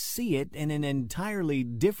and see it in an entirely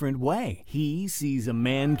different way. He sees a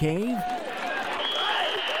man cave,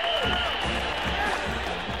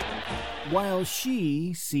 while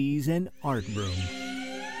she sees an art room.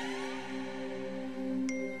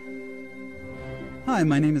 Hi,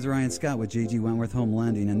 my name is Ryan Scott with J.G. Wentworth Home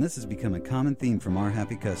Lending, and this has become a common theme from our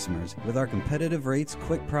happy customers. With our competitive rates,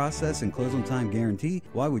 quick process, and close-on-time guarantee,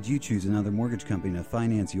 why would you choose another mortgage company to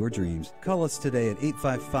finance your dreams? Call us today at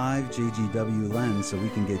 855-JGW-LEND so we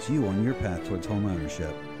can get you on your path towards home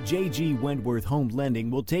ownership. J.G. Wentworth Home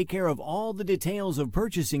Lending will take care of all the details of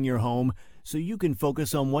purchasing your home so you can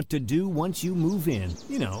focus on what to do once you move in.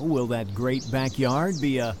 You know, will that great backyard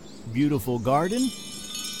be a beautiful garden?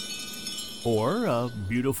 Or a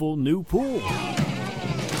beautiful new pool?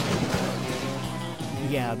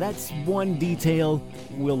 Yeah, that's one detail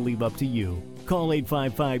we'll leave up to you. Call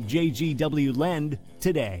 855-JGW-LEND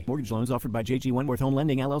today. Mortgage loans offered by J.G. Wentworth Home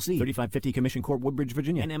Lending, LLC, 3550 Commission Court, Woodbridge,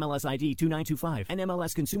 Virginia, NMLS ID 2925,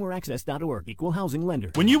 NMLSConsumerAccess.org, Equal Housing Lender.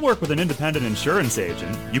 When you work with an independent insurance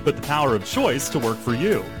agent, you put the power of choice to work for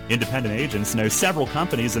you. Independent agents know several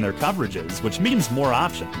companies and their coverages, which means more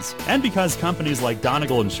options. And because companies like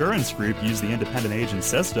Donegal Insurance Group use the independent agent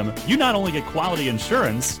system, you not only get quality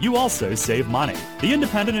insurance, you also save money. The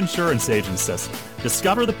independent insurance agent system.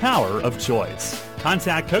 Discover the power of choice.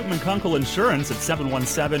 Contact Kochman Kunkel Insurance at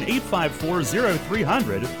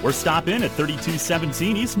 717-854-0300 or stop in at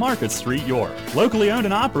 3217 East Market Street, York. Locally owned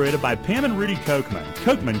and operated by Pam and Rudy Kochman.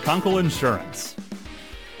 Kochman Kunkel Insurance.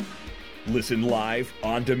 Listen live,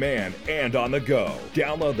 on demand, and on the go.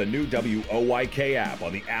 Download the new WOYK app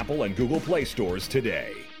on the Apple and Google Play stores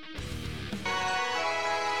today.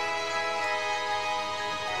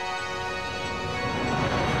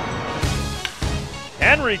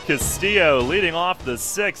 Henry Castillo leading off the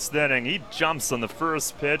 6th inning. He jumps on the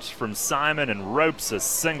first pitch from Simon and ropes a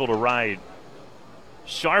single to right.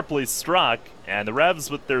 Sharply struck, and the Revs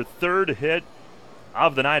with their 3rd hit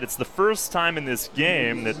of the night. It's the first time in this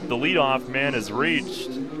game that the leadoff man has reached.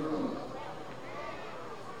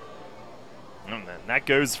 And that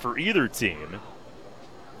goes for either team.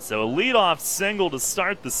 So a leadoff single to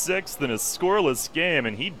start the 6th in a scoreless game,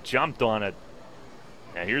 and he jumped on it.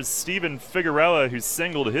 Now here's Steven Figueroa, who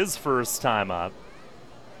singled his first time up.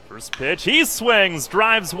 First pitch, he swings,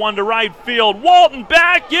 drives one to right field. Walton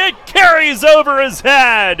back, it carries over his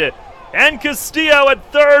head. And Castillo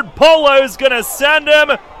at third, Polo's gonna send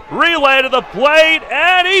him. Relay to the plate,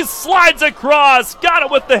 and he slides across. Got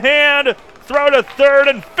it with the hand, throw to third,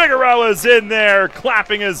 and Figueroa's in there,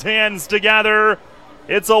 clapping his hands together.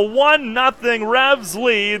 It's a 1-0 Revs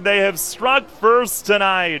lead. They have struck first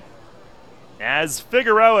tonight, as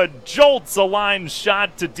Figueroa jolts a line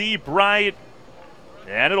shot to deep right.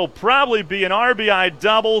 And it'll probably be an RBI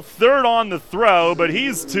double, 3rd on the throw, but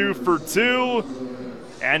he's 2 for 2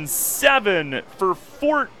 and 7 for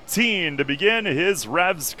 14 to begin his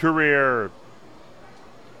Revs career.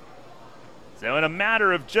 So in a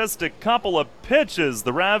matter of just a couple of pitches,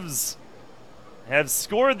 the Revs have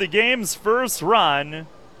scored the game's first run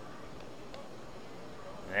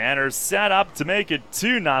and are set up to make it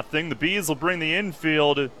 2-0. The Bees will bring the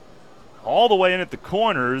infield all the way in at the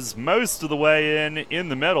corners, most of the way in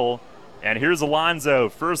the middle. And here's Alonso.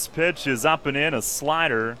 First pitch is up and in, a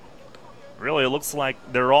slider. Really, it looks like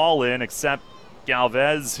they're all in except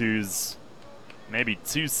Galvez, who's maybe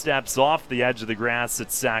 2 steps off the edge of the grass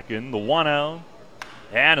at second. The 1-0.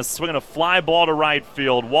 And a swing and a fly ball to right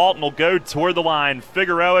field. Walton will go toward the line.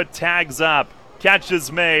 Figueroa tags up. Catch is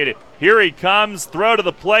made. Here he comes. Throw to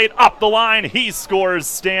the plate. Up the line. He scores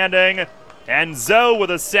standing. And Zoe with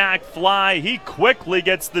a sac fly. He quickly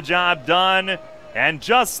gets the job done. And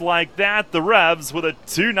just like that, the Revs with a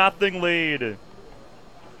 2-0 lead.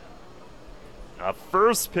 A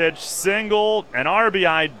first pitch single, an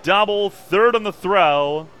RBI double, 3rd on the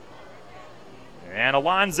throw. And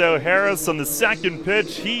Alonzo Harris on the second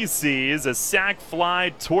pitch, he sees a sac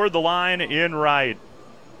fly toward the line in right.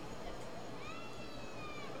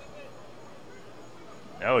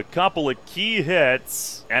 Now a couple of key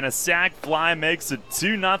hits and a sac fly makes it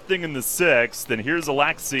 2-0 in the 6th. And here's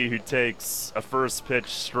Alexi who takes a first pitch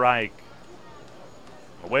strike.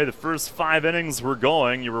 The way the first 5 innings were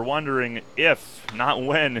going, you were wondering if, not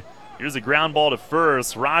when. Here's a ground ball to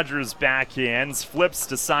first. Rogers backhands, flips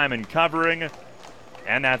to Simon covering,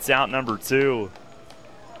 and that's out number 2.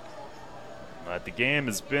 But the game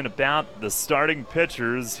has been about the starting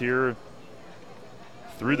pitchers here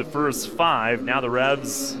through the first 5. Now the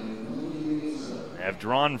Revs have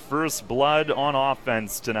drawn first blood on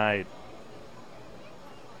offense tonight.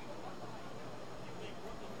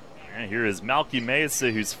 And here is Melky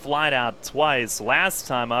Mesa, who's flied out twice. Last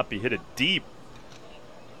time up, he hit it deep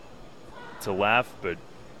to left, but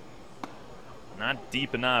not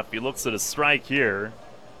deep enough. He looks at a strike here.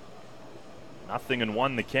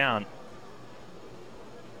 0-1 the count.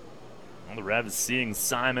 Well, the Revs seeing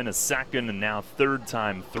Simon a second and now third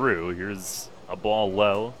time through. Here's a ball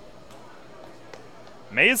low.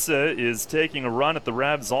 Mesa is taking a run at the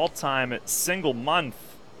Revs' all-time single-month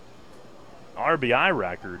RBI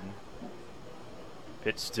record.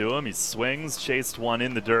 Pitch to him, he swings, chased one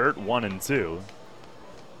in the dirt, 1-2.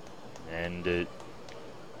 And it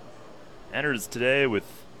enters today with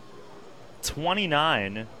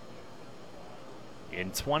 29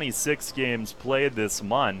 in 26 games played this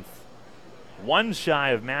month. 1 shy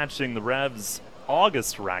of matching the Revs'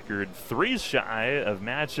 August record, 3 shy of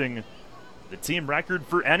matching the team record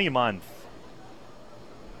for any month.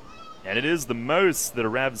 And it is the most that a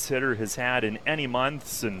Revs hitter has had in any month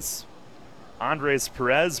since Andres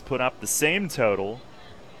Perez put up the same total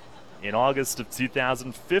in August of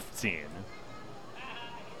 2015.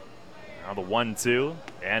 Now the 1-2,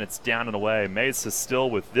 and it's down and away. Mesa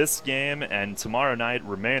still with this game and tomorrow night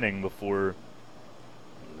remaining before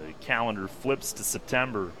the calendar flips to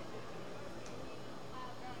September.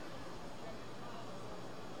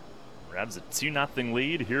 Revs a 2-0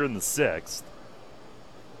 lead here in the 6th.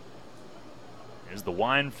 Here's the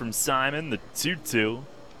wind from Simon, the 2-2.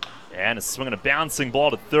 And a swing and a bouncing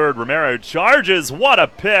ball to third. Romero charges. What a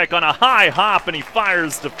pick on a high hop, and he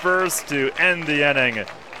fires to first to end the inning.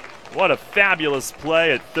 What a fabulous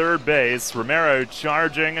play at third base. Romero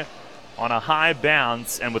charging on a high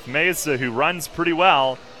bounce, and with Mesa, who runs pretty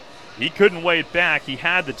well, he couldn't wait back. He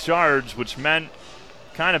had the charge, which meant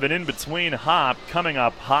kind of an in-between hop coming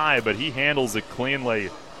up high, but he handles it cleanly.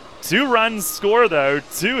 2 runs score, though.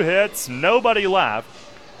 2 hits, nobody left.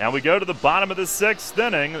 Now we go to the bottom of the 6th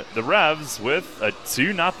inning. The Revs with a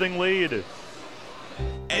 2-0 lead.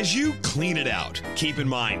 As you clean it out, keep in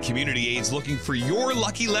mind Community Aid's looking for your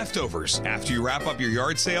lucky leftovers. After you wrap up your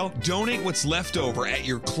yard sale, donate what's left over at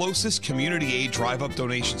your closest Community Aid Drive-Up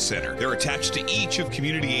Donation Center. They're attached to each of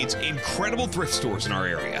Community Aid's incredible thrift stores in our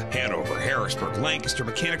area. Hanover, Harrisburg, Lancaster,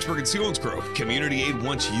 Mechanicsburg, and Selinsgrove. Community Aid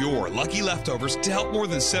wants your lucky leftovers to help more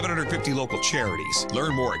than 750 local charities.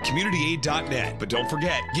 Learn more at communityaid.net. But don't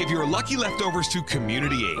forget, give your lucky leftovers to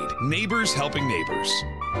Community Aid. Neighbors helping neighbors.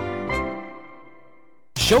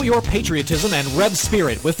 Show your patriotism and Rev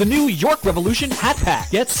spirit with the new York Revolution Hat Pack.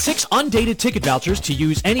 Get 6 undated ticket vouchers to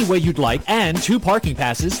use any way you'd like and 2 parking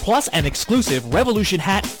passes, plus an exclusive Revolution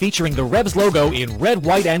hat featuring the Revs logo in red,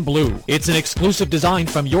 white, and blue. It's an exclusive design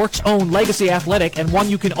from York's own Legacy Athletic and one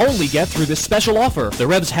you can only get through this special offer. The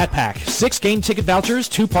Revs Hat Pack. 6 game ticket vouchers,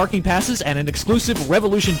 2 parking passes, and an exclusive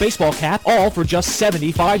Revolution baseball cap, all for just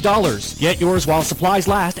 $75. Get yours while supplies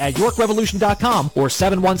last at YorkRevolution.com or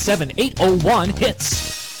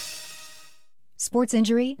 717-801-HITS. Sports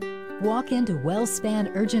injury? Walk into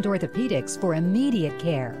WellSpan Urgent Orthopedics for immediate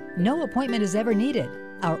care. No appointment is ever needed.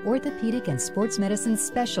 Our orthopedic and sports medicine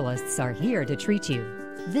specialists are here to treat you.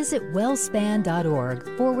 Visit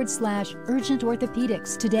wellspan.org/urgent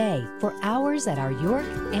orthopedics today for hours at our York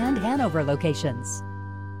and Hanover locations.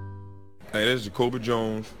 Hey, this is Jacoby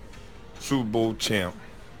Jones, Super Bowl champ,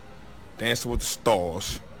 Dancing with the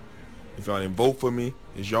Stars. If y'all didn't vote for me,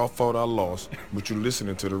 it's y'all fault I lost, but you're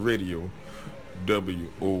listening to the radio.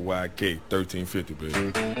 WOYK 1350,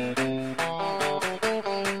 baby.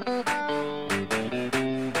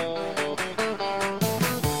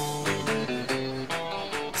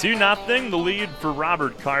 2-0, the lead for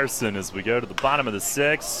Robert Carson as we go to the bottom of the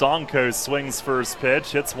 6th. Sonko swings first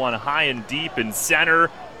pitch, hits one high and deep in center.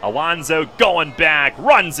 Alonso going back,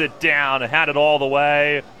 runs it down, had it all the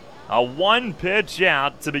way. A 1-pitch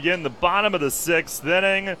out to begin the bottom of the 6th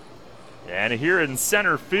inning. And here in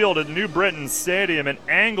center field at New Britain Stadium, it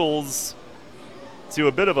angles to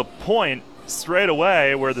a bit of a point straight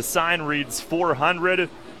away where the sign reads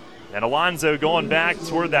 400. And Alonso going back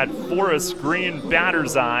toward that forest green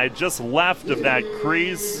batter's eye, just left of that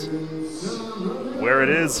crease. where it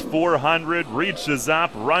is 400, reaches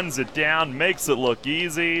up, runs it down, makes it look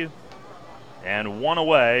easy, and one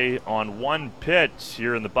away on one pitch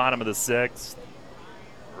here in the bottom of the sixth,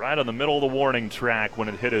 right on the middle of the warning track when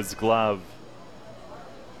it hit his glove.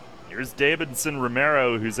 Here's Davidson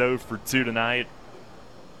Romero, who's 0 for 2 tonight.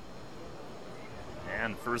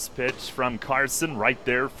 And first pitch from Carson, right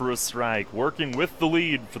there for a strike, working with the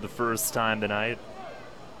lead for the first time tonight.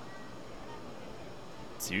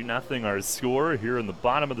 2-0 our score here in the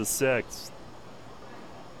bottom of the sixth.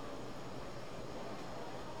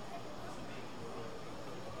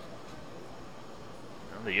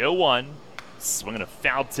 And the 0-1, swinging a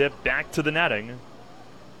foul tip back to the netting.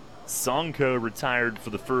 Sonko retired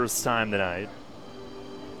for the first time tonight.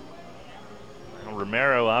 Now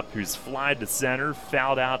Romero up, who's flied to center,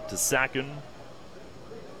 fouled out to second.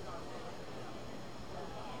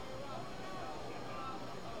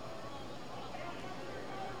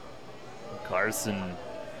 Carson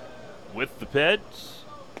with the pitch,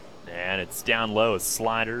 and it's down low, a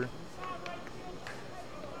slider.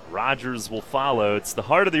 Rogers will follow. It's the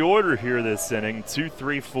heart of the order here this inning,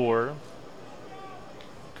 2-3-4.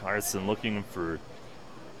 Carson looking for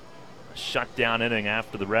a shutdown inning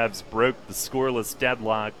after the Revs broke the scoreless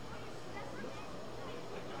deadlock.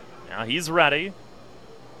 Now he's ready.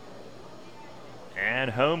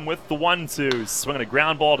 And home with the 1-2. Swinging a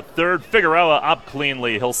ground ball to third. Figueroa up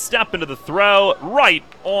cleanly. He'll step into the throw right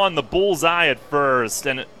on the bullseye at first.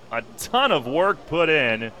 And a ton of work put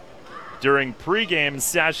in during pregame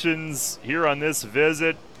sessions here on this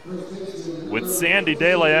visit with Sandy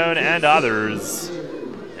De Leon and others.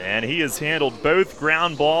 And he has handled both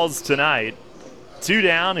ground balls tonight. 2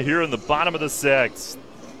 down here in the bottom of the sixth.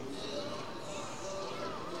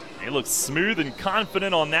 He looks smooth and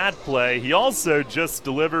confident on that play. He also just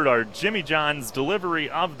delivered our Jimmy John's delivery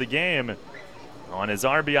of the game on his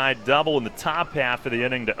RBI double in the top half of the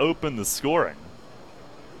inning to open the scoring.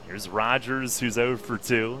 Here's Rogers, who's 0 for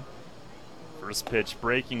 2. First pitch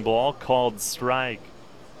breaking ball, called strike.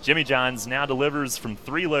 Jimmy John's now delivers from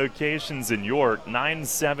 3 locations in York,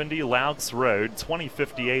 970 Laux Road,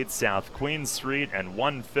 2058 South Queen Street, and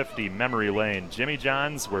 150 Memory Lane. Jimmy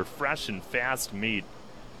John's, where fresh and fast meet.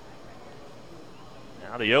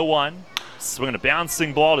 Now the 0-1, swinging a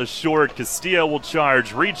bouncing ball to short. Castillo will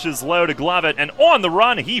charge, reaches low to glove it, and on the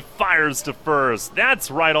run, he fires to first.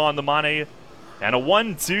 That's right on the money. And a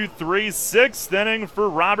 1-2-3 6th inning for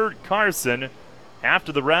Robert Carson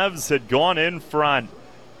after the Revs had gone in front.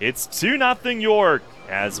 It's 2-0 York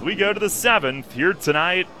as we go to the 7th here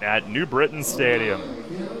tonight at New Britain Stadium.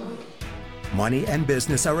 Money and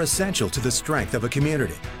business are essential to the strength of a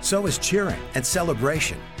community. So is cheering and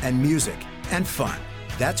celebration and music and fun.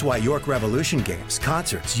 That's why York Revolution games,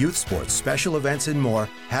 concerts, youth sports, special events, and more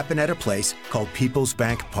happen at a place called People's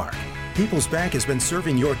Bank Park. People's Bank has been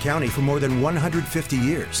serving York County for more than 150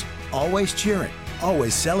 years. Always cheering,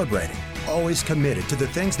 always celebrating, always committed to the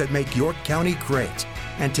things that make York County great.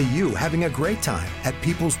 And to you having a great time at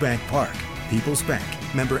People's Bank Park. People's Bank,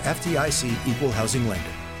 member FDIC, equal housing lender.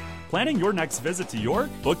 Planning your next visit to York?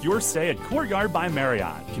 Book your stay at Courtyard by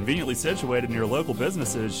Marriott. Conveniently situated near local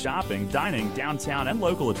businesses, shopping, dining, downtown, and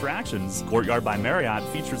local attractions, Courtyard by Marriott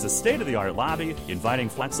features a state-of-the-art lobby, inviting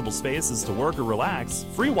flexible spaces to work or relax,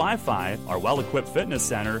 free Wi-Fi, our well-equipped fitness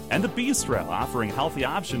center, and the bistro offering healthy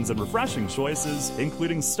options and refreshing choices,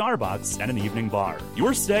 including Starbucks and an evening bar.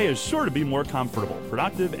 Your stay is sure to be more comfortable,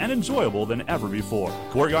 productive, and enjoyable than ever before.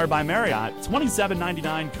 Courtyard by Marriott,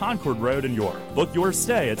 2799 Concord Road in York. Book your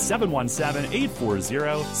stay at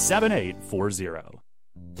 717-840-7840.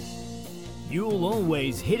 You'll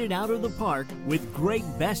always hit it out of the park with great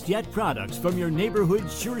Best Yet products from your neighborhood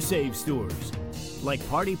SureSave stores. Like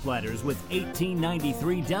party platters with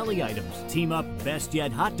 $18.93 deli items. Team up Best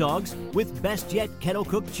Yet hot dogs with Best Yet kettle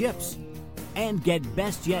cooked chips. And get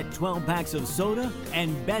Best Yet 12 packs of soda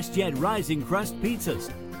and Best Yet Rising Crust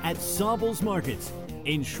pizzas at Saubles Markets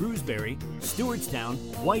in Shrewsbury, Stewartstown,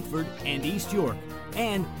 Whiteford, and East York.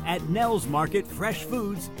 And at Nell's Market Fresh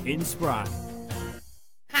Foods in Spry.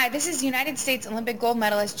 Hi, this is United States Olympic gold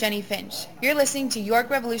medalist Jenny Finch. You're listening to York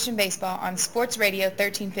Revolution Baseball on Sports Radio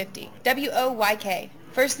 1350. WOYK.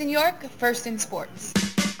 First in York, first in sports.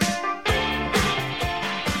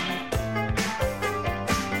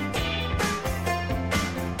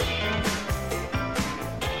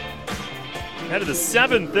 Head to the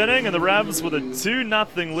 7th inning, and the Revs with a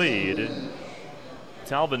 2-0 lead.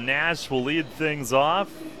 Talvin Nash will lead things off.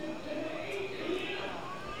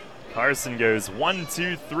 Carson goes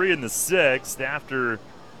 1-2-3 in the 6th after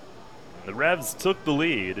the Revs took the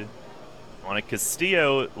lead on a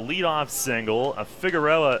Castillo leadoff single, a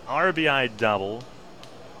Figueroa RBI double,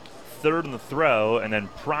 third in the throw, and then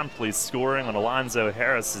promptly scoring on Alonzo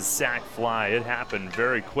Harris's sac fly. It happened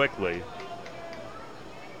very quickly.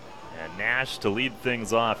 And Nash to lead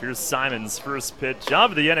things off. Here's Simon's first pitch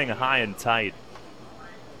of the inning, high and tight.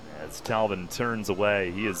 As Talvin turns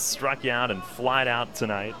away, he is struck out and flied out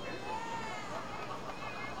tonight.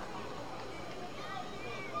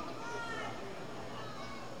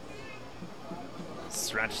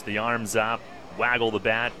 Stretch the arms up, waggle the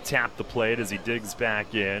bat, tap the plate as he digs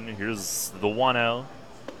back in. Here's the 1-0,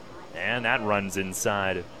 and that runs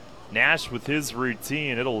inside. Nash with his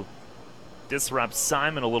routine, it'll disrupt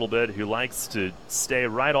Simon a little bit, who likes to stay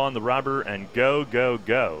right on the rubber and go, go,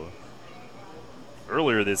 go.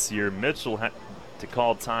 Earlier this year, Mitchell had to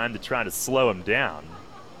call time to try to slow him down.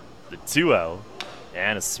 The 2-0,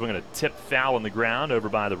 and a swing and a tip foul on the ground over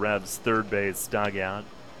by the Revs' third base dugout.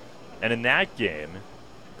 And in that game,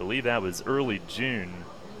 I believe that was early June,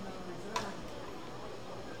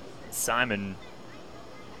 Simon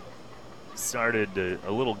started a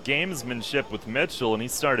little gamesmanship with Mitchell, and he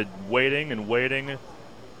started waiting and waiting,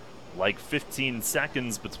 like 15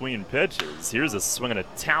 seconds between pitches. Here's a swing and a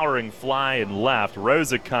towering fly in left.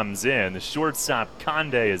 Rosa comes in. The shortstop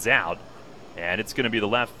Conde is out, and it's going to be the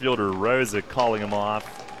left fielder Rosa calling him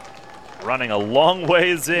off, running a long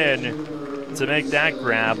ways in to make that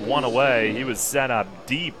grab. One away. He was set up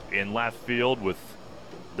deep in left field with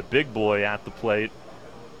the big boy at the plate.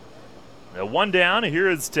 Now one down. Here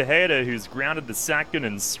is Tejeda, who's grounded to second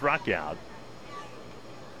and struck out.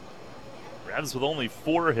 Revs with only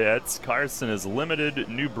 4 hits. Carson has limited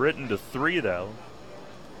New Britain to 3, though.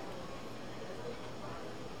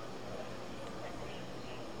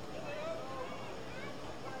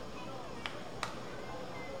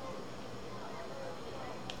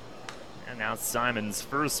 And now Simon's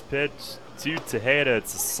first pitch to Tejeda.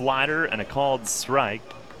 It's a slider and a called strike.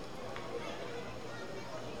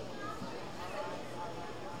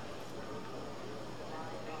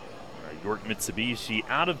 York Mitsubishi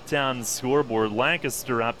out of town scoreboard.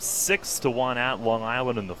 Lancaster up 6-1 at Long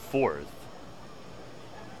Island in the 4th.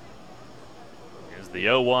 Here's the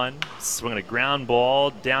 0-1. Swinging a ground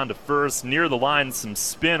ball down to first. Near the line, some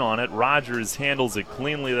spin on it. Rogers handles it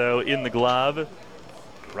cleanly, though, in the glove.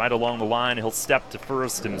 Right along the line, he'll step to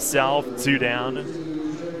first himself. 2 down.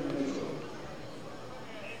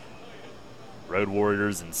 Road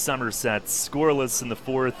Warriors and Somerset scoreless in the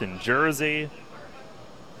 4th in Jersey.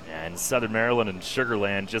 And Southern Maryland and Sugar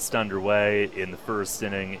Land just underway in the first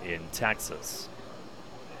inning in Texas.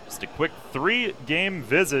 Just a quick 3-game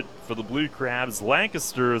visit for the Blue Crabs.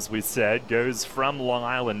 Lancaster, as we said, goes from Long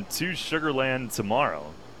Island to Sugar Land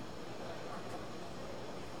tomorrow.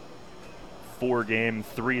 4-game,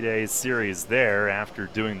 3-day series there after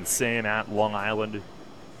doing the same at Long Island.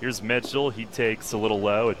 Here's Mitchell. He takes a little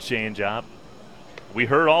low, a change-up. We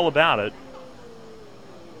heard all about it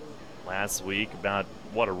last week, about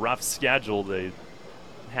what a rough schedule they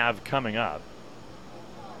have coming up.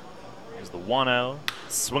 Here's the 1-0.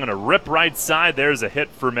 Swinging a rip right side. There's a hit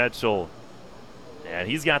for Mitchell. And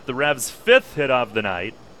he's got the Revs' 5th hit of the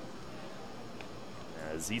night,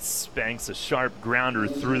 as he spanks a sharp grounder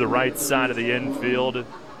through the right side of the infield.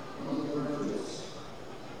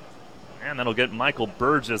 And that'll get Michael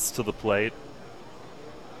Burgess to the plate.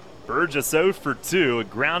 Burgess 0 for 2, a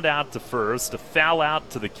ground out to first, a foul out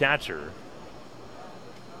to the catcher.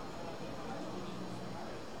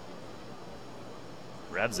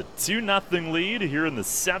 Revs a 2-0 lead here in the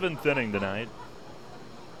 7th inning tonight.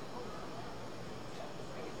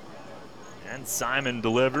 And Simon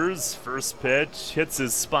delivers. First pitch, hits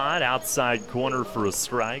his spot, outside corner for a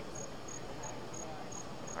strike.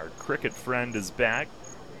 Our cricket friend is back.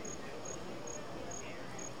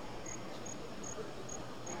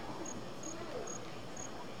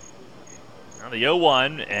 Now the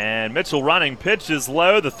 0-1, and Mitchell running, pitch is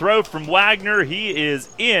low. The throw from Wagner. He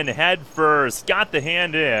is in head first. Got the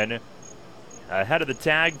hand in. Ahead of the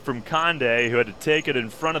tag from Conde, who had to take it in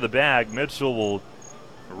front of the bag. Mitchell will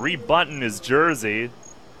rebutton his jersey,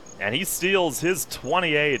 and he steals his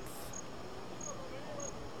 28th.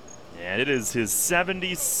 And it is his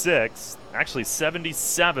 76th, actually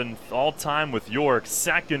 77th all-time with York,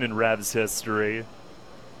 2nd in Revs history.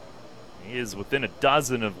 He is within a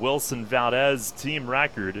dozen of Wilson Valdez's team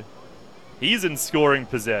record. He's in scoring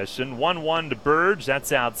possession. 1-1 to Burge.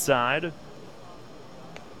 That's outside. And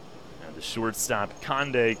the shortstop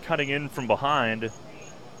Conde cutting in from behind,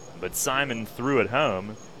 but Simon threw it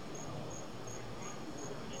home.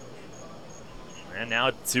 And now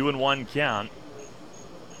a 2-1 count.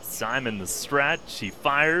 Simon the stretch. He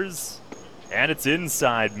fires, and it's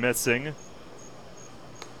inside, missing.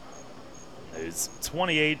 There's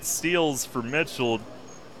 28 steals for Mitchell,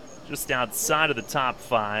 just outside of the top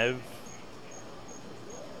 5.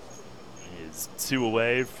 He is 2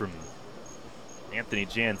 away from Anthony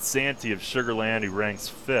Jansanti of Sugar Land, who ranks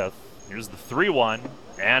 5th. Here's the 3-1,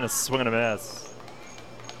 and a swing and a miss.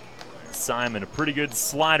 Simon, a pretty good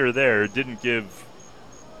slider there. Didn't give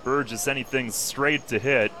Burgess anything straight to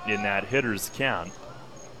hit in that hitter's count.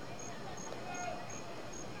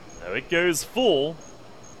 So it goes full.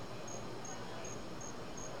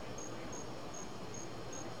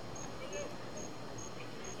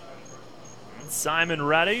 Simon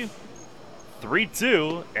ready.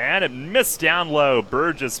 3-2, and it missed down low.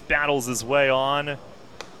 Burgess battles his way on. A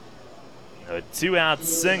 2-out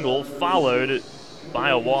single followed by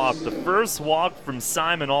a walk. The first walk from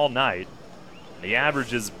Simon all night. The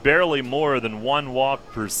average is barely more than 1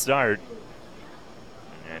 walk per start.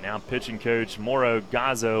 And now pitching coach Mauro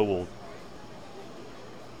Gazzo will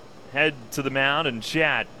head to the mound and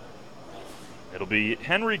chat. It'll be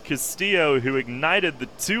Henry Castillo who ignited the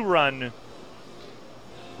 2-run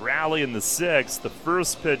rally in the 6th. The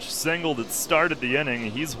first pitch single that started the inning.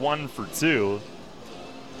 He's 1 for 2.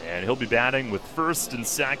 And he'll be batting with first and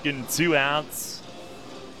second, 2 outs.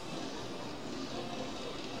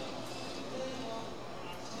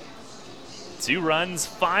 Two runs,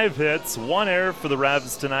 5 hits, 1 error for the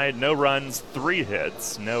Revs tonight. No runs, 3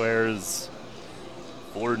 hits. No errors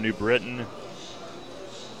for New Britain.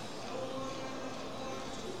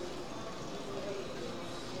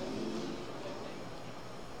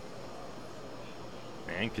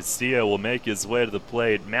 And Castillo will make his way to the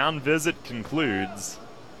plate. Mound visit concludes.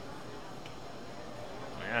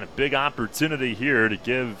 And a big opportunity here to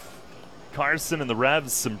give Carson and the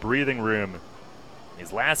Revs some breathing room.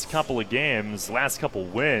 These last couple of games, last couple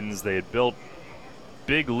wins, they had built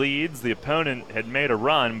big leads. The opponent had made a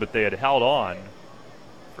run, but they had held on.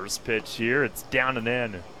 First pitch here, it's down and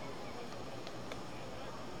in.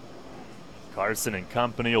 Carson and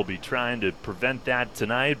company will be trying to prevent that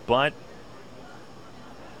tonight, but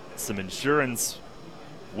some insurance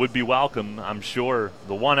would be welcome, I'm sure.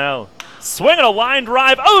 The 1-0. Swinging a line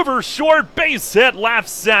drive over short, base hit left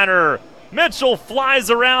center. Mitchell flies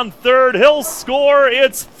around third. He'll score.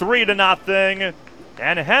 It's 3-0.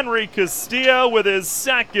 And Henry Castillo with his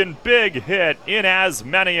second big hit in as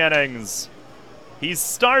many innings. He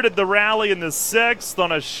started the rally in the 6th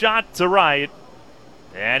on a shot to right.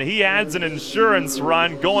 And he adds an insurance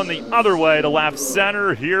run going the other way to left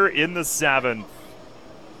center here in the 7th.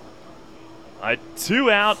 A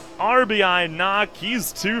 2-out RBI knock.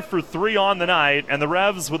 He's 2 for 3 on the night, and the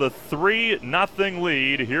Revs with a 3-0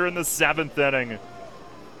 lead here in the 7th inning.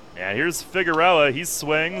 And here's Figueroa. He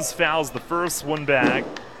swings, fouls the first one back.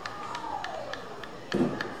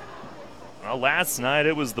 Well, last night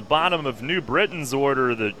it was the bottom of New Britain's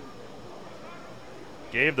order that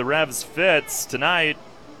gave the Revs fits. Tonight,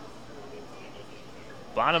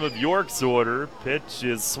 bottom of York's order. Pitch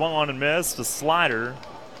is swung on and missed, a slider.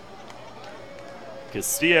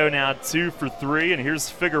 Castillo now 2 for 3, and here's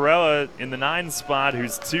Figueroa in the 9 spot,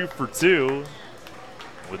 who's 2 for 2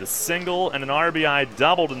 with a single and an RBI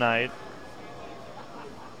double tonight.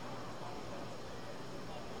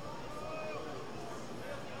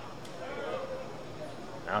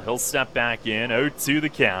 Now he'll step back in, 0-2 the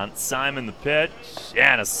count. Simon the pitch,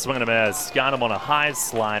 and a swing and a miss. Got him on a high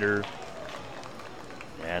slider.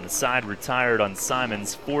 And the side retired on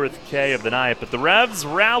Simon's 4th K of the night. But the Revs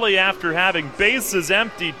rally after having bases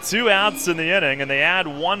empty, 2 outs in the inning, and they add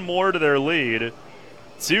 1 more to their lead.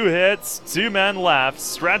 2 hits, 2 men left.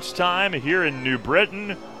 Stretch time here in New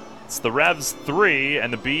Britain. It's the Revs 3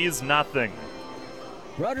 and the Bees nothing.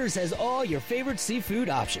 Rutter's has all your favorite seafood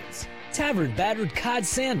options. Tavern battered cod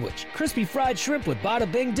sandwich, crispy fried shrimp with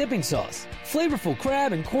bada bing dipping sauce, flavorful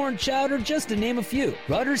crab and corn chowder, just to name a few.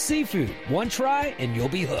 Rutter's Seafood. One try and you'll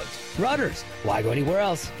be hooked. Rutter's. Why go anywhere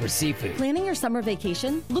else for seafood? Planning your summer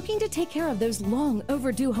vacation? Looking to take care of those long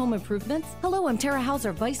overdue home improvements? Hello, I'm Tara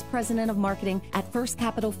Hauser, Vice President of Marketing at First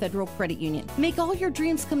Capital Federal Credit Union. Make all your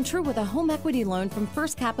dreams come true with a home equity loan from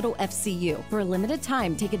First Capital FCU. For a limited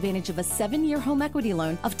time, take advantage of a 7-year home equity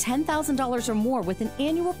loan of $10,000 or more with an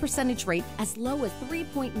annual percentage rate as low as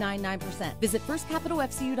 3.99%. Visit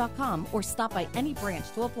firstcapitalfcu.com or stop by any branch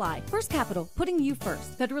to apply. First Capital, putting you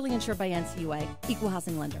first. Federally insured by NCUA. Equal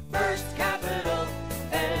housing lender. First Capital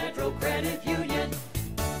Federal Credit Union.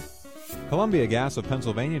 Columbia Gas of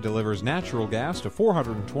Pennsylvania delivers natural gas to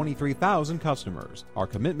 423,000 customers. Our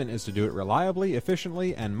commitment is to do it reliably,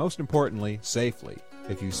 efficiently, and most importantly, safely.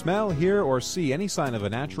 If you smell, hear, or see any sign of a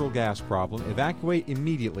natural gas problem, evacuate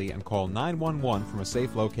immediately and call 911 from a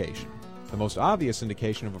safe location. The most obvious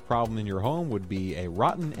indication of a problem in your home would be a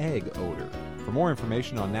rotten egg odor. For For more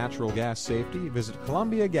information on natural gas safety, visit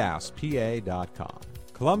ColumbiaGasPA.com.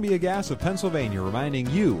 Columbia Gas of Pennsylvania, reminding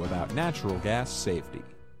you about natural gas safety.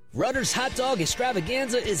 Rutter's Hot Dog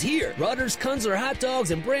Extravaganza is here. Rutter's Kunzler hot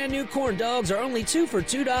dogs and brand new corn dogs are only 2 for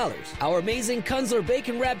 $2. Our amazing Kunzler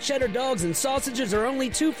bacon wrapped cheddar dogs and sausages are only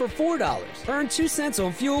 2 for $4. Earn 2 cents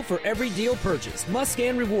on fuel for every deal purchased. Must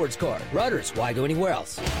scan rewards card. Rutter's, why go anywhere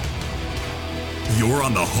else? You're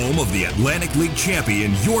on the home of the Atlantic League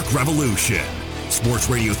champion York Revolution. Sports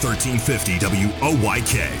Radio 1350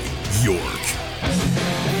 WOYK, York.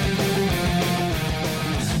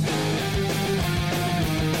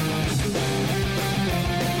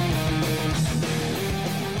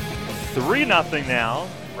 3-0 now.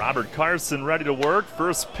 Robert Carson ready to work.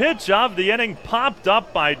 First pitch of the inning popped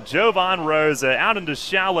up by Jovan Rosa. Out into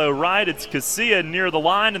shallow right. It's Casilla near the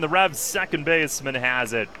line, and the Revs second baseman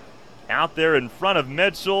has it. Out there in front of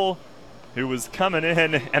Mitchell, who was coming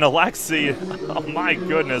in, and Alexi, oh my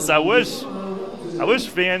goodness. I wish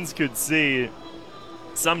fans could see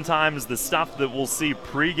sometimes the stuff that we'll see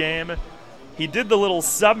pregame. He did the little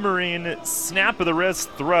submarine snap of the wrist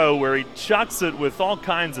throw where he chucks it with all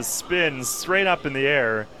kinds of spins straight up in the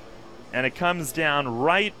air, and it comes down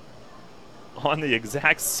right on the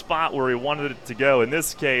exact spot where he wanted it to go. In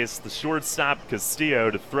this case, the shortstop Castillo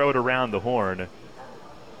to throw it around the horn.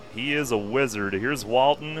 He is a wizard. Here's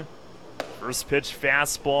Walton. First pitch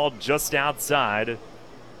fastball just outside.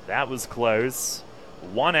 That was close.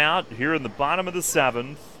 1 out here in the bottom of the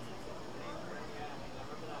 7th.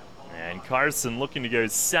 And Carson looking to go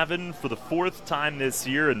 7 for the 4th time this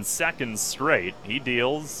year and 2nd straight. He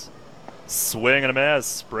deals. Swing and a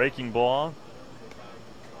miss. Breaking ball.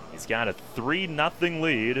 He's got a 3-0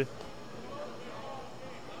 lead.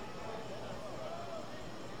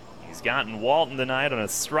 He's gotten Walton tonight on a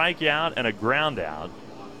strikeout and a ground out.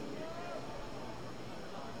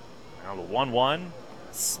 Now the 1-1.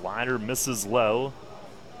 Slider misses low.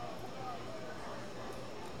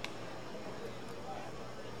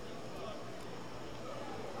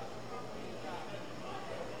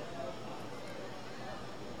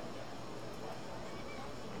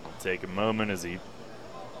 Take a moment as he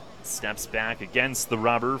steps back against the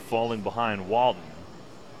rubber, falling behind Walton.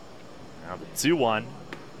 Now the 2-1,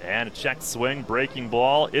 and a check swing, breaking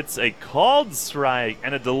ball. It's a called strike,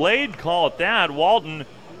 and a delayed call at that. Walton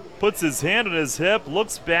puts his hand on his hip,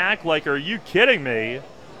 looks back like, are you kidding me?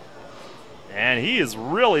 And he is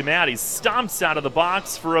really mad. He stomps out of the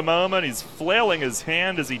box for a moment. He's flailing his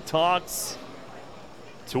hand as he talks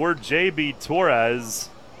toward J.B. Torres.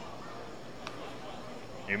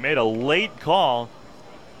 He made a late call.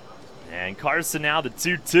 And Carson now the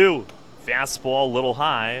 2-2. Fastball a little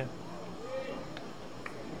high.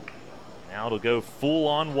 Now it'll go full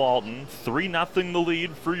on Walton. 3-0 the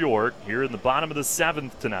lead for York here in the bottom of the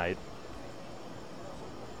 7th tonight.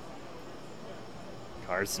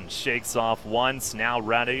 Carson shakes off once, now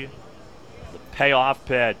ready. The payoff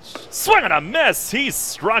pitch. Swing and a miss. He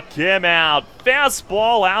struck him out.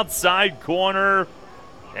 Fastball outside corner.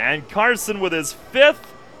 And Carson with his 5th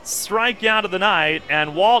strikeout of the night,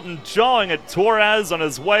 and Walton jawing at Torres on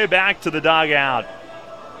his way back to the dugout.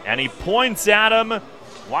 And he points at him.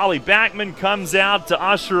 Wally Backman comes out to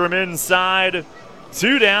usher him inside.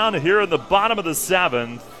 2 down here in the bottom of the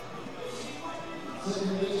 7th.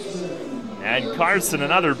 And Carson,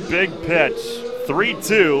 another big pitch.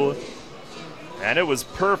 3-2. And it was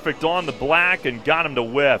perfect on the black and got him to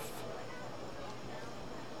whiff.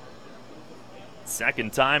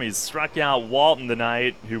 Second time he's struck out Walton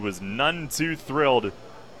tonight, who was none too thrilled.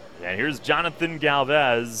 And here's Jonathan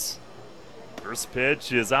Galvez. First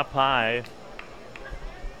pitch is up high.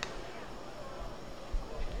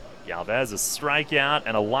 Galvez a strikeout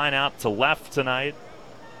and a line out to left tonight.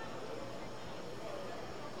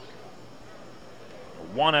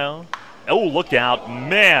 1-0. Oh, look out.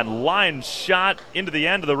 Man, line shot into the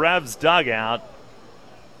end of the Revs dugout.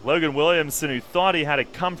 Logan Williamson, who thought he had a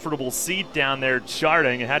comfortable seat down there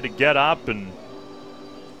charting, had to get up and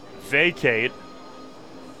vacate.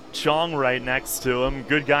 Chong right next to him.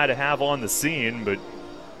 Good guy to have on the scene, but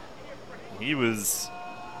he was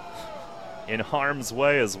in harm's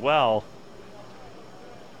way as well.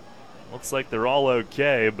 Looks like they're all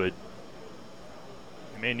okay, but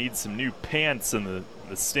they may need some new pants in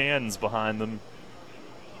the stands behind them.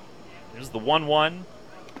 Here's the 1-1.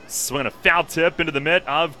 Swing a foul tip into the mitt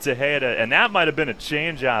of Tejeda, and that might have been a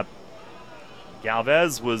changeup.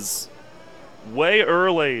 Galvez was way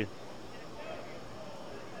early.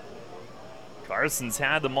 Carson's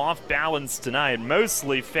had them off balance tonight.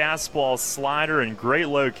 Mostly fastball, slider, and great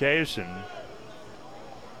location.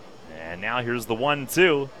 And now here's the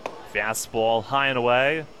 1-2. Fastball high and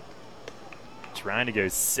away. trying to go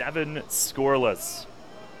 7 scoreless.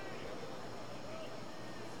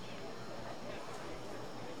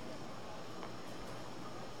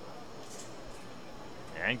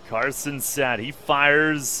 And Carson set. He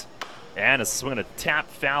fires. And a swing and a tap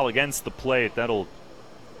foul against the plate. That'll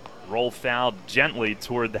roll foul gently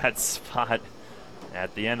toward that spot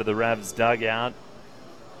at the end of the Revs dugout.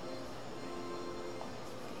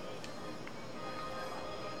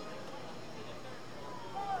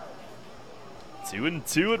 Two and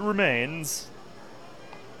two it remains.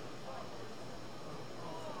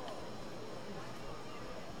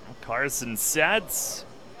 Carson sets,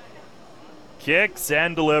 kicks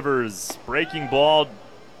and delivers. Breaking ball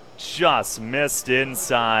just missed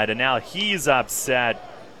inside, and now he's upset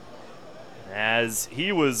as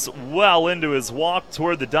he was well into his walk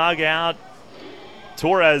toward the dugout.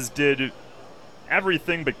 Torres did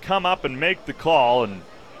everything but come up and make the call, and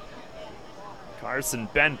Carson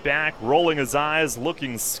bent back, rolling his eyes,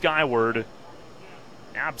 looking skyward.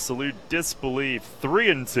 Absolute disbelief. 3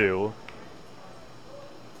 and 2.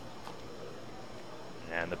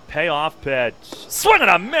 And the payoff pitch. Swing and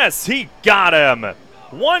a miss. He got him.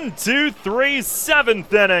 1, 2, 3,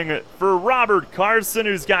 7th inning for Robert Carson,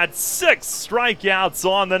 who's got 6 strikeouts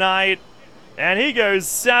on the night. And he goes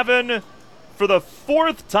 7 for the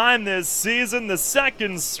 4th time this season, the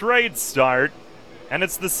 2nd straight start. And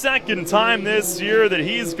it's the 2nd time this year that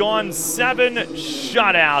he's gone 7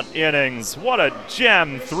 shutout innings. What a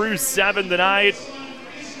gem through 7 tonight.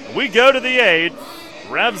 We go to the 8th.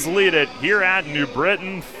 Revs lead it here at New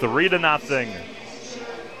Britain 3-0.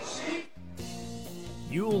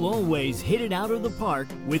 You'll always hit it out of the park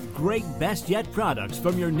with great Best Yet products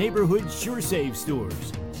from your neighborhood Sure Save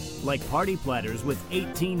stores. Like party platters with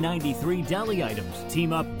 $18.93 deli items.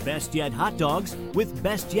 Team up Best Yet hot dogs with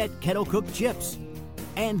Best Yet kettle cooked chips.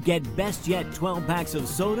 And get Best Yet 12 packs of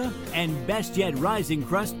soda and Best Yet Rising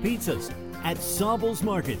Crust pizzas at Sobel's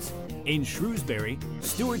Markets in Shrewsbury,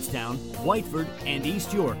 Stewartstown, Whiteford, and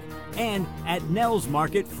East York. And at Nell's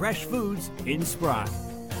Market Fresh Foods in Spry.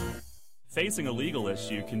 Facing a legal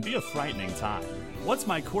issue can be a frightening time. What's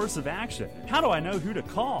my course of action? How do I know who to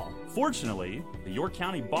call? Fortunately, the York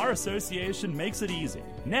County Bar Association makes it easy.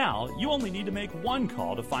 Now, you only need to make one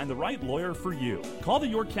call to find the right lawyer for you. Call the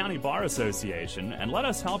York County Bar Association and let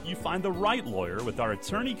us help you find the right lawyer with our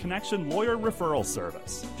Attorney Connection Lawyer Referral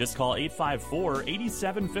Service. Just call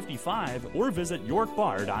 854-8755 or visit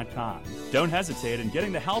yorkbar.com. Don't hesitate in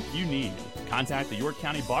getting the help you need. Contact the York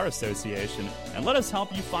County Bar Association and let us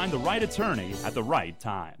help you find the right attorney at the right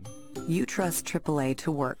time. You trust AAA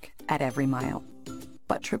to work at every mile.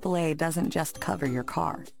 But AAA doesn't just cover your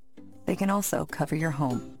car. They can also cover your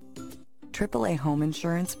home. AAA Home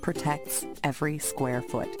Insurance protects every square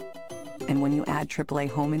foot. And when you add AAA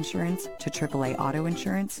Home Insurance to AAA Auto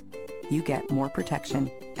Insurance, you get more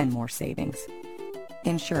protection and more savings.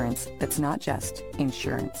 Insurance that's not just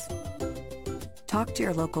insurance. Talk to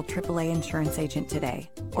your local AAA insurance agent today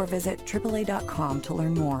or visit AAA.com to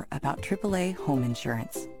learn more about AAA Home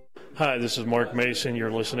Insurance. Hi, this is Mark Mason.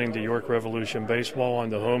 You're listening to York Revolution Baseball on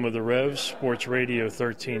the home of the Revs, Sports Radio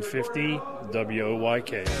 1350,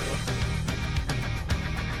 WOYK.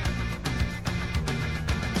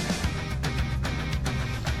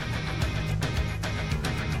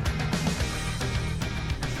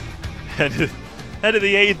 Head of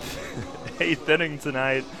the eighth inning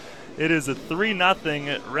tonight. It is a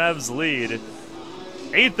 3-0 Revs lead.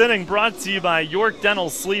 8th inning brought to you by York Dental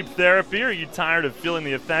Sleep Therapy. Are you tired of feeling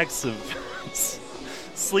the effects of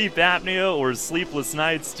sleep apnea or sleepless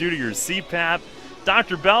nights due to your CPAP?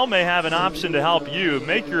 Dr. Bell may have an option to help you.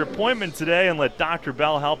 Make your appointment today and let Dr.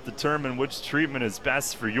 Bell help determine which treatment is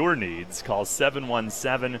best for your needs. Call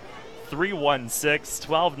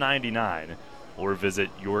 717-316-1299 or visit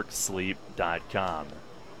yorksleep.com.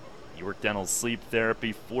 York Dental Sleep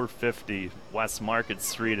Therapy, 450 West Market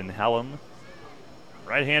Street in Hellam.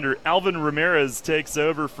 Right-hander Elvin Ramirez takes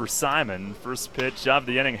over for Simon. First pitch of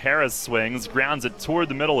the inning, Harris swings, grounds it toward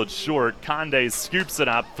the middle at short. Conde scoops it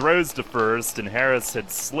up, throws to first, and Harris had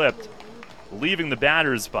slipped, leaving the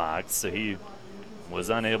batter's box, so he was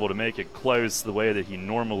unable to make it close the way that he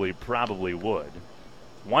normally probably would.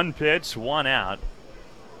 One pitch, one out.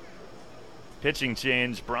 Pitching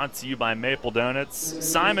change brought to you by Maple Donuts.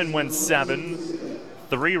 Simon went 7.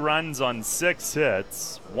 3 runs on 6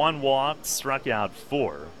 hits, 1 walk, struck out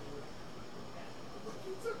 4.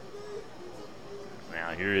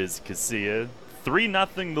 Now here is Casilla.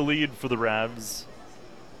 3-0 the lead for the Revs.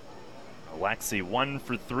 Alexi 1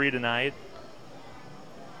 for 3 tonight.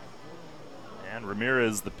 And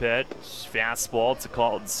Ramirez the pitch. Fastball, it's a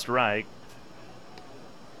called strike.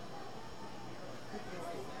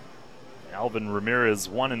 Melvin Ramirez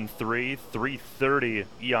 1-3, 3.30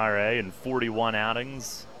 ERA in 41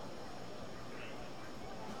 outings.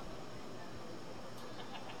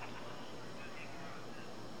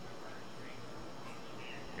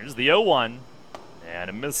 Here's the 0-1, and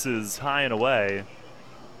it misses high and away.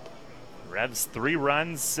 Revs 3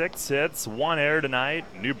 runs, 6 hits, 1 error tonight.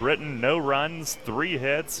 New Britain, no runs, 3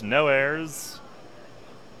 hits, no errors.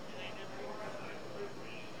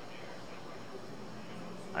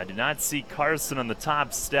 I did not see Carson on the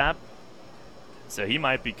top step, so he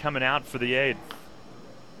might be coming out for the 8th.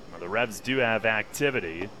 Well, the Revs do have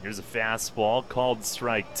activity. Here's a fastball called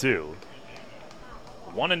strike 2.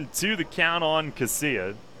 1-2 the count on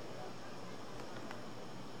Casilla.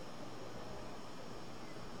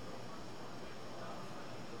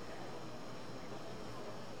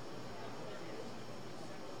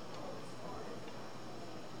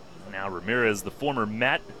 Now Ramirez, the former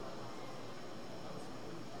Met,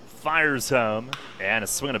 fires home, and a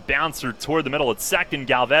swing and a bouncer toward the middle at second.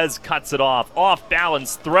 Galvez cuts it off.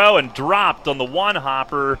 Off-balance throw and dropped on the one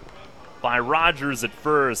hopper by Rogers at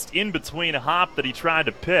first. In between a hop that he tried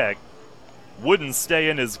to pick. Wouldn't stay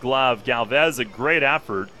in his glove. Galvez, a great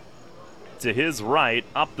effort to his right,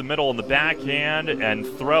 up the middle in the backhand, and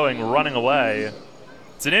throwing, running away.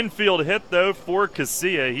 It's an infield hit, though, for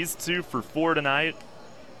Casilla. He's 2 for 4 tonight.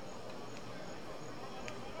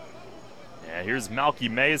 Yeah, here's Melky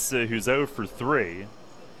Mesa, who's 0 for 3.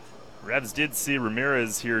 Revs did see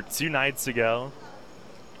Ramirez here 2 nights ago.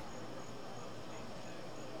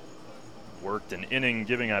 Worked an inning,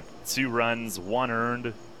 giving up 2 runs, 1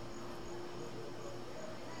 earned.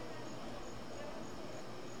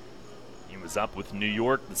 He was up with New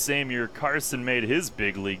York the same year Carson made his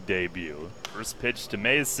big league debut. First pitch to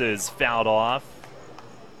Mesa is fouled off.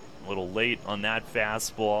 A little late on that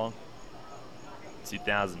fastball.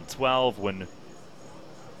 2012, when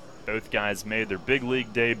both guys made their big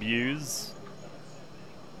league debuts.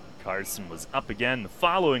 Carson was up again the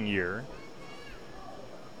following year.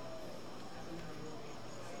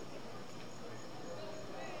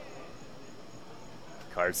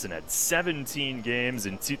 Carson had 17 games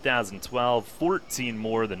in 2012, 14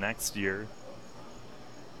 more the next year.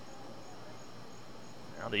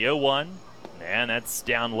 Now the 0-1, and that's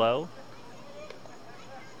down low.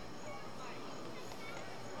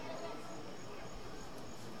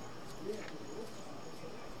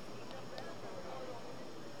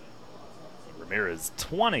 Ramirez,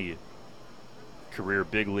 20 career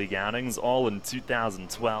big league outings, all in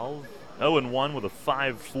 2012. 0-1 with a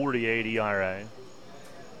 5.48 ERA.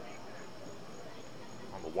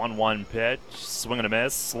 On the 1-1 pitch, swing and a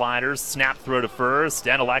miss, slider, snap throw to first,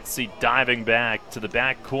 and Alexi diving back to the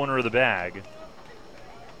back corner of the bag.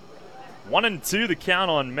 1-2 the count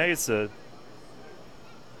on Mesa.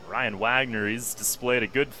 Ryan Wagner, he's displayed a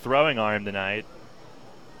good throwing arm tonight.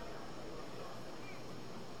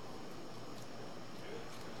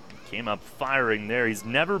 Came up firing there. He's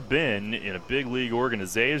never been in a big league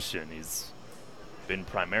organization. He's been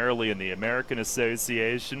primarily in the American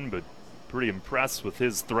Association, but pretty impressed with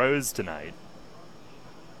his throws tonight.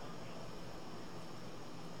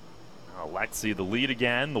 Alexi the lead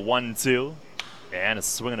again, the 1-2. And a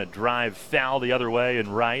swing and a drive foul the other way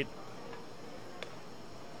and right.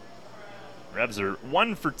 Revs are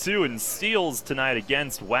 1 for 2 in steals tonight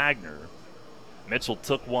against Wagner. Mitchell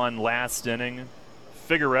took one last inning.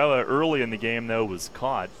 Figueroa early in the game, though, was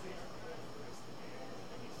caught.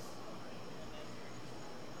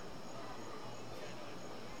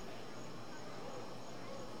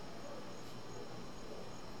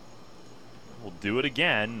 We'll do it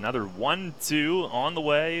again. Another 1-2 on the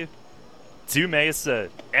way to Mesa,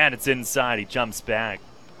 and it's inside. He jumps back.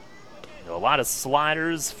 A lot of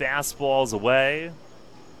sliders, fastballs away.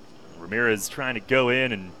 Ramirez trying to go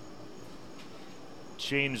in and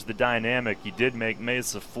change the dynamic. He did make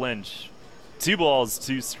Mesa flinch. 2 balls,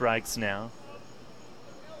 2 strikes now.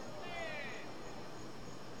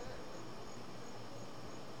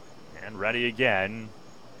 And ready again.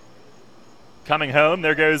 Coming home,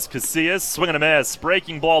 there goes Casillas, swing and a miss,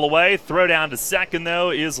 breaking ball away, throw down to second though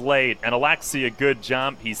is late, and Alexi a good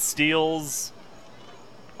jump, he steals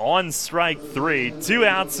on strike 3, 2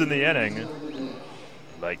 outs in the inning,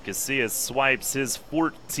 but Casillas swipes his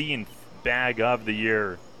 14th bag of the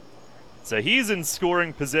year. So he's in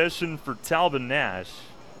scoring position for Talbot Nash.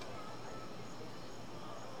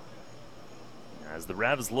 As the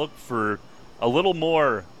Revs look for a little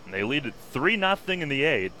more, they lead at 3-0 in the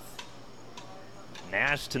 8th.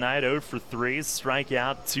 Nash tonight 0 for 3,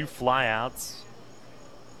 strikeout, 2 flyouts.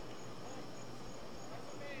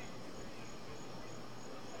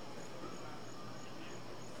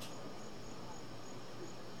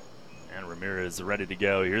 Ramirez ready to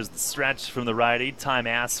go. Here's the stretch from the righty. Time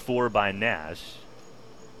asked for by Nash.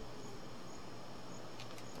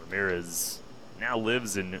 Ramirez now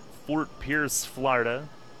lives in Fort Pierce, Florida.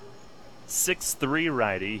 6'3"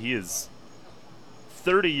 righty. He is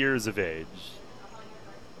 30 years of age.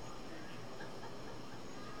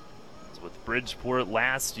 Was with Bridgeport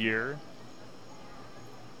last year.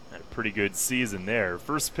 Had a pretty good season there.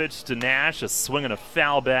 First pitch to Nash, a swing and a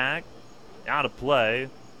foul back. Out of play.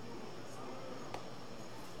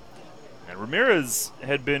 And Ramirez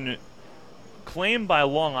had been claimed by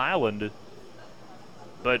Long Island,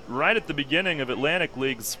 but right at the beginning of Atlantic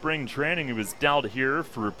League spring training, he was dealt here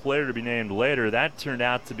for a player to be named later. That turned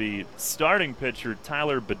out to be starting pitcher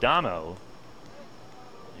Tyler Badamo.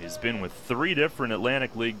 He's been with 3 different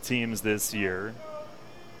Atlantic League teams this year.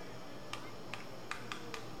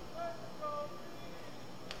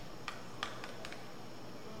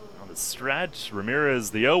 On the stretch,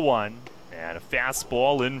 Ramirez the 0-1. And a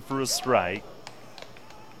fastball in for a strike.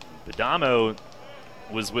 Badamo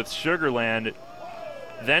was with Sugarland,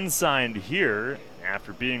 then signed here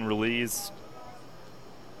after being released.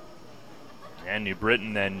 And New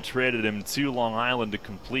Britain then traded him to Long Island to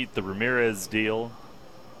complete the Ramirez deal.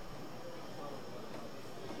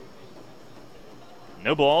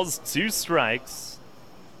 No balls, 2 strikes.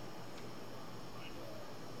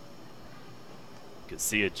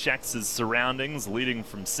 Casilla checks his surroundings, leading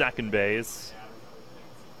from second base.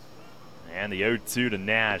 And the 0-2 to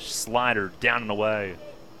Nash, slider down and away.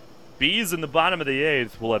 Bees in the bottom of the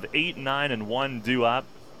 8th will have 8, 9, and 1 due up.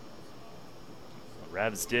 The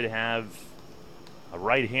Revs did have a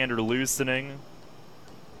right-hander loosening.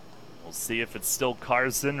 We'll see if it's still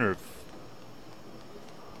Carson or if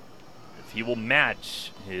he will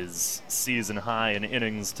match his season high in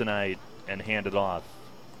innings tonight and hand it off.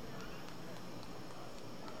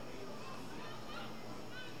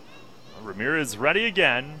 Ramirez ready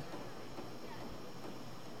again.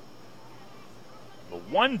 The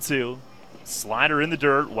 1-2. Slider in the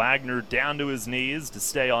dirt. Wagner down to his knees to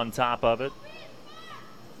stay on top of it.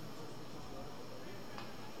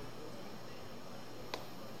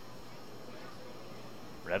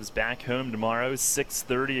 Revs back home tomorrow,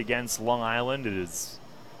 6:30 against Long Island. It is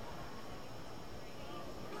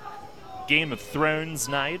Game of Thrones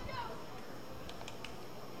night,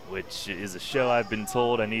 which is a show I've been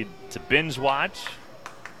told I need to binge watch.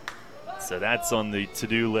 So that's on the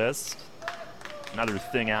to-do list. Another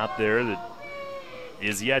thing out there that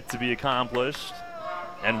is yet to be accomplished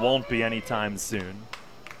and won't be anytime soon.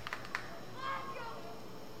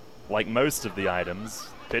 Like most of the items,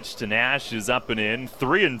 pitch to Nash is up and in,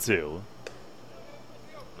 3-2.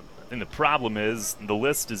 I think the problem is the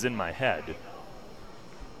list is in my head.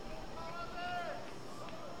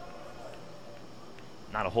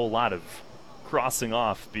 Not a whole lot of crossing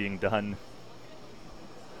off being done.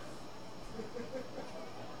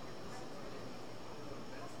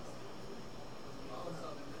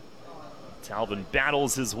 Talvin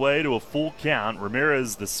battles his way to a full count.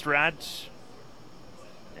 Ramirez the stretch.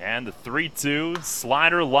 And the 3-2.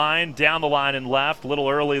 Slider line down the line and left. A little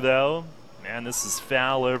early though. And this is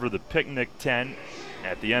foul over the picnic tent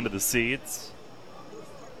at the end of the seats.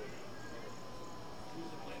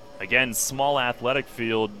 Again, small athletic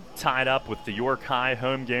field tied up with the York High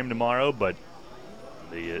home game tomorrow, but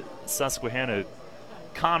the Susquehanna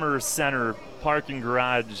Commerce Center parking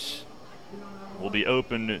garage will be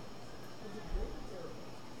open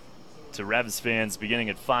to Revs fans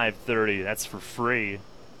beginning at 5:30. That's for free,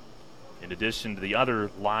 in addition to the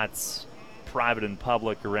other lots, private and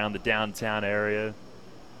public, around the downtown area.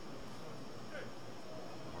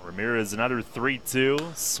 Ramirez another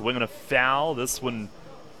 3-2, swinging a foul. This one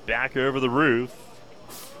back over the roof.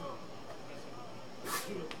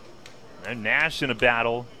 And Nash in a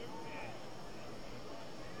battle.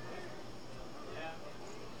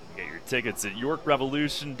 Get your tickets at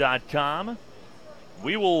YorkRevolution.com.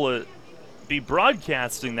 We will be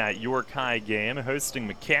broadcasting that York High game, hosting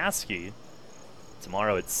McCaskey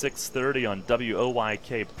tomorrow at 6:30 on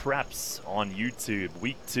WOYK Preps on YouTube.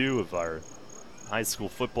 Week 2 of our high school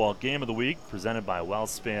football game of the week, presented by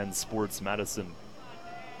Wellspan Sports Medicine.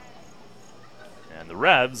 And the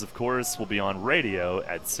Revs, of course, will be on radio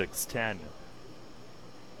at 6:10.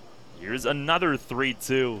 Here's another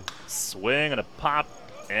 3-2. Swing and a pop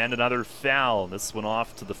and another foul. This one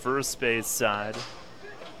off to the first base side,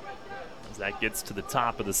 as that gets to the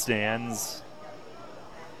top of the stands.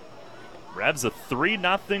 Revs a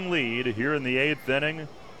 3-0 lead here in the 8th inning.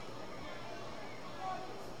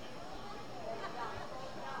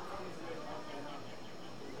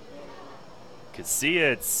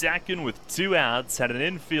 Casilla at second with 2 outs. Had an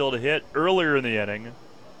infield hit earlier in the inning.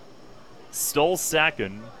 stole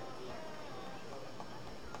second.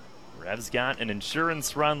 Revs got an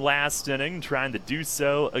insurance run last inning, trying to do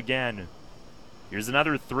so again. Here's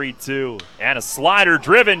another 3-2. And a slider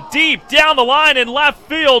driven deep down the line in left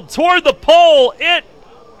field toward the pole. It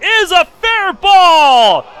is a fair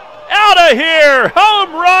ball. Out of here.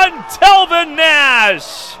 Home run, Telvin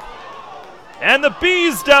Nash. And the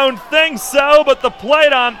Bees don't think so, but the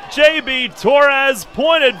plate on J.B. Torres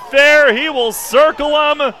pointed fair. He will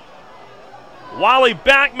circle him. Wally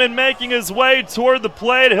Backman making his way toward the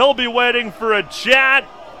plate. He'll be waiting for a chat.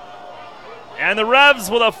 And the Revs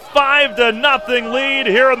with a 5-0 lead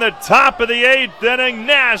here in the top of the 8th inning.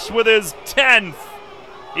 Nash with his 10th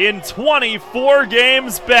in 24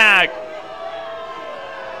 games back.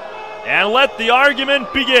 And let the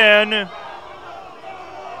argument begin.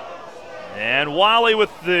 And Wally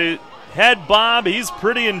with the head bob, he's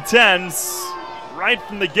pretty intense right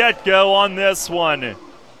from the get-go on this one.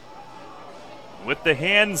 With the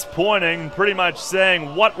hands pointing, pretty much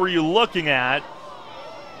saying, what were you looking at?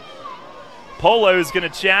 Polo's going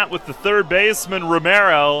to chat with the third baseman,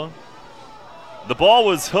 Romero. The ball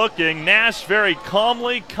was hooking. Nash very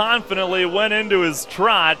calmly, confidently went into his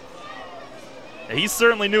trot. He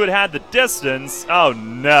certainly knew it had the distance. Oh,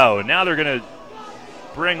 no. Now they're going to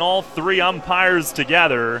bring all three umpires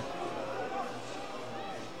together.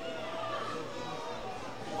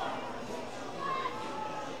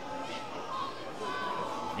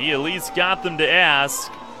 He at least got them to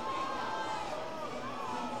ask.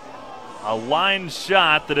 A line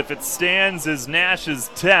shot that if it stands is Nash's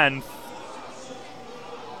 10th.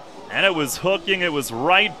 And it was hooking. It was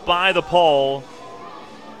right by the pole.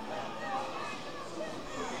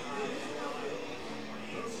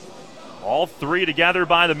 All three together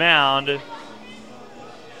by the mound.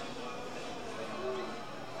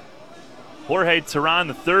 Jorge Teran,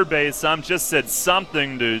 the third base ump, just said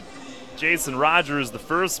something to Jason Rogers, the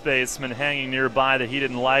first baseman, hanging nearby that he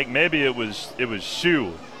didn't like. Maybe it was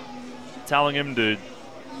Shu telling him to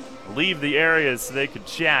leave the area so they could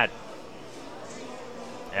chat.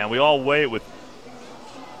 And we all wait with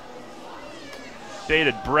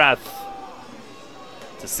bated breath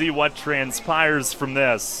to see what transpires from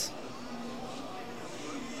this.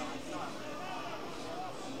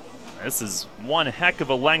 This is one heck of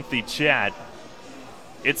a lengthy chat.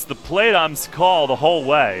 It's the plate ump's call the whole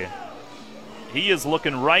way. He is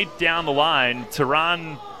looking right down the line.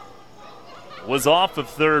 Teran was off of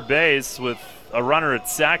third base with a runner at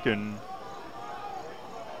second.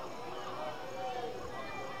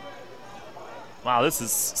 Wow, this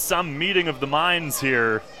is some meeting of the minds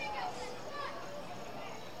here.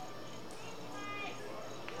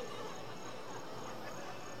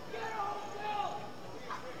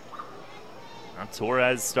 Now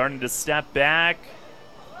Torres starting to step back.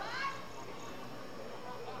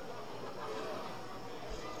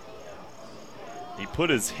 He put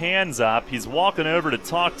his hands up. He's walking over to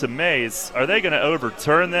talk to Mace. Are they going to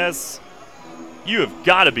overturn this? You have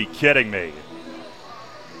got to be kidding me.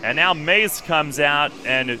 And now Mace comes out,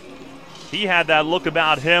 and he had that look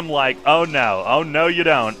about him like, oh no you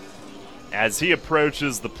don't. As he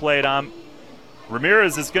approaches the plate,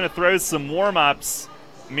 Ramirez is going to throw some warm-ups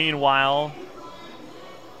meanwhile.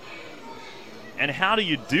 And how do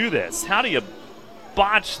you do this? How do you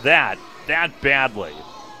botch that badly?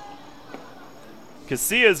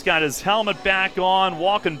 Casillas got his helmet back on,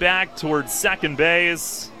 walking back towards second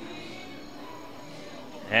base.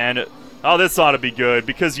 And, oh, this ought to be good,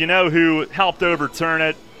 because you know who helped overturn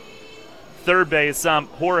it? Third base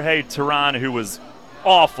Jorge Teran, who was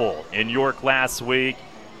awful in York last week.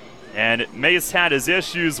 And Mace had his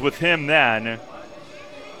issues with him then.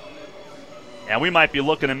 And we might be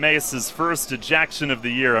looking at Mace's first ejection of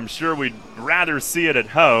the year. I'm sure we'd rather see it at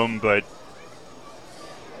home, but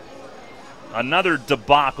another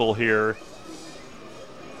debacle here.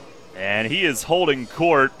 And he is holding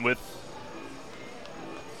court with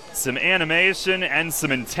some animation and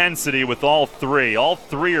some intensity with all three. All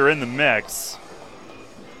three are in the mix.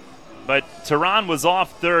 But Teran was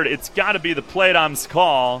off third. It's got to be the plate ump's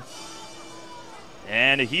call.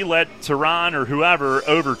 And he let Teran or whoever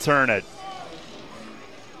overturn it.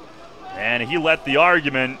 And he let the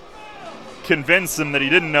argument convince him that he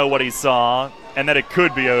didn't know what he saw and that it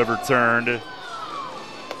could be overturned.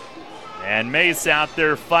 And Mace out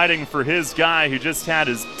there fighting for his guy who just had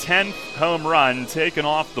his 10th home run taken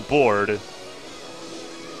off the board.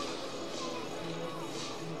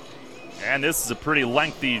 And this is a pretty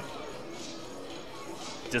lengthy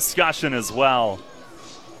discussion as well.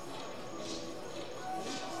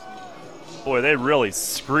 Boy, they really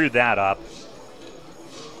screwed that up.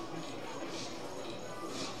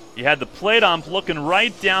 You had the plate ump looking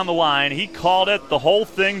right down the line. He called it. The whole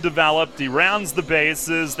thing developed. He rounds the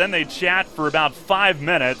bases. Then they chat for about 5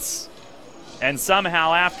 minutes. And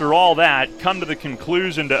somehow, after all that, come to the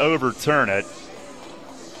conclusion to overturn it.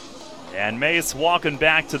 And Mace walking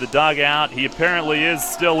back to the dugout. He apparently is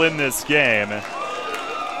still in this game.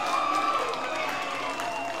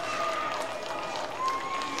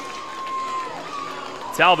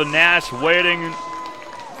 Talvin Nash waiting,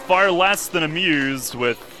 far less than amused,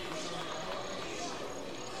 with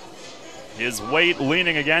his weight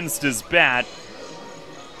leaning against his bat,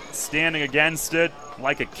 standing against it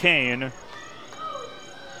like a cane.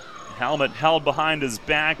 Helmet held behind his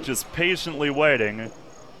back, just patiently waiting.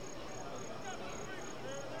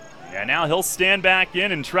 And now he'll stand back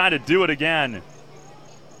in and try to do it again.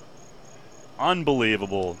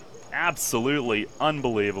 Unbelievable. Absolutely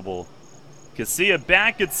unbelievable. Casilla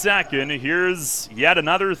back at second. Here's yet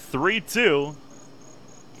another 3-2.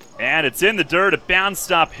 And it's in the dirt. A bounce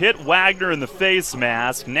stop hit Wagner in the face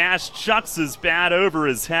mask. Nash chucks his bat over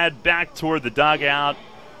his head back toward the dugout.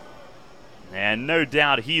 And no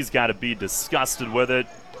doubt he's got to be disgusted with it.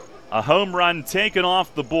 A home run taken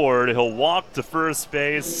off the board. He'll walk to first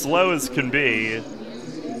base, slow as can be,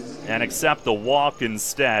 and accept the walk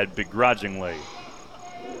instead, begrudgingly.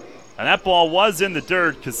 And that ball was in the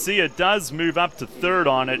dirt. Casilla does move up to third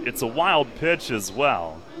on it. It's a wild pitch as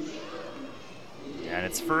well. And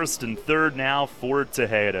it's first and third now for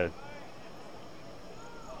Tejeda.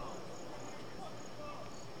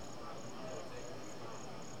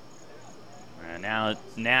 And now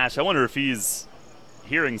Nash, I wonder if he's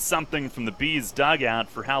hearing something from the Bees dugout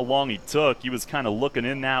for how long he took. He was kind of looking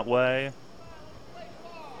in that way.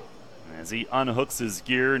 As he unhooks his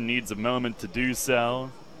gear, needs a moment to do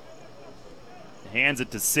so. Hands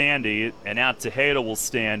it to Sandy, and now Tejeda will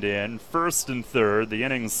stand in. First and third, the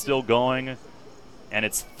inning's still going, and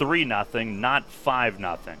it's 3-0, not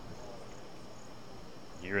 5-0.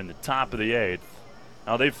 Here in the top of the 8th.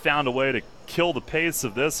 Now they've found a way to kill the pace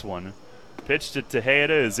of this one. Pitch to Tejeda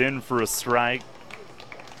is in for a strike.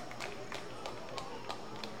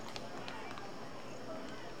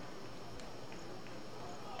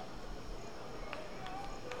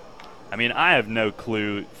 I mean, I have no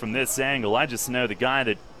clue from this angle. I just know the guy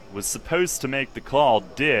that was supposed to make the call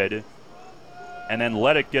did, and then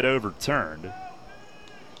let it get overturned.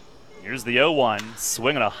 Here's the 0-1,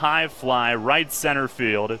 swinging a high fly, right center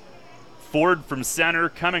field. Ford from center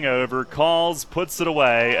coming over, calls, puts it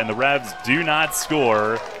away, and the Revs do not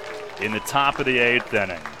score in the top of the 8th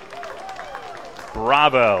inning.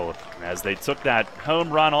 Bravo, as they took that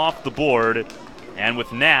home run off the board. And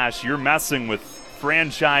with Nash, you're messing with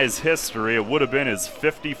franchise history. It would have been his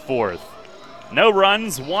 54th. No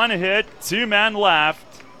runs, 1 hit, 2 men left.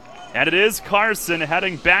 And it is Carson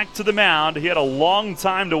heading back to the mound. He had a long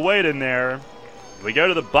time to wait in there. We go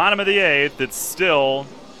to the bottom of the 8th. It's still,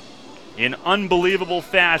 in unbelievable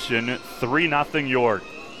fashion, 3-0 York.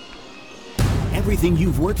 Everything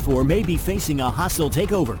you've worked for may be facing a hostile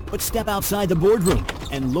takeover, but step outside the boardroom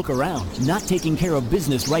and look around. Not taking care of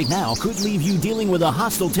business right now could leave you dealing with a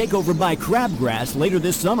hostile takeover by crabgrass later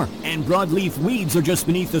this summer. And broadleaf weeds are just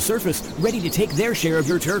beneath the surface, ready to take their share of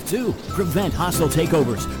your turf too. Prevent hostile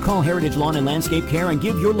takeovers. Call Heritage Lawn and Landscape Care and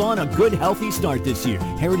give your lawn a good, healthy start this year.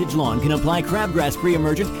 Heritage Lawn can apply crabgrass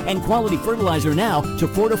pre-emergent and quality fertilizer now to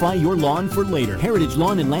fortify your lawn for later.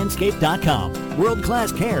 HeritageLawnandLandscape.com.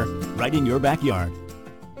 World-class care right in your backyard.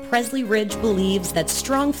 Presley Ridge believes that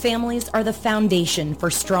strong families are the foundation for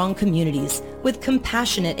strong communities. With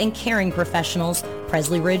compassionate and caring professionals,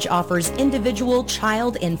 Presley Ridge offers individual,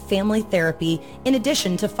 child, and family therapy in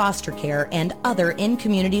addition to foster care and other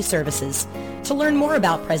in-community services. To learn more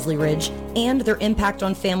about Presley Ridge and their impact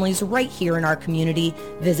on families right here in our community,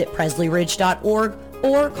 visit presleyridge.org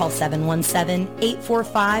or call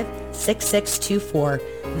 717-845-6624.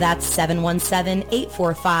 That's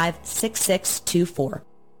 717-845-6624.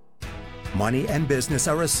 Money and business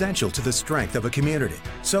are essential to the strength of a community.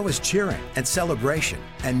 So is cheering and celebration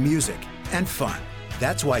and music and fun.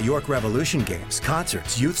 That's why York Revolution games,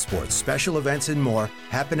 concerts, youth sports, special events, and more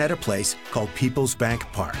happen at a place called People's Bank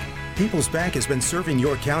Park. People's Bank has been serving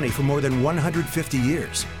York County for more than 150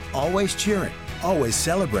 years. Always cheering, always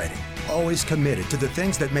celebrating, always committed to the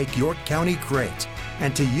things that make York County great.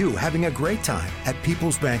 And to you having a great time at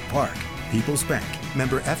People's Bank Park. People's Bank,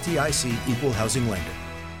 member FDIC, equal housing lender.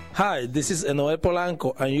 Hi, this is Enoel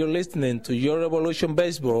Polanco, and you're listening to Your Revolution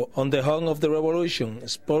Baseball on the home of the revolution,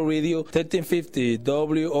 Sport Radio 1350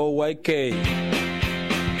 WOYK.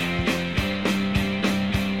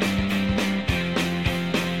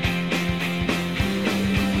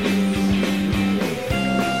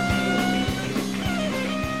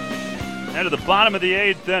 And to the bottom of the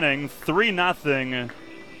 8th inning, 3-0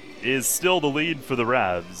 is still the lead for the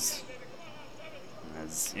Revs.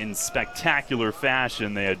 As in spectacular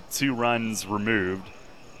fashion, they had 2 runs removed.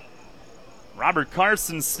 Robert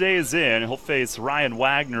Carson stays in. He'll face Ryan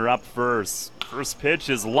Wagner up first. First pitch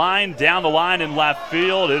is lined down the line in left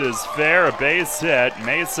field. It is fair, a base hit.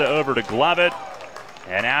 Mesa over to glove it.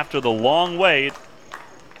 And after the long wait,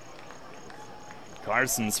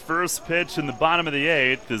 Carson's first pitch in the bottom of the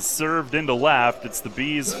 8th is served into left. It's the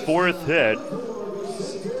Bees' 4th hit.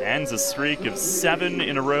 Ends a streak of 7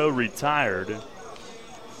 in a row retired.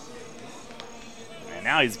 And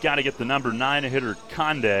now he's got to get the number 9 hitter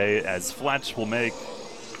Conde, as Fletch will make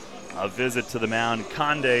a visit to the mound.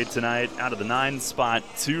 Conde tonight out of the 9 spot,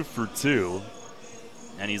 2 for 2.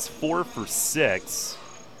 And he's 4 for 6.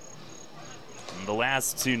 In the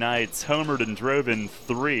last 2 nights, homered and drove in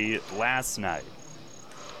 3 last night.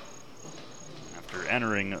 After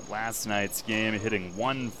entering last night's game, hitting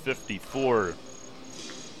 154.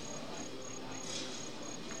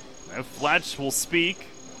 Now Fletch will speak.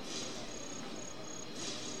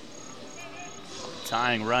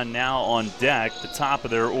 Tying run now on deck. The top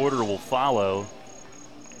of their order will follow.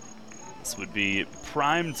 This would be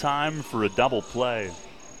prime time for a double play.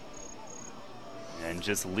 And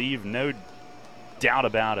just leave no doubt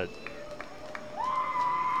about it.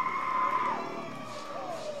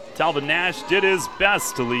 Talvin Nash did his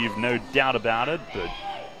best to leave no doubt about it, but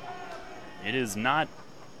it is not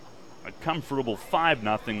a comfortable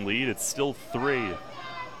 5-0 lead. It's still 3.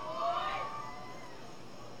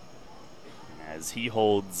 As he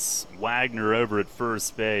holds Wagner over at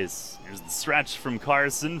first base. Here's the stretch from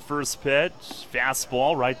Carson. First pitch.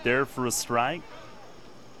 Fastball right there for a strike.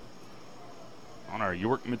 On our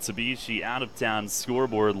York Mitsubishi out-of-town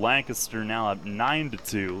scoreboard, Lancaster now up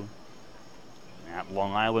 9-2 at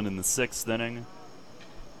Long Island in the 6th inning.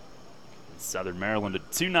 Southern Maryland a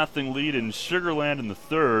 2-0 lead in Sugar Land in the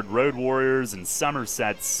 3rd. Road Warriors and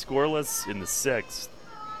Somerset scoreless in the 6th.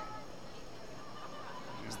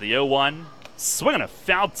 Here's the 0-1. Swinging a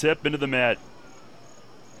foul tip into the mitt.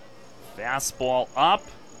 Fastball up.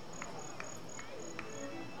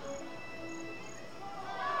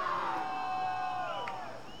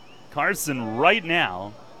 Carson right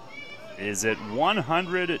now is at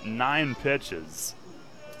 109 pitches,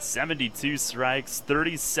 72 strikes,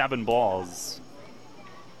 37 balls.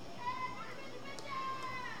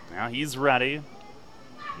 Now he's ready.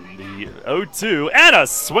 The 0-2 and a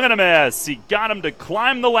swing and a miss. He got him to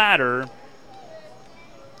climb the ladder.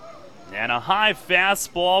 And a high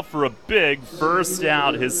fastball for a big first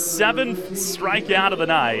out. His 7th strikeout of the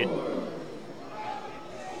night.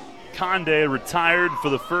 Conde retired for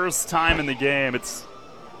the first time in the game. It's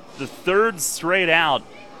the 3rd straight out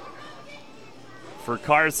for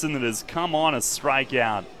Carson that has come on a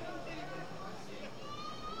strikeout.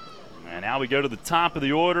 And now we go to the top of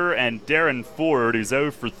the order, and Darren Ford, who's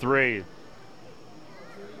 0 for 3.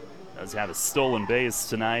 Does have a stolen base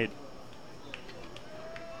tonight.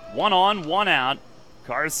 1 on, 1 out.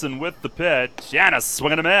 Carson with the pitch, and a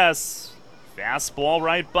swing and a miss. Fastball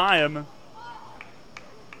right by him.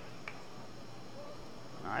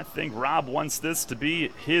 I think Rob wants this to be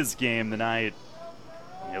his game tonight.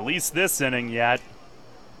 At least this inning yet.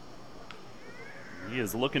 He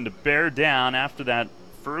is looking to bear down after that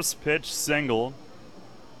first pitch single.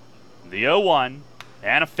 The 0-1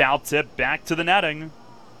 and a foul tip back to the netting.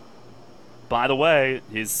 By the way,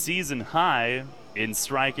 his season high in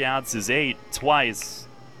strikeouts is 8 twice.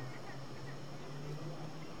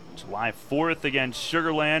 July 4th against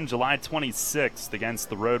Sugar Land, July 26th against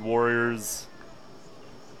the Road Warriors.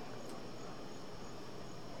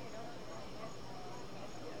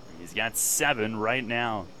 He's got 7 right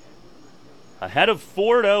now. Ahead of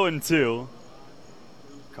Ford, 0-2.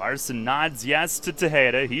 Carson nods yes to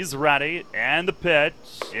Tejeda. He's ready, and the pitch.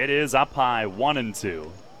 It is up high,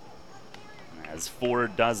 1-2. As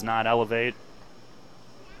Ford does not elevate.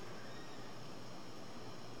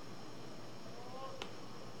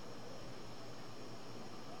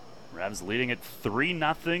 Revs leading at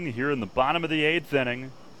 3-0 here in the bottom of the 8th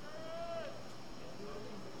inning.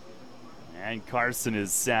 And Carson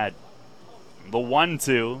is set. The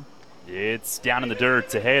 1-2. It's down in the dirt.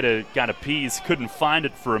 Tejeda got a piece, couldn't find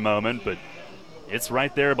it for a moment, but it's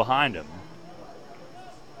right there behind him.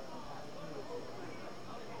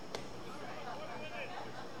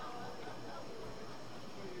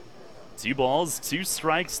 Two balls, 2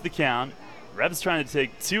 strikes the count. Revs trying to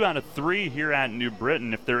take 2 out of 3 here at New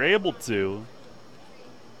Britain. If they're able to,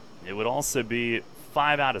 it would also be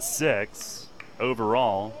 5 out of 6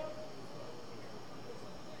 overall.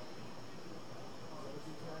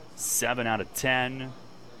 7 out of 10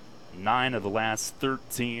 9 of the last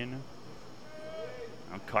 13.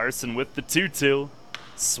 Now Carson with the 2-2.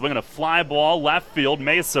 Swinging a fly ball left field.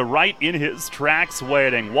 Mesa right in his tracks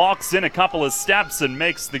waiting. Walks in a couple of steps and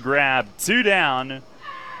makes the grab. 2 down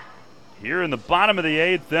here in the bottom of the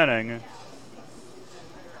 8th inning.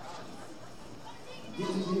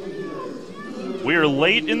 We are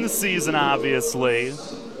late in the season, obviously.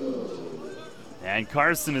 And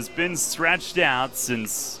Carson has been stretched out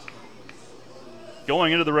since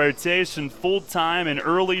going into the rotation full-time in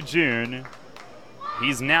early June.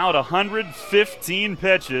 He's now at 115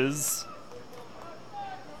 pitches,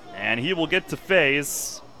 and he will get to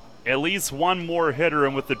face at least one more hitter,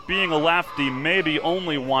 and with it being a lefty, maybe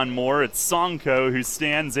only one more. It's Sonko who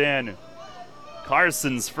stands in.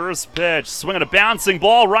 Carson's first pitch, swinging a bouncing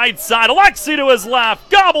ball right side. Alexi to his left,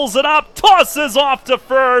 gobbles it up, tosses off to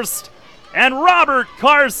first, and Robert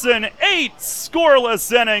Carson, 8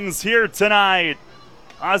 scoreless innings here tonight.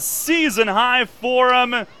 A season high for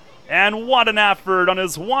him. And what an effort on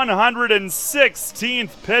his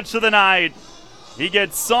 116th pitch of the night. He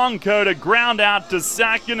gets Sonko to ground out to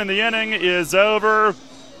second, and the inning is over.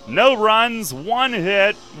 No runs, 1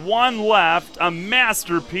 hit, 1 left. A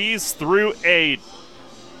masterpiece through 8.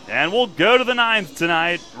 And we'll go to the 9th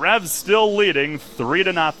tonight. Revs still leading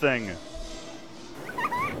 3-0.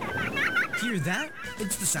 Hear that?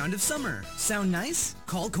 It's the sound of summer. Sound nice?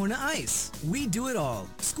 Call Kona Ice. We do it all.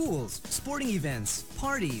 Schools, sporting events,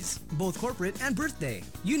 parties, both corporate and birthday.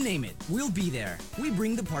 You name it, we'll be there. We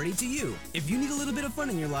bring the party to you. If you need a little bit of fun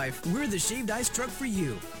in your life, we're the shaved ice truck for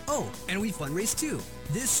you. Oh, and we fundraise too.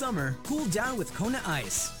 This summer, cool down with Kona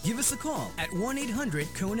Ice. Give us a call at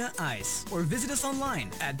 1-800-KONA-ICE or visit us online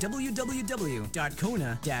at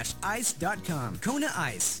www.kona-ice.com. Kona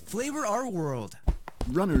Ice. Flavor our world.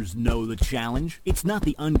 Runners know the challenge. It's not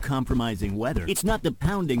the uncompromising weather. It's not the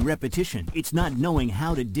pounding repetition. It's not knowing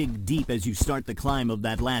how to dig deep as you start the climb of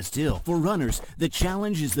that last hill. For runners, the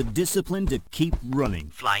challenge is the discipline to keep running.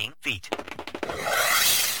 Flying feet.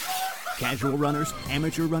 Casual runners,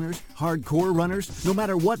 amateur runners, hardcore runners, no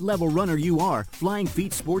matter what level runner you are, Flying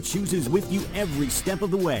Feet Sports Shoes is with you every step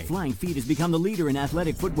of the way. Flying Feet has become the leader in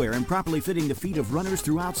athletic footwear and properly fitting the feet of runners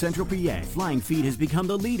throughout Central PA. Flying Feet has become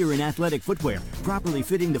the leader in athletic footwear, properly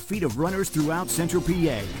fitting the feet of runners throughout Central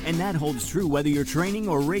PA. And that holds true whether you're training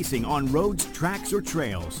or racing on roads, tracks, or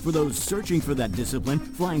trails. For those searching for that discipline,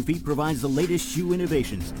 Flying Feet provides the latest shoe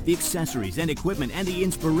innovations, the accessories and equipment, and the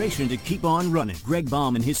inspiration to keep on running. Greg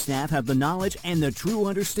Baum and his staff have the knowledge and the true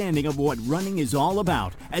understanding of what running is all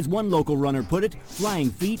about. As one local runner put it, Flying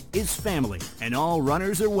Feet is family, and all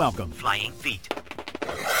runners are welcome. Flying Feet.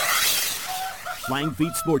 Flying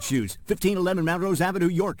Feet Sports Shoes, 1511 Melrose Avenue,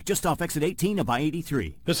 York, just off exit 18 of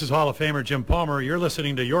I-83. This is Hall of Famer Jim Palmer. You're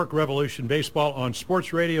listening to York Revolution Baseball on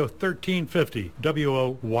Sports Radio 1350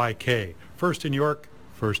 WOYK. First in York,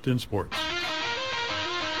 first in sports.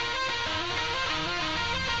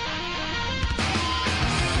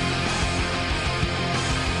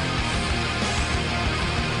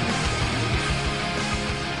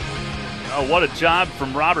 Oh, what a job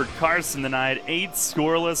from Robert Carson tonight. 8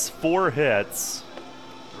 scoreless, 4 hits.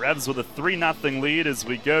 Revs with a 3-0 lead as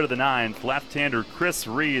we go to the 9th. Left-hander Chris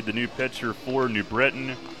Reed, the new pitcher for New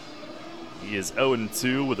Britain. He is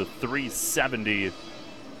 0-2 with a .370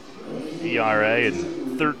 ERA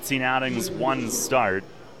and 13 outings, 1 start.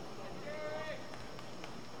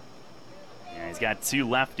 Yeah, he's got 2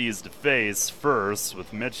 lefties to face first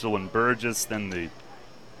with Mitchell and Burgess, then the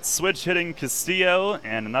switch hitting Castillo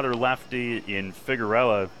and another lefty in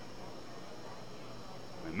Figueroa.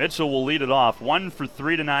 Mitchell will lead it off. 1 for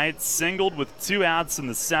 3 tonight. Singled with 2 outs in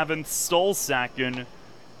the 7th. Stole second.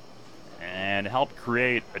 And helped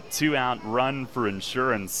create a 2-out run for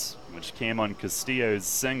insurance, which came on Castillo's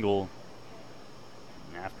single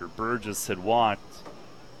after Burgess had walked.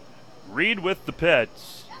 Reed with the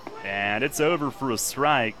pitch. And it's over for a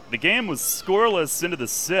strike. The game was scoreless into the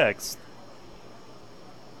 6th.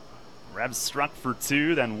 Revs struck for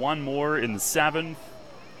 2, then 1 more in the 7th.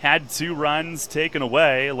 Had 2 runs taken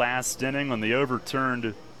away last inning on the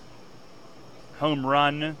overturned home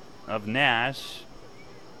run of Nash.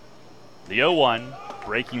 The 0-1,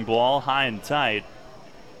 breaking ball high and tight.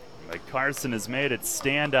 But Carson has made it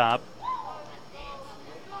stand up.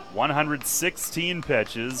 116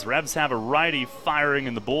 pitches. Revs have a righty firing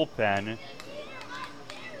in the bullpen.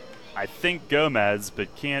 I think Gomez,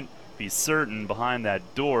 but can't be certain behind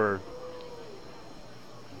that door.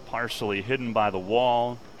 Partially hidden by the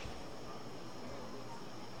wall.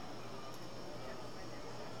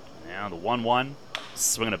 Now the 1-1.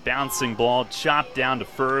 Swinging a bouncing ball, chopped down to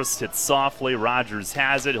first, hit softly. Rogers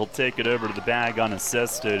has it. He'll take it over to the bag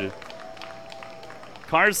unassisted.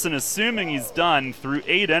 Carson assuming he's done through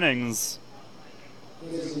 8 innings.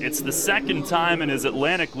 It's the second time in his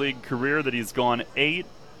Atlantic League career that he's gone 8.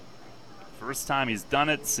 First time he's done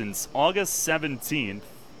it since August 17th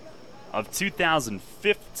of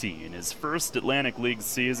 2015. His first Atlantic League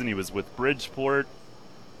season, he was with Bridgeport.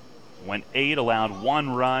 Went 8, allowed 1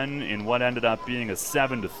 run in what ended up being a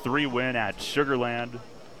 7-3 win at Sugarland.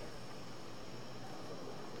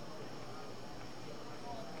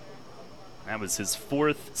 That was his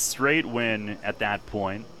 4th straight win at that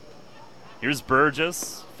point. Here's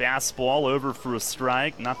Burgess. Fastball over for a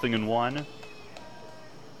strike. 0-1.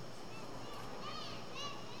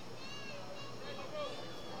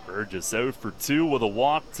 Burgess 0 for 2 with a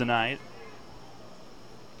walk tonight.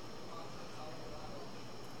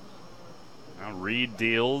 Now Reed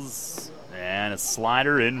deals. And a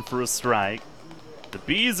slider in for a strike. The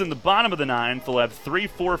Bees in the bottom of the 9th will have 3,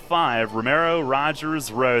 4, 5. Romero, Rogers,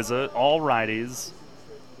 Rosa, all righties.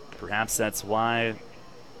 Perhaps that's why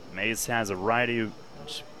Mace has a righty,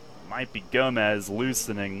 which might be Gomez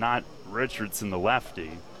loosening, not Richardson the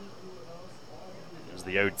lefty. There's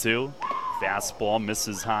the 0-2. Fastball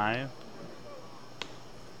misses high.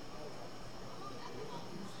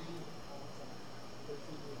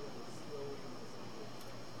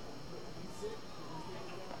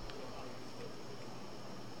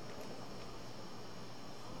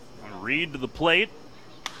 Reed to the plate.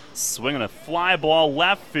 Swinging a fly ball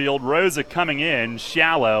left field. Rosa coming in,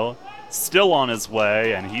 shallow, still on his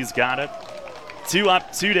way, and he's got it. 2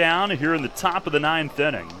 up, 2 down here in the top of the 9th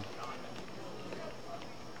inning.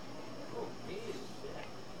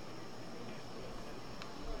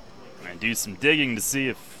 And do some digging to see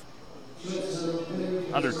if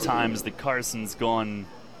other times that Carson's gone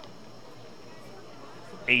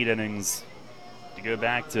 8 innings. To go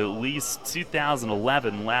back to at least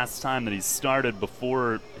 2011, last time that he started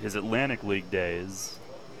before his Atlantic League days.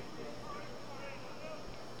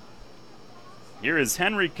 Here is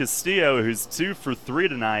Henry Castillo, who's 2 for 3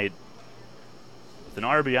 tonight, with an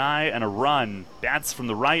RBI and a run. Bats from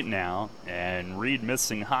the right now, and Reed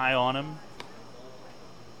missing high on him.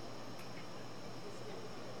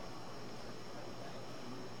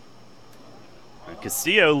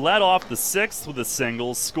 Castillo led off the 6th with a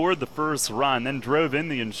single, scored the first run, then drove in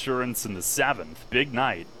the insurance in the 7th. Big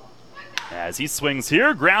night. As he swings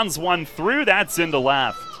here, grounds 1 through, that's into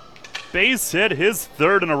left. Base hit, his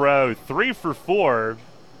 3rd in a row, 3 for 4.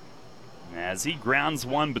 As he grounds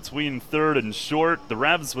 1 between 3rd and short, the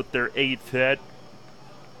Revs with their 8th hit.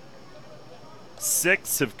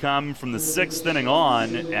 6 have come from the 6th inning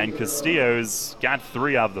on, and Castillo's got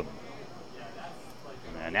 3 of them.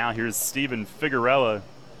 And now here's Steven Figueroa.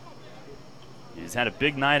 He's had a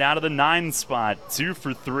big night out of the 9 spot. 2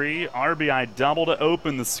 for 3. RBI double to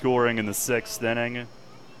open the scoring in the 6th inning.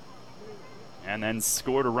 And then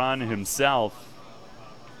scored a run himself.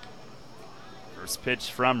 First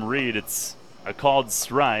pitch from Reed. It's a called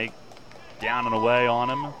strike. Down and away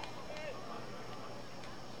on him.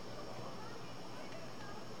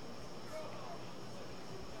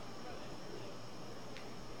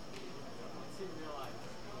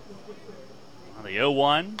 The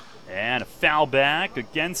 0-1, and a foul back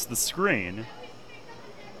against the screen.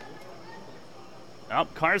 Oh,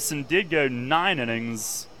 Carson did go 9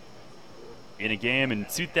 innings in a game in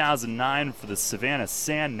 2009 for the Savannah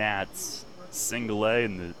Sand Gnats, single A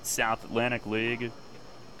in the South Atlantic League.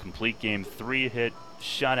 Complete game 3-hit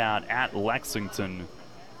shutout at Lexington,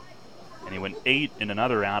 and he went 8 in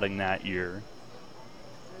another outing that year.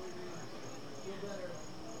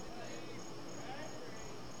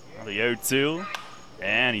 The 0-2,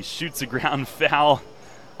 and he shoots a ground foul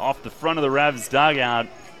off the front of the Revs dugout,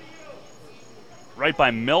 right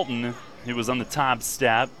by Milton, who was on the top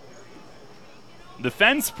step. The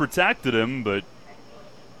fence protected him, but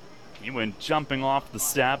he went jumping off the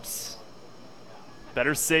steps.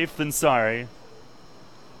 Better safe than sorry.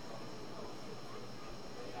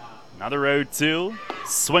 Another 0-2,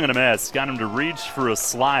 swing and a miss, got him to reach for a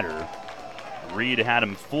slider. Reed had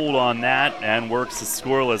him fooled on that and works a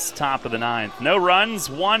scoreless top of the 9th. No runs,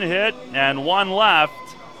 1 hit, and 1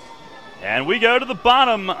 left. And we go to the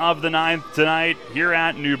bottom of the 9th tonight here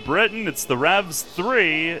at New Britain. It's the Revs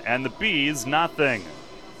 3 and the Bees 0.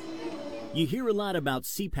 You hear a lot about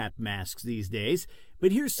CPAP masks these days,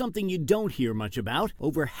 But here's something you don't hear much about.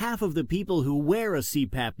 Over half of the people who wear a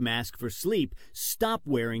CPAP mask for sleep stop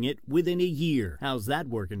wearing it within a year. How's that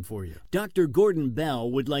working for you? Dr. Gordon Bell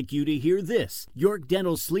would like you to hear this. York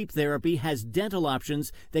Dental Sleep Therapy has dental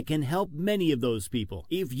options that can help many of those people.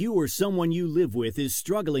 If you or someone you live with is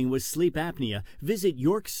struggling with sleep apnea, visit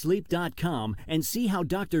yorksleep.com and see how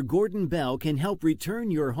Dr. Gordon Bell can help return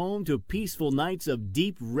your home to peaceful nights of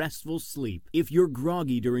deep, restful sleep. If you're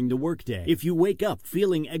groggy during the workday, if you wake up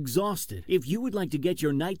feeling exhausted, if you would like to get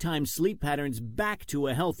your nighttime sleep patterns back to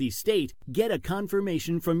a healthy state, get a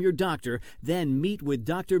confirmation from your doctor, then meet with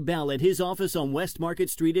Dr. Bell at his office on West Market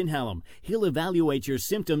Street in Hallam. He'll evaluate your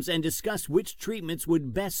symptoms and discuss which treatments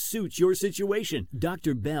would best suit your situation.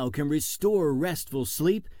 Dr. Bell can restore restful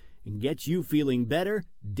sleep and get you feeling better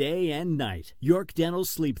day and night. York Dental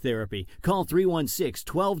Sleep Therapy. Call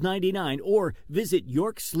 316-1299 or visit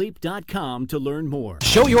yorksleep.com to learn more.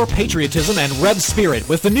 Show your patriotism and Revs spirit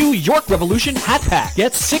with the new York Revolution Hat Pack.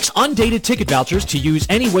 Get 6 undated ticket vouchers to use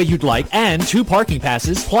any way you'd like and 2 parking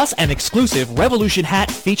passes, plus an exclusive Revolution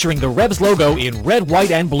hat featuring the Revs logo in red,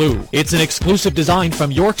 white, and blue. It's an exclusive design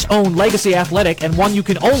from York's own Legacy Athletic and one you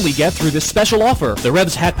can only get through this special offer. The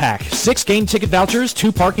Revs Hat Pack. 6 game ticket vouchers,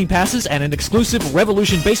 2 parking passes, and an exclusive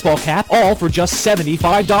Revolution baseball cap, all for just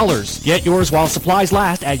 $75. Get yours while supplies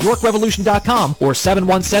last at YorkRevolution.com or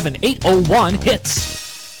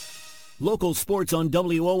 717-801-HITS. Local sports on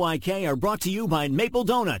WOIK are brought to you by Maple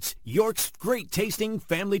Donuts, York's great-tasting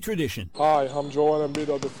family tradition. Hi, I'm Joel Embiid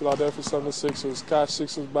of the Philadelphia 76ers. Catch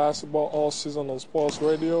Sixers basketball all season on Sports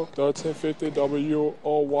Radio, 1350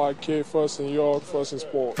 WOIK, first in York, first in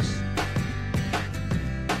sports.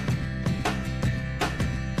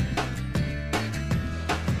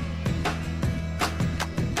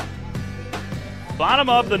 Bottom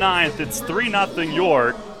of the 9th, it's 3-0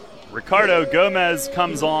 York. Ricardo Gomez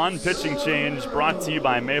comes on, pitching change brought to you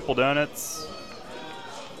by Maple Donuts.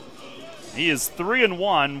 He is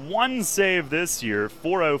 3-1, 1 save this year,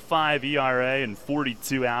 4.05 ERA in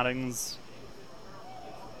 42 outings.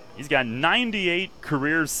 He's got 98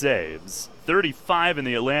 career saves, 35 in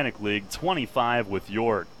the Atlantic League, 25 with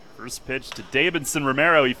York. First pitch to Davidson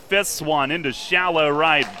Romero. He fists one into shallow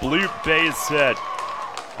right, bloop base hit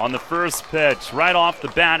on the first pitch, right off the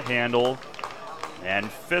bat handle, and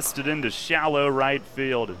fisted into shallow right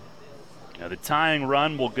field. Now the tying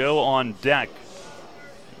run will go on deck,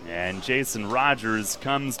 and Jason Rogers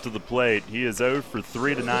comes to the plate. He is 0 for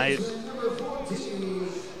 3 tonight.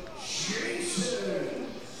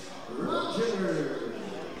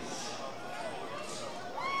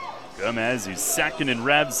 Gomez, who's second in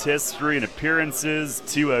Revs history in appearances,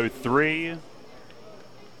 203.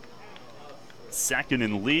 Second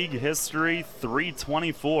in league history,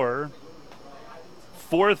 324.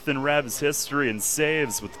 Fourth in Revs history in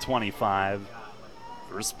saves with 25.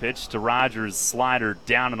 First pitch to Rogers, slider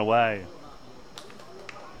down and away.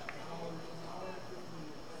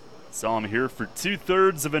 Saw him here for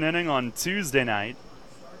 2/3 of an inning on Tuesday night.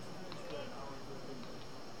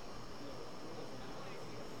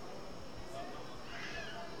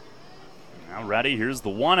 Now ready, here's the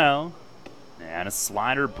 1-0. And a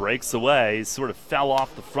slider breaks away. He sort of fell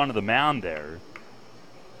off the front of the mound there.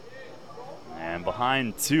 And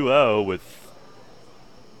behind 2-0 with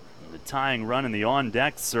the tying run in the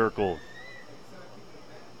on-deck circle.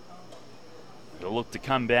 He'll look to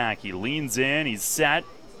come back. He leans in. He's set.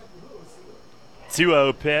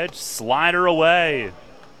 2-0 pitch. Slider away.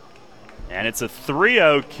 And it's a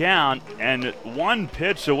 3-0 count and 1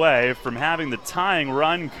 pitch away from having the tying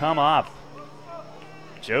run come up.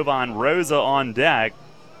 Jovan Rosa on deck.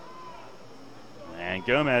 And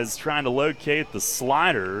Gomez trying to locate the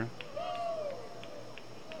slider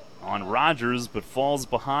on Rogers, but falls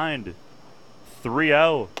behind.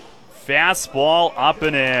 3-0. Fastball up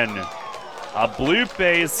and in. A bloop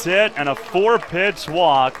base hit and a 4-pitch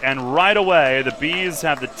walk, and right away the Bees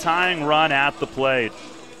have the tying run at the plate.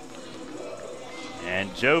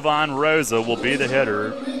 And Jovan Rosa will be the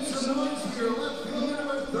hitter.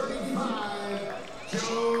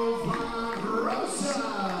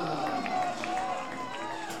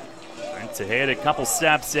 Tejeda a couple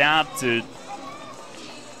steps out to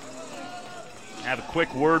have a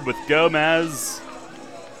quick word with Gomez.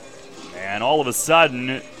 And all of a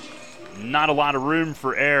sudden, not a lot of room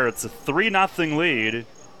for error. It's a 3-0 lead.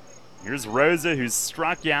 Here's Rosa, who's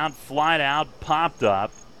struck out, flied out, popped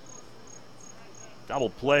up. Double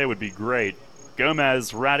play would be great.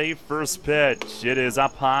 Gomez ready, first pitch. It is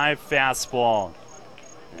up high, fastball.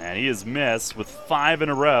 And he is missed with 5 in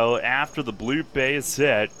a row after the bloop base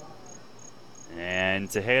hit. And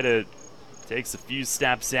Tejeda takes a few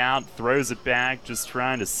steps out, throws it back, just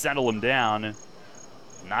trying to settle him down.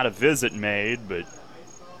 Not a visit made, but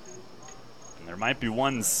there might be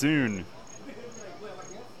one soon.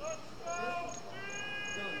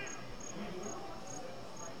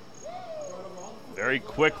 Very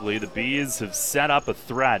quickly, the Bees have set up a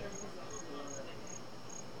threat.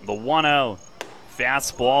 The 1-0.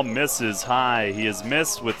 Fastball misses high. He has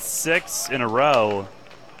missed with 6 in a row.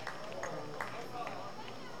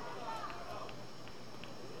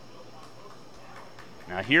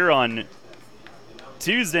 Now here on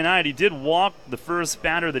Tuesday night, he did walk the first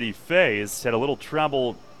batter that he faced. Had a little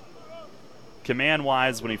trouble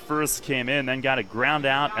command-wise when he first came in, then got a ground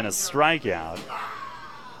out and a strikeout.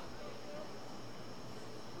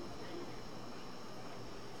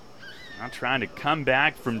 Now trying to come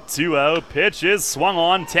back from 2-0. Pitch is swung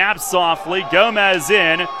on, tapped softly. Gomez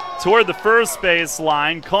in toward the first base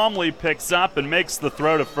line. Calmly picks up and makes the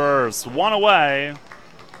throw to first. One away.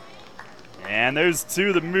 And those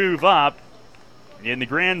two that move up, in the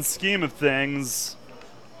grand scheme of things,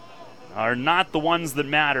 are not the ones that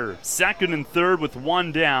matter. Second and third with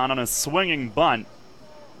one down on a swinging bunt.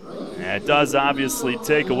 And it does obviously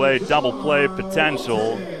take away double play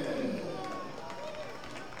potential.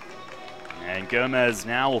 And Gomez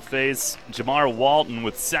now will face Jamar Walton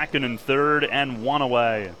with second and third and one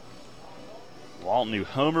away. Walton, who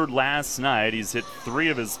homered last night, he's hit 3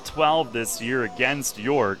 of his 12 this year against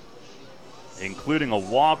York, including a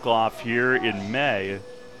walk-off here in May.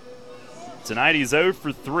 Tonight he's 0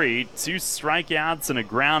 for 3, 2 strikeouts and a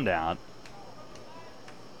ground out.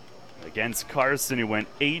 Against Carson, he went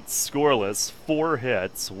 8 scoreless, 4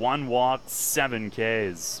 hits, 1 walk, 7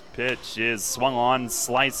 Ks. Pitch is swung on,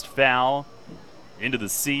 sliced foul. Into the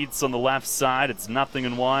seats on the left side, it's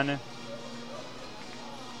 0-1.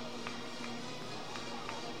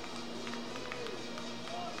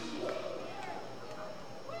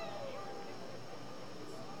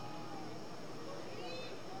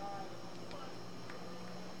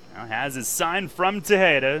 Now has his sign from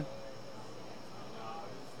Tejeda.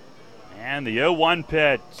 And the 0-1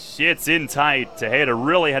 pitch, it's in tight. Tejeda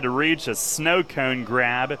really had to reach a snow cone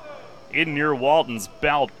grab in near Walton's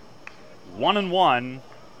belt. 1-1.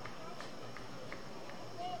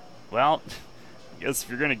 Well, I guess if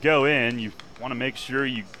you're going to go in, you want to make sure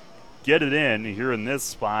you get it in here in this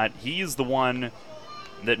spot. He's the one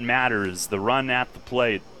that matters, the run at the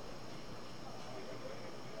plate.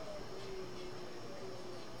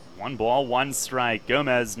 1 ball, 1 strike.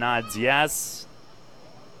 Gomez nods yes.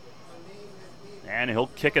 And he'll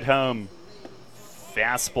kick it home.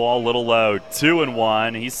 Fastball a little low.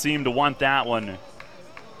 2-1. He seemed to want that one.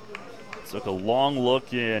 Took a long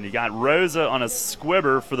look in. He got Rosa on a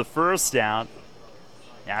squibber for the first out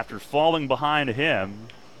after falling behind him.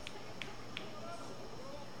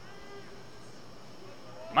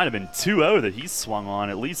 Might have been 2-0 that he swung on,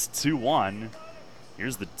 at least 2-1.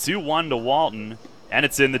 Here's the 2-1 to Walton, and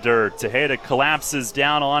it's in the dirt. Tejeda collapses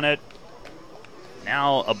down on it.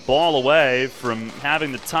 Now a ball away from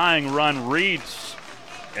having the tying run reach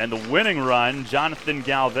and the winning run. Jonathan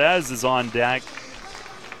Galvez is on deck.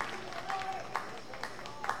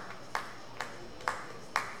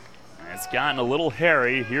 It's gotten a little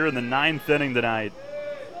hairy here in the 9th inning tonight.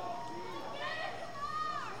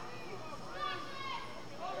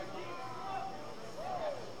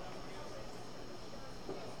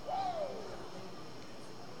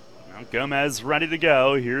 Now Gomez ready to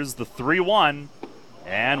go. Here's the 3-1.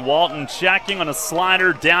 And Walton checking on a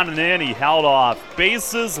slider down and in. He held off.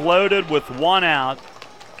 Bases loaded with 1 out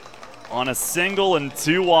on a single and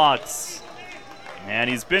 2 walks.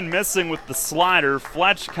 And he's been missing with the slider.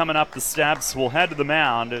 Fletch coming up the steps will head to the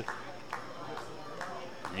mound.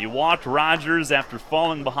 He walked Rogers after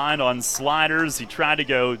falling behind on sliders. He tried to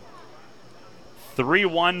go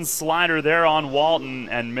 3-1 slider there on Walton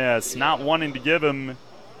and miss, not wanting to give him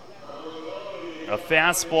a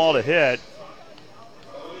fastball to hit.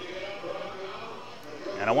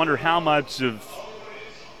 And I wonder how much of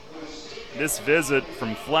this visit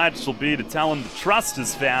from Fletch will be to tell him to trust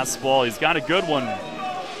his fastball. He's got a good one.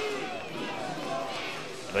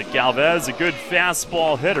 But Galvez, a good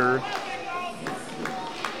fastball hitter.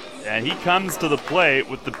 And he comes to the plate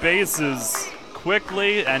with the bases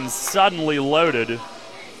quickly and suddenly loaded.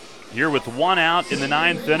 Here with 1 out in the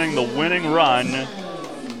 9th inning, the winning run.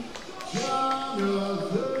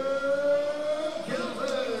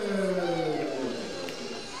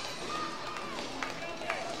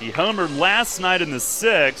 He homered last night in the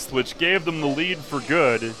 6th, which gave them the lead for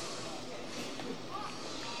good.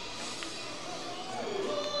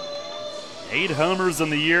 8 homers in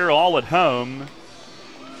the year, all at home.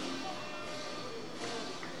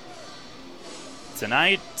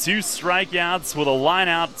 Tonight, 2 strikeouts with a line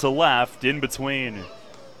out to left in between.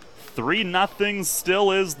 3-0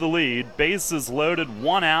 still is the lead. Bases loaded,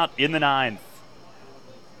 1 out in the 9th.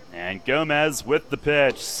 And Gomez with the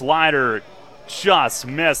pitch. Slider just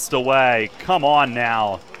missed away. Come on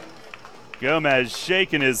now. Gomez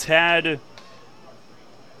shaking his head.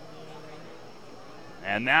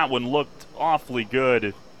 And that one looked awfully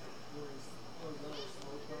good.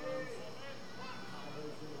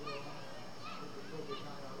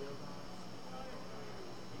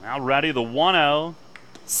 Now ready, the 1-0.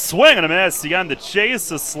 Swing and a miss. He got to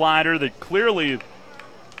chase a slider that clearly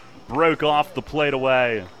broke off the plate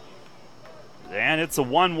away. And it's a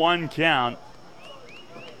 1-1 count.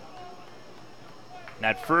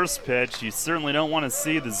 That first pitch, you certainly don't want to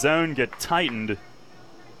see the zone get tightened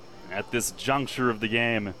at this juncture of the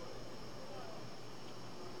game.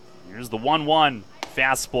 Here's the 1-1.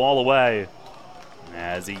 Fastball away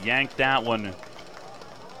as he yanked that one.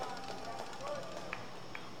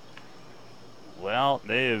 Well,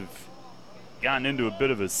 they've gotten into a bit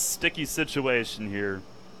of a sticky situation here.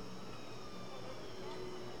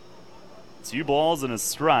 2 balls and a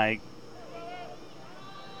strike.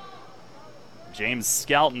 James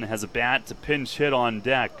Skelton has a bat to pinch hit on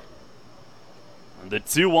deck. The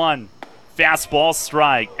 2-1. Fastball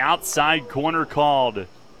strike. Outside corner called.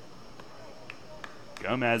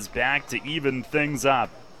 Gomez back to even things up.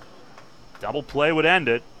 Double play would end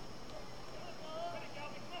it.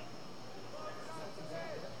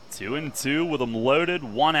 2-2 with them loaded,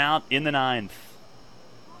 1 out in the 9th.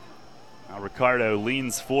 Now Ricardo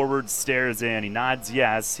leans forward, stares in. He nods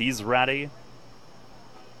yes, he's ready.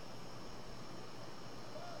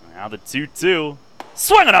 Now the 2-2.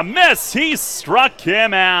 Swing and a miss! He struck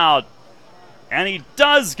him out. And he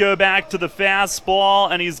does go back to the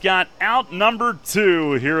fastball, and he's got out number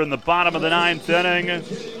 2 here in the bottom of the 9th inning.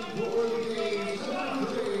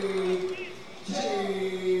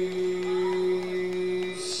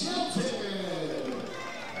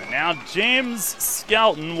 And now James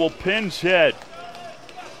Skelton will pinch hit.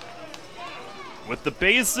 With the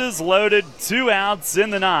bases loaded, 2 outs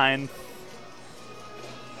in the 9th.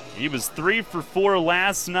 He was 3 for 4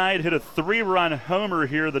 last night, hit a 3-run homer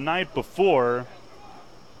here the night before.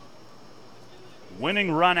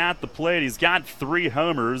 Winning run at the plate. He's got 3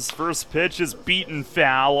 homers. First pitch is beaten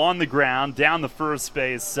foul on the ground down the first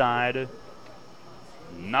base side.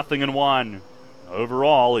 0-1.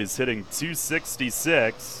 Overall, he's hitting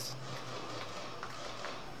 .266.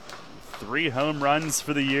 3 home runs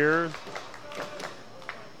for the year.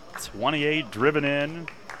 28 driven in.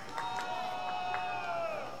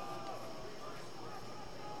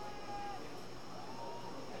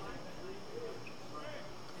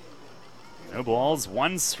 No balls,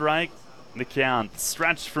 1 strike, the count.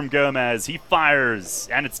 Stretch from Gomez, he fires,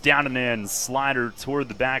 and it's down and in. Slider toward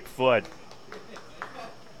the back foot.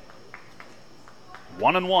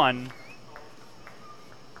 1-1.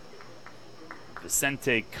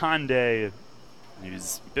 Vicente Conde,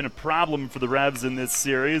 who's been a problem for the Revs in this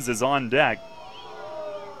series, is on deck.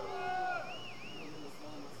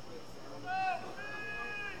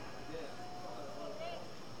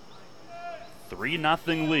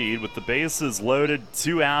 Three-0 lead with the bases loaded,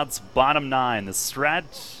 2 outs, bottom 9. The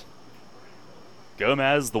stretch.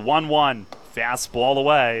 Gomez, the 1-1. Fastball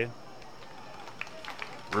away.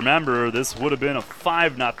 Remember, this would have been a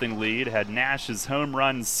 5-0 lead had Nash's home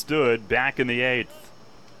run stood back in the 8th.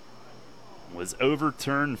 Was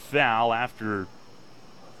overturned foul after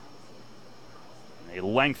a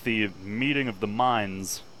lengthy meeting of the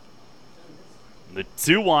minds. The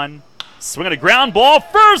 2-1. Swinging a ground ball,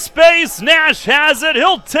 first base, Nash has it,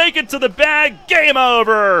 he'll take it to the bag, game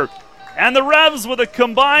over! And the Revs with a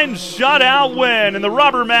combined shutout win in the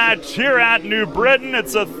rubber match here at New Britain.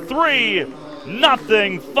 It's a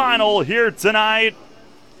 3-0 final here tonight.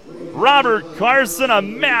 Robert Carson, a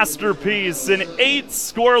masterpiece in 8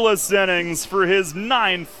 scoreless innings for his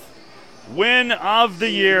 9th win of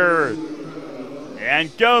the year.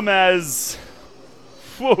 And Gomez,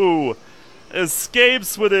 whoo,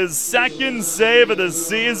 escapes with his 2nd save of the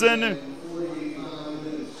season,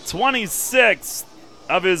 26th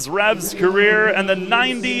of his Revs career, and the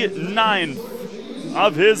 99th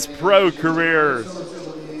of his pro career.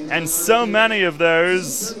 And so many of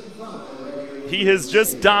those, he has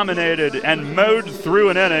just dominated and mowed through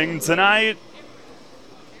an inning. Tonight,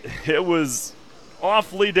 it was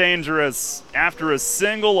awfully dangerous. After a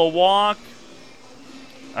single, a walk,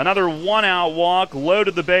 another 1-out walk,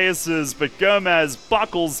 loaded the bases, but Gomez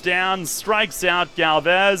buckles down, strikes out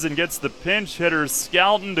Galvez, and gets the pinch hitter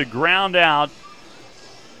Skelton to ground out.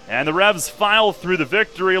 And the Revs file through the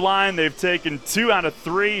victory line. They've taken 2 out of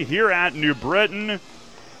 3 here at New Britain.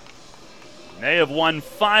 They have won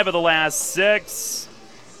 5 of the last 6.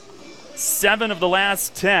 7 of the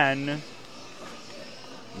last 10,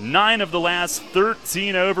 9 of the last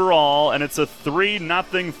 13 overall, and it's a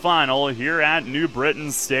 3-0 final here at New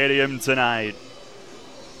Britain Stadium tonight.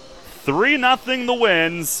 3-0 the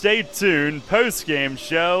win. Stay tuned. Post-game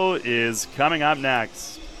show is coming up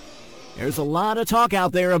next. There's a lot of talk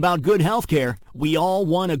out there about good health care. We all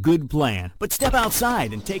want a good plan. But step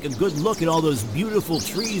outside and take a good look at all those beautiful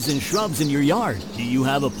trees and shrubs in your yard. Do you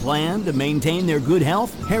have a plan to maintain their good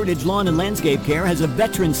health? Heritage Lawn and Landscape Care has a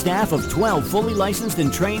veteran staff of 12 fully licensed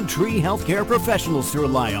and trained tree health care professionals to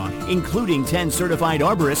rely on, including 10 certified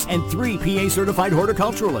arborists and 3 PA certified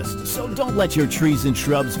horticulturalists. So don't let your trees and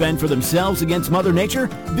shrubs fend for themselves against Mother Nature.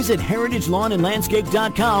 Visit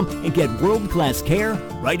heritagelawnandlandscape.com and get world-class care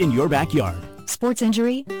right in your backyard. Sports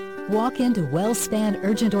injury? Walk into WellSpan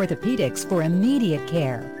Urgent Orthopedics for immediate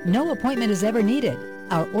care. No appointment is ever needed.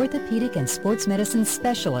 Our orthopedic and sports medicine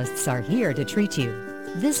specialists are here to treat you.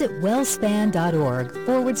 Visit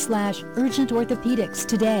wellspan.org/urgent orthopedics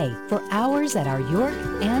today for hours at our York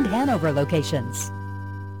and Hanover locations.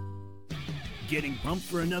 Getting pumped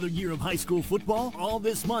for another year of high school football? All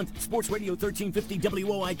this month, Sports Radio 1350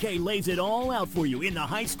 WOIK lays it all out for you in the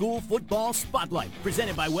High School Football Spotlight,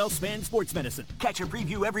 presented by WellSpan Sports Medicine. Catch a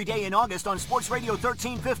preview every day in August on Sports Radio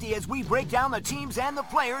 1350 as we break down the teams and the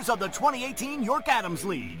players of the 2018 York Adams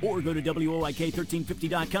League. Or go to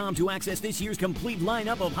WOIK1350.com to access this year's complete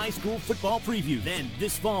lineup of high school football preview. Then,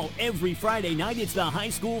 this fall, every Friday night, it's the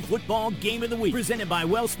High School Football Game of the Week, presented by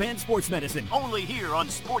WellSpan Sports Medicine. Only here on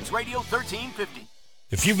Sports Radio 1350.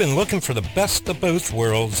 If you've been looking for the best of both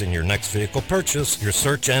worlds in your next vehicle purchase, your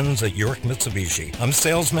search ends at York Mitsubishi. I'm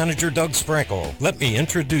Sales Manager Doug Sprankle. Let me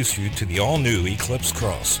introduce you to the all-new Eclipse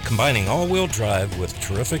Cross, combining all-wheel drive with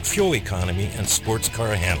terrific fuel economy and sports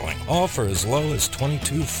car handling, all for as low as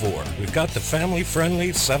 $22,400. We've got the family-friendly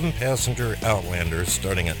 7-passenger Outlander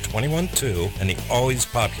starting at $21,200 and the always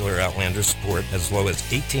popular Outlander Sport as low as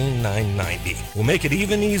 $18,990. We'll make it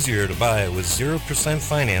even easier to buy with 0%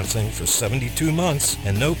 financing for 72 months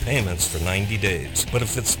and no payments for 90 days. But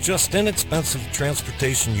if it's just inexpensive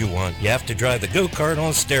transportation you want, you have to drive the go-kart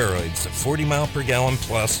on steroids at 40 mile per gallon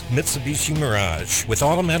plus Mitsubishi Mirage with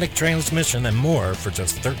automatic transmission and more for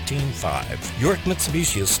just $13,500. York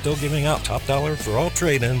Mitsubishi is still giving out top dollar for all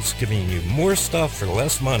trade-ins, giving you more stuff for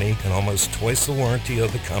less money and almost twice the warranty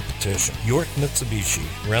of the competition. York Mitsubishi,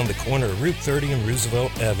 around the corner of Route 30 and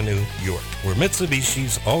Roosevelt Avenue, York, where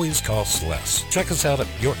Mitsubishi's always costs less. Check us out at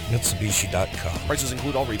yorkmitsubishi.com. Prices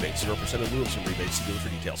include all rebates, 0% of Lewis and rebates. See dealer for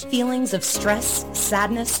details. Feelings of stress,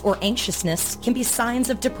 sadness, or anxiousness can be signs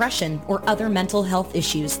of depression or other mental health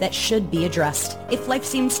issues that should be addressed. If life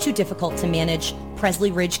seems too difficult to manage,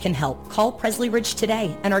 Presley Ridge can help. Call Presley Ridge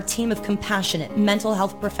today, and our team of compassionate mental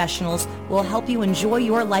health professionals will help you enjoy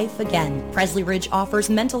your life again. Presley Ridge offers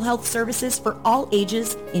mental health services for all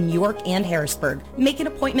ages in York and Harrisburg. Make an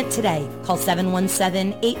appointment today. Call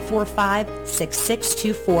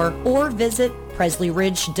 717-845-6624 or visit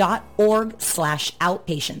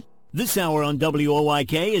presleyridge.org/outpatient. This hour on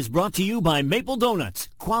WOIK is brought to you by Maple Donuts.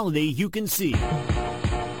 Quality you can see.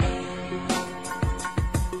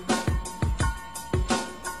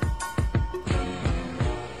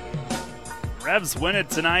 Revs win it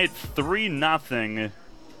tonight 3-0.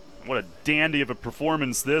 What a dandy of a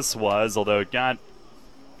performance this was, although it got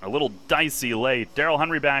a little dicey late. Daryl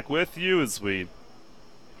Henry back with you as we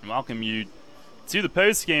welcome you to the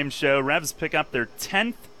post-game show. Revs pick up their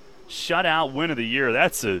 10th shutout win of the year.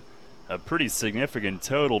 That's a pretty significant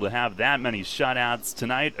total to have that many shutouts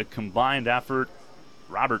tonight. A combined effort.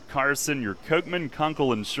 Robert Carson, your Kochman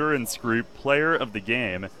Kunkel Insurance Group player of the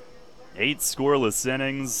game. 8 scoreless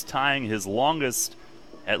innings, tying his longest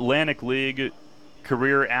Atlantic League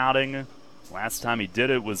career outing. Last time he did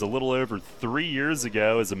it was a little over 3 years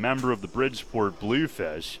ago as a member of the Bridgeport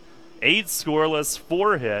Bluefish. 8 scoreless,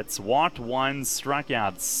 4 hits, walked 1, struck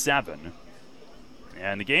out 7.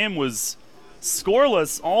 And the game was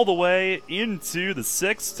scoreless all the way into the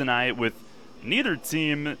 6th tonight, with neither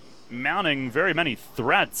team mounting very many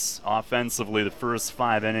threats offensively the first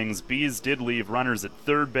 5 innings. Bees did leave runners at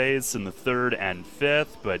third base in the 3rd and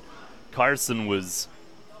 5th, but Carson was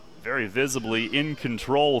very visibly in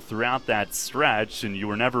control throughout that stretch, and you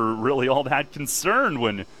were never really all that concerned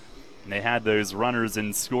when they had those runners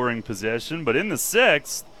in scoring position. But in the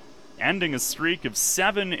 6th, ending a streak of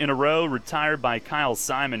 7 in a row retired by Kyle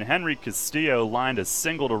Simon, Henry Castillo lined a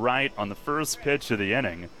single to right on the first pitch of the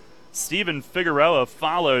inning. Steven Figueroa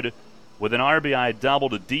followed with an RBI double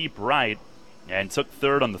to deep right and took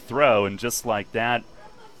third on the throw, and just like that,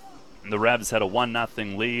 the Revs had a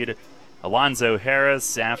 1-0 lead. Alonzo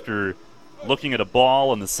Harris, after looking at a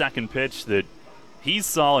ball on the second pitch that he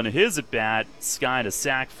saw in his at-bat skied a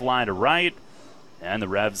sac fly to right, and the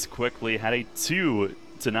Revs quickly had a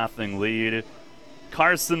 2-0 lead.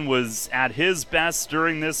 Carson was at his best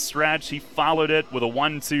during this stretch. He followed it with a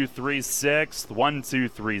 1-2-3 6th,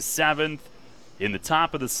 1-2-3 7th. In the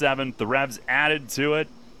top of the 7th, the Revs added to it.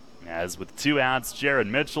 As with 2 outs, Jared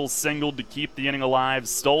Mitchell singled to keep the inning alive,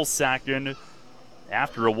 stole second.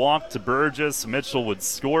 After a walk to Burgess, Mitchell would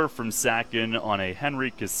score from second on a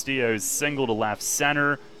Henry Castillo single to left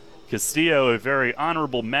center. Castillo, a very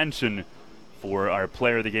honorable mention for our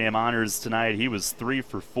Player of the Game honors tonight. He was 3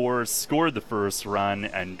 for 4, scored the first run,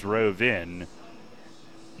 and drove in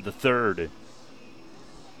the third.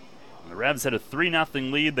 The Revs had a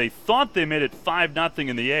 3-0 lead. They thought they made it 5-0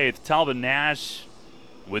 in the 8th. Talvin Nash,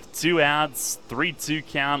 with 2 outs, 3-2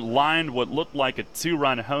 count, lined what looked like a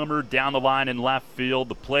 2-run homer down the line in left field.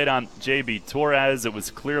 The plate on J.B. Torres, it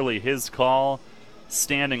was clearly his call,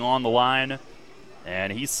 standing on the line,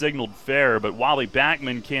 and he signaled fair, but Wally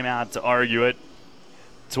Backman came out to argue it.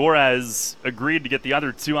 Torres agreed to get the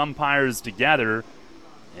other 2 umpires together,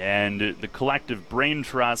 and the collective brain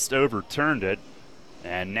trust overturned it,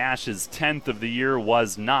 and Nash's 10th of the year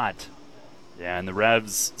was not. And the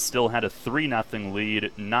Revs still had a 3-0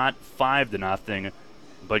 lead, not 5-0.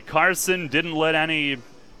 But Carson didn't let any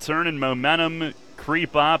turn in momentum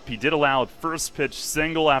creep up. He did allow a first pitch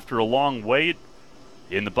single after a long wait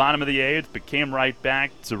in the bottom of the 8th, but came right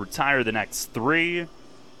back to retire the next 3.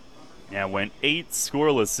 And went 8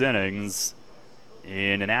 scoreless innings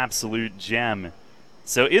in an absolute gem.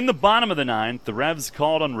 So in the bottom of the 9th, the Revs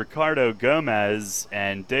called on Ricardo Gomez,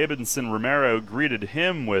 and Davidson Romero greeted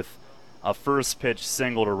him with a first pitch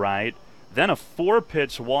single to right, then a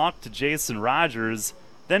 4-pitch walk to Jason Rogers,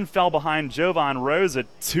 then fell behind Jovan Rosa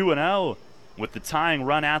 2-0 with the tying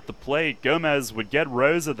run at the plate. Gomez would get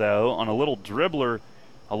Rosa, though, on a little dribbler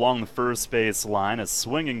along the first base line, a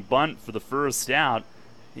swinging bunt for the first out.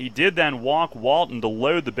 He did then walk Walton to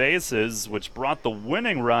load the bases, which brought the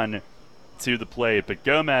winning run to the plate. But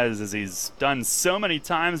Gomez, as he's done so many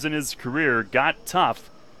times in his career, got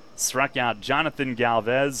tough, struck out Jonathan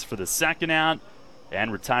Galvez for the second out,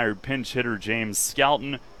 and retired pinch hitter James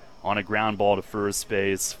Skelton on a ground ball to first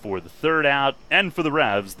base for the third out, and for the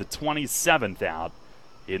Revs, the 27th out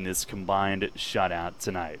in this combined shutout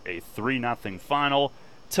tonight. A 3-0 final.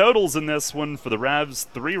 Totals in this one for the Revs: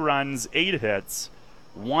 3 runs, 8 hits,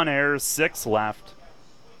 1 error, 6 left.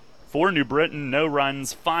 For New Britain, no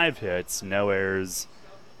runs, 5 hits, no errors,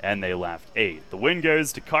 and they left 8. The win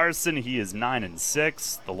goes to Carson. He is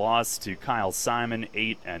 9-6. The loss to Kyle Simon,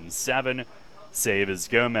 8-7. Save is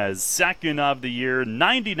Gomez, 2nd of the year,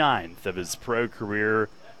 99th of his pro career,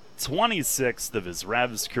 26th of his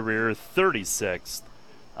Revs career, 36th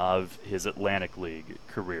of his Atlantic League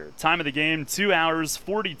career. Time of the game, 2 hours,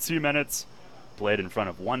 42 minutes. Played in front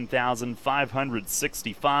of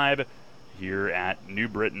 1,565 here at New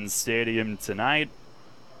Britain Stadium tonight,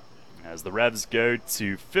 as the Revs go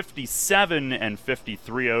to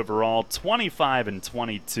 57-53 overall,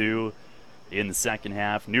 25-22 in the second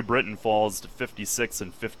half. New Britain falls to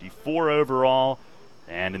 56-54 overall,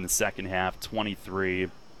 and in the second half, 23-24.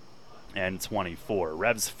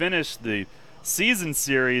 Revs finished the season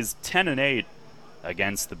series 10-8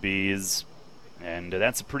 against the Bees, and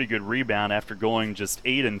that's a pretty good rebound after going just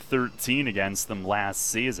 8-13 against them last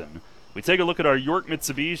season. We take a look at our York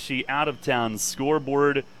Mitsubishi out-of-town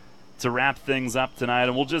scoreboard to wrap things up tonight,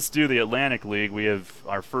 and we'll just do the Atlantic League. We have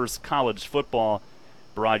our first college football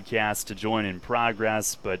broadcast to join in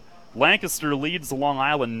progress, but Lancaster leads Long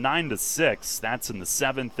Island 9-6. That's in the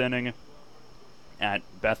 7th inning at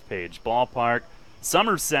Bethpage Ballpark.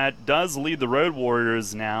 Somerset does lead the Road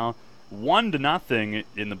Warriors now 1-0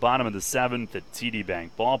 in the bottom of the 7th at TD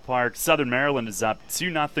Bank Ballpark. Southern Maryland is up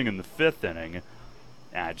 2-0 in the 5th inning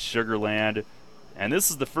at Sugarland. And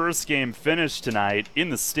this is the first game finished tonight in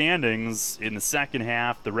the standings. In the second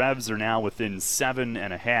half, the Revs are now within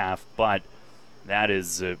 7.5, but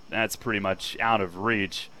that's pretty much out of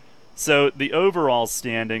reach. So the overall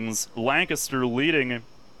standings, Lancaster leading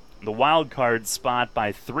the wild card spot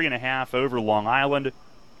by 3.5 over Long Island.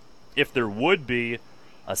 If there would be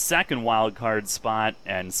a second wild card spot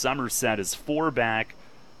and Somerset is 4 back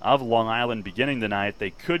of Long Island beginning the night, they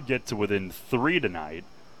could get to within 3 tonight.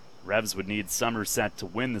 Revs would need Somerset to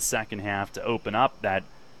win the second half to open up that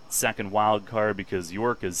second wild card, because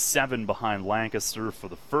York is 7 behind Lancaster for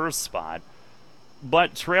the first spot.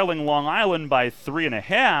 But trailing Long Island by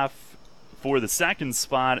 3.5 for the second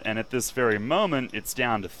spot, and at this very moment it's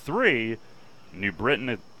down to 3. New Britain,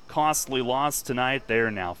 a costly loss tonight. They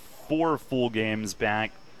are now 4 full games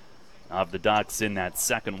back of the Ducks in that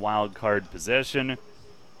second wild card position.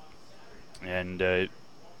 And the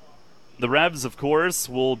Revs, of course,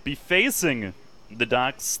 will be facing the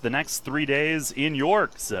Ducks the next 3 days in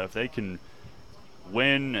York. So if they can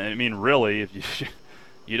win, I mean, really,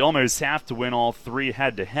 you'd almost have to win all 3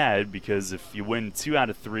 head-to-head, because if you win 2 out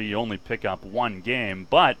of 3, you only pick up 1 game.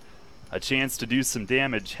 But a chance to do some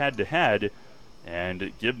damage head-to-head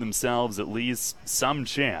and give themselves at least some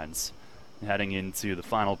chance heading into the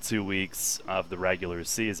final 2 weeks of the regular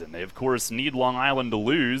season. They, of course, need Long Island to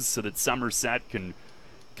lose so that Somerset can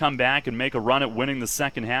come back and make a run at winning the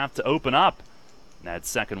second half to open up that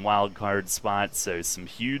second wild card spot. So some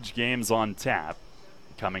huge games on tap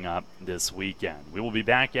coming up this weekend. We will be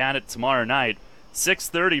back at it tomorrow night,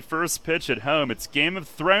 6:30 first pitch at home. It's Game of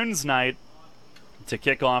Thrones night to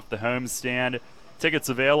kick off the homestand. Tickets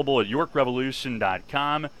available at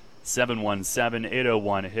YorkRevolution.com,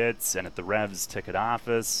 717-801-HITS, and at the Revs ticket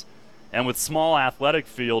office. And with small athletic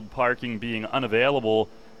field parking being unavailable,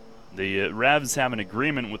 the Revs have an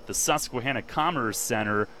agreement with the Susquehanna Commerce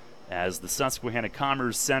Center, as the Susquehanna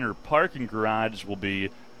Commerce Center parking garage will be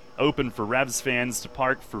open for Revs fans to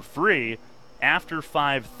park for free after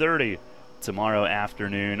 5:30 tomorrow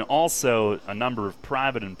afternoon. Also, a number of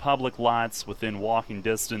private and public lots within walking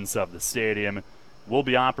distance of the stadium will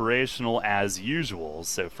be operational as usual.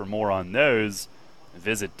 So for more on those,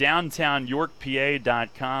 visit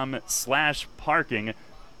downtownyorkpa.com/parking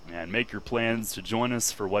and make your plans to join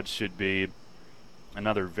us for what should be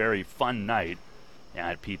another very fun night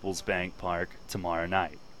at Peoples Bank Park tomorrow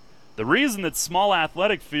night. The reason that small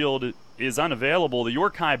athletic field is unavailable, the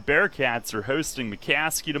York High Bearcats are hosting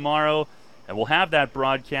McCaskey tomorrow, and we'll have that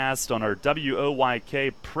broadcast on our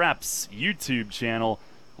WOYK Preps YouTube channel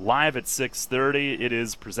live at 6:30. It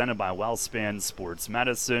is presented by Wellspan Sports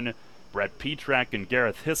Medicine. Brett Petrek and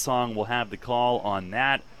Gareth Hissong will have the call on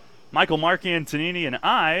that. Michael Marcantonini and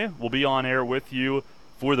I will be on air with you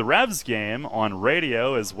for the Revs game on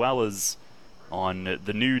radio, as well as on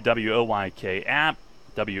the new WOYK app,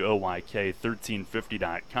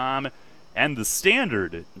 WOYK1350.com, and the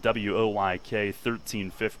standard WOYK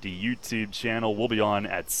 1350 YouTube channel. We'll be on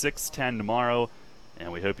at 6:10 tomorrow,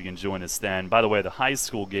 and we hope you can join us then. By the way, the high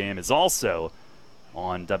school game is also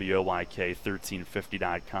on WOYK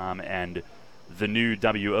 1350.com and the new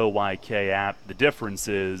WOYK app. The difference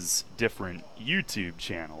is different YouTube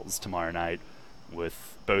channels tomorrow night,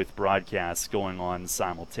 with both broadcasts going on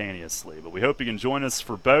simultaneously. But we hope you can join us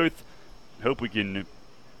for both. Hope we can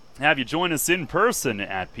have you join us in person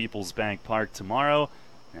at Peoples Bank Park tomorrow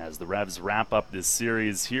as the Revs wrap up this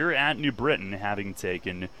series here at New Britain, having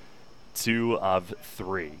taken 2 of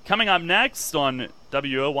 3. Coming up next on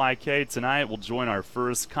WOYK tonight, we'll join our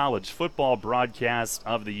first college football broadcast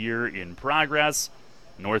of the year in progress.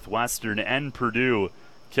 Northwestern and Purdue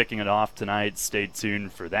kicking it off tonight. Stay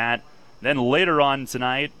tuned for that. Then later on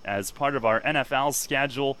tonight, as part of our NFL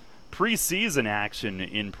schedule, preseason action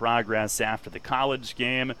in progress after the college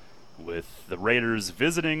game, with the Raiders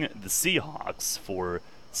visiting the Seahawks for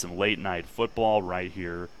some late-night football right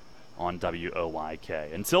here on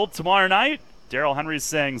WOYK. Until tomorrow night, Darrell Henry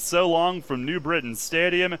saying so long from New Britain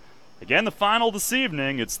Stadium. Again, the final this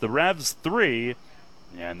evening, it's the Revs 3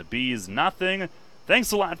 and the Bees nothing.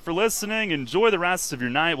 Thanks a lot for listening. Enjoy the rest of your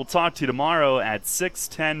night. We'll talk to you tomorrow at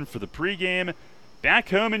 6:10 for the pregame. Back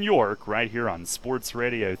home in York, right here on Sports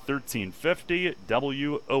Radio 1350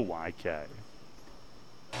 WOYK.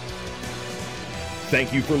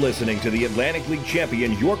 Thank you for listening to the Atlantic League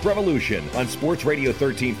champion York Revolution on Sports Radio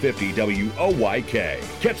 1350 WOYK.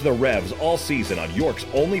 Catch the Revs all season on York's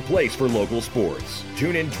only place for local sports.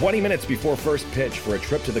 Tune in 20 minutes before first pitch for a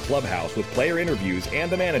trip to the clubhouse with player interviews and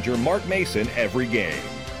the manager Mark Mason every game.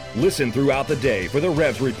 Listen throughout the day for the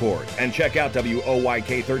Revs Report and check out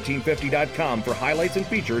WOYK1350.com for highlights and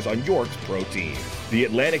features on York's pro team. The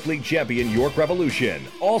Atlantic League champion York Revolution,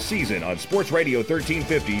 all season on Sports Radio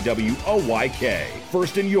 1350 WOYK.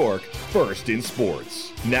 First in York, first in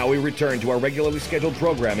sports. Now we return to our regularly scheduled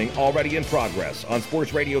programming already in progress on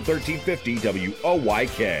Sports Radio 1350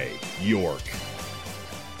 WOYK, York.